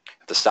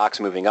 If the stock's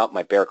moving up,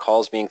 my bear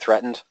call is being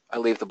threatened, I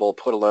leave the bull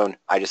put alone.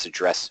 I just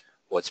address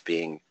what's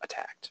being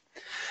attacked.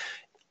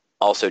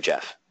 Also,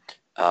 Jeff,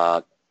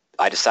 I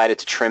decided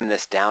to trim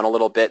this down a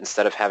little bit.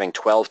 Instead of having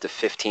 12 to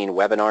 15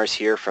 webinars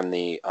here from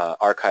the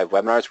archive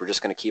webinars, we're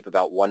just going to keep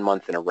about 1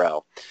 month in a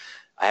row.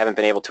 I haven't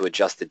been able to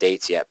adjust the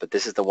dates yet, but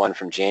this is the one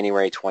from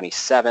January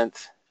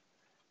 27th.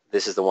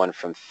 This is the one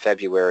from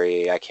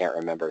February, I can't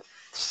remember,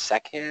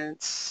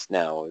 2nd?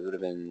 No, it would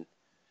have been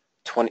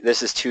 20.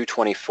 This is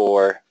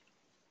 2/24,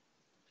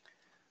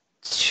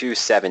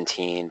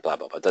 2/17, blah,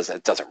 blah, blah.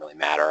 It doesn't really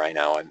matter, I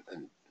know.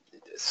 I'm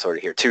sort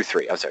of here,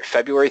 2/3. I'm sorry,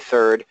 February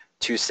 3rd,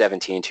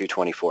 2/17,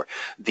 2/24.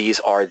 These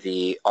are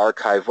the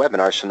archive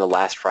webinars from the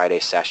last Friday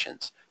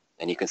sessions.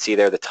 And you can see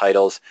there the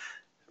titles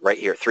right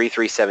here,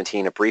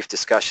 3/3/17, a brief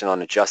discussion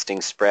on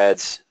adjusting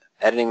spreads,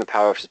 editing the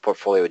Power Options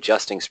portfolio,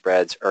 adjusting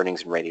spreads,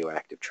 earnings, and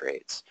radioactive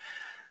trades.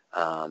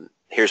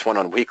 Here's one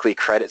on weekly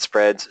credit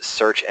spreads,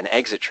 search, and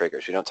exit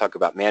triggers. We don't talk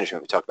about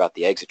management, we talk about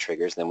the exit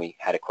triggers. Then we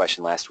had a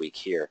question last week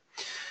here.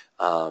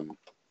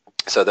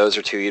 So those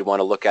are 2 you'd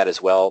want to look at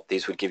as well.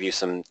 These would give you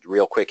some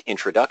real quick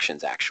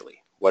introductions,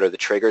 actually. What are the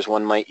triggers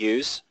one might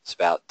use? It's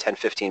about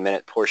 10-15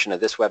 minute portion of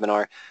this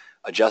webinar.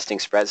 Adjusting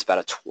spreads, about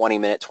a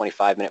 20-minute,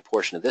 25-minute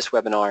portion of this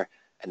webinar.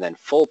 And then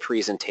full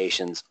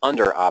presentations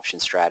under option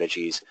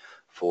strategies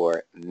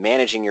for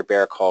managing your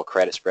bear call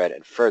credit spread,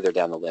 and further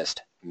down the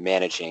list,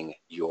 managing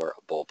your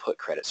bull put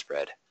credit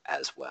spread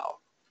as well.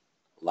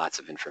 Lots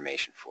of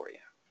information for you.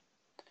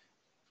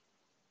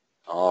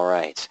 All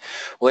right.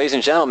 Well, ladies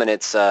and gentlemen,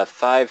 it's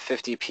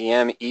 5:50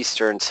 p.m.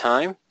 Eastern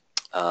Time.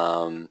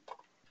 I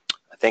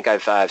think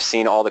I've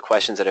seen all the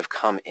questions that have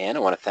come in. I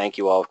want to thank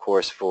you all, of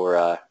course,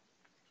 for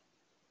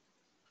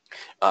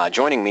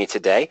joining me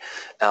today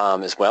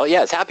as well.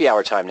 Yeah, it's happy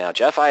hour time now,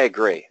 Jeff. I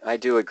agree. I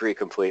do agree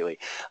completely.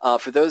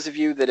 For those of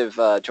you that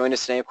have joined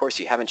us today, of course,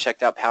 you haven't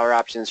checked out Power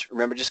Options,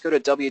 remember, just go to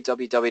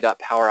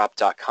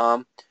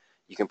www.powerop.com.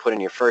 You can put in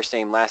your first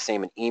name, last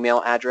name, and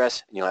email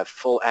address, and you'll have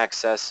full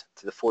access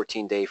to the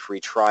 14-day free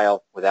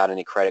trial without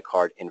any credit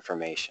card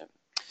information.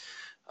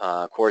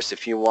 Of course,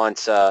 if you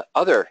want the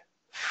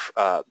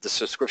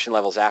subscription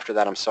levels after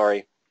that,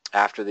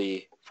 after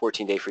the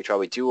 14-day free trial.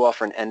 We do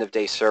offer an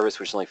end-of-day service,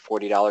 which is only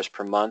 $40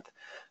 per month.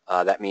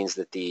 That means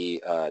that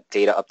the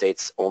data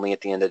updates only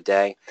at the end of the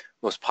day.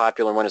 Most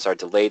popular one is our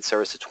delayed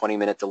service, a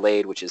 20-minute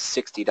delayed, which is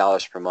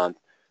 $60 per month.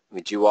 We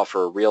do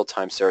offer a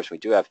real-time service. We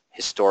do have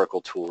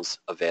historical tools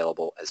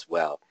available as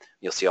well.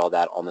 You'll see all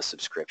that on the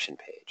subscription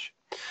page.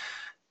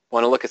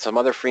 Want to look at some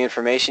other free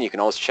information? You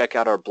can always check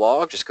out our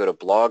blog. Just go to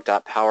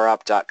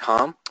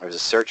blog.powerup.com. There's a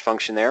search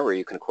function there where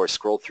you can, of course,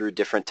 scroll through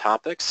different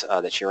topics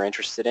that you're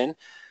interested in.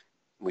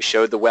 We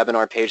showed the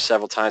webinar page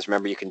several times.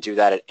 Remember, you can do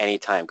that at any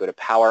time. Go to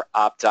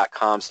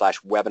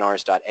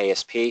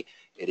powerup.com/webinars.asp. It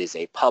is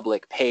a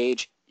public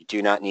page. You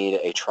do not need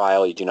a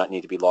trial. You do not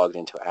need to be logged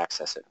in to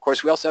access it. Of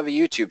course, we also have a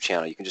YouTube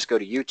channel. You can just go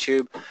to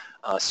YouTube,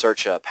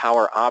 search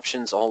Power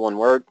Options, all one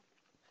word,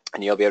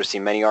 and you'll be able to see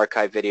many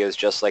archive videos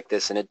just like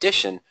this in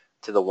addition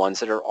to the ones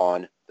that are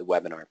on the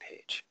webinar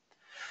page.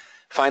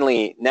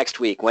 Finally, next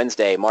week,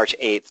 Wednesday, March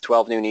 8th,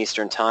 12 noon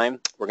Eastern Time,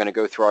 we're going to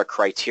go through our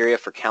criteria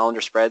for calendar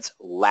spreads.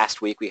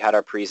 Last week we had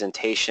our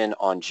presentation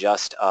on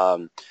just,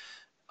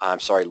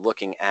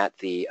 looking at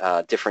the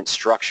different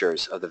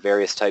structures of the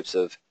various types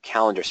of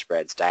calendar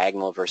spreads,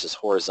 diagonal versus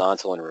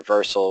horizontal and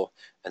reversal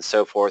and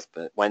so forth.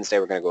 But Wednesday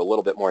we're going to go a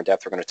little bit more in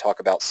depth. We're going to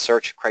talk about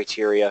search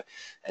criteria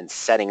and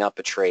setting up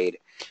a trade.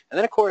 And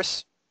then, of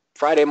course,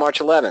 Friday, March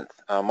 11th,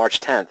 March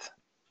 10th,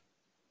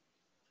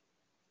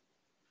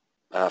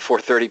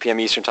 4:30 p.m.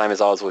 Eastern Time,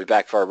 as always, we'll be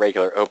back for our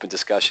regular open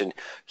discussion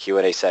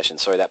Q&A session.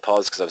 Sorry, that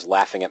paused because I was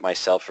laughing at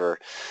myself for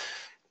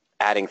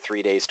adding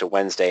 3 days to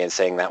Wednesday and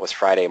saying that was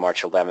Friday,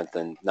 March 11th,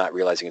 and not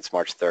realizing it's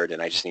March 3rd,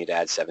 and I just need to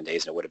add 7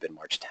 days, and it would have been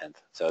March 10th.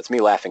 So it's me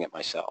laughing at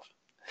myself.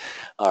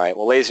 All right,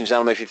 well, ladies and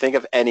gentlemen, if you think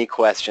of any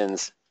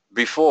questions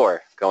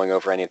before going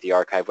over any of the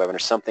archive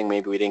webinars, something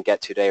maybe we didn't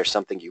get today or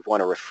something you want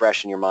to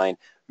refresh in your mind,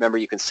 remember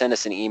you can send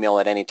us an email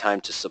at any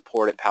time to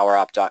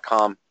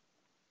support@powerup.com.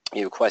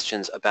 You have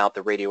questions about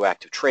the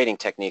radioactive trading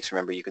techniques,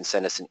 remember you can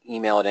send us an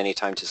email at any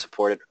time to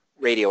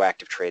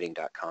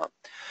support@radioactivetrading.com.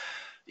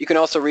 You can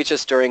also reach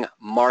us during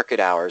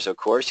market hours, of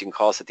course. You can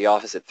call us at the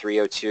office at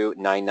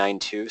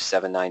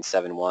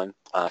 302-992-7971.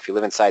 If you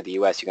live inside the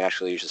U.S., you can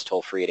actually use us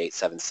toll-free at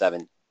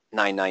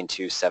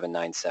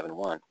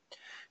 877-992-7971.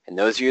 And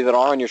those of you that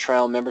are on your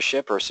trial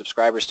membership or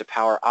subscribers to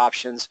Power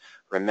Options,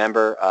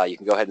 remember you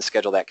can go ahead and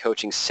schedule that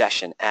coaching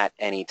session at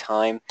any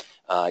time.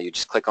 You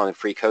just click on the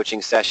free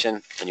coaching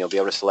session and you'll be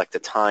able to select a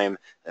time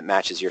that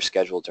matches your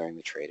schedule during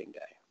the trading day.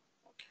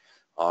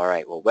 All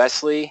right, well,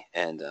 Wesley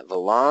and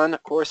Valan,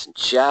 of course, and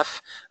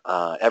Jeff,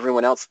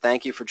 everyone else,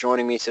 thank you for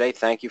joining me today.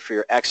 Thank you for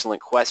your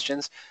excellent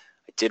questions.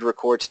 I did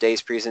record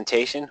today's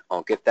presentation.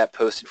 I'll get that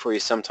posted for you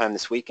sometime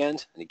this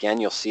weekend. And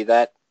again, you'll see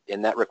that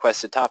in that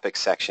requested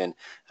topics section. And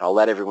I'll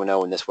let everyone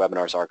know when this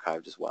webinar is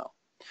archived as well.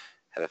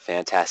 Have a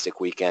fantastic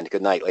weekend.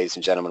 Good night, ladies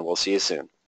and gentlemen. We'll see you soon.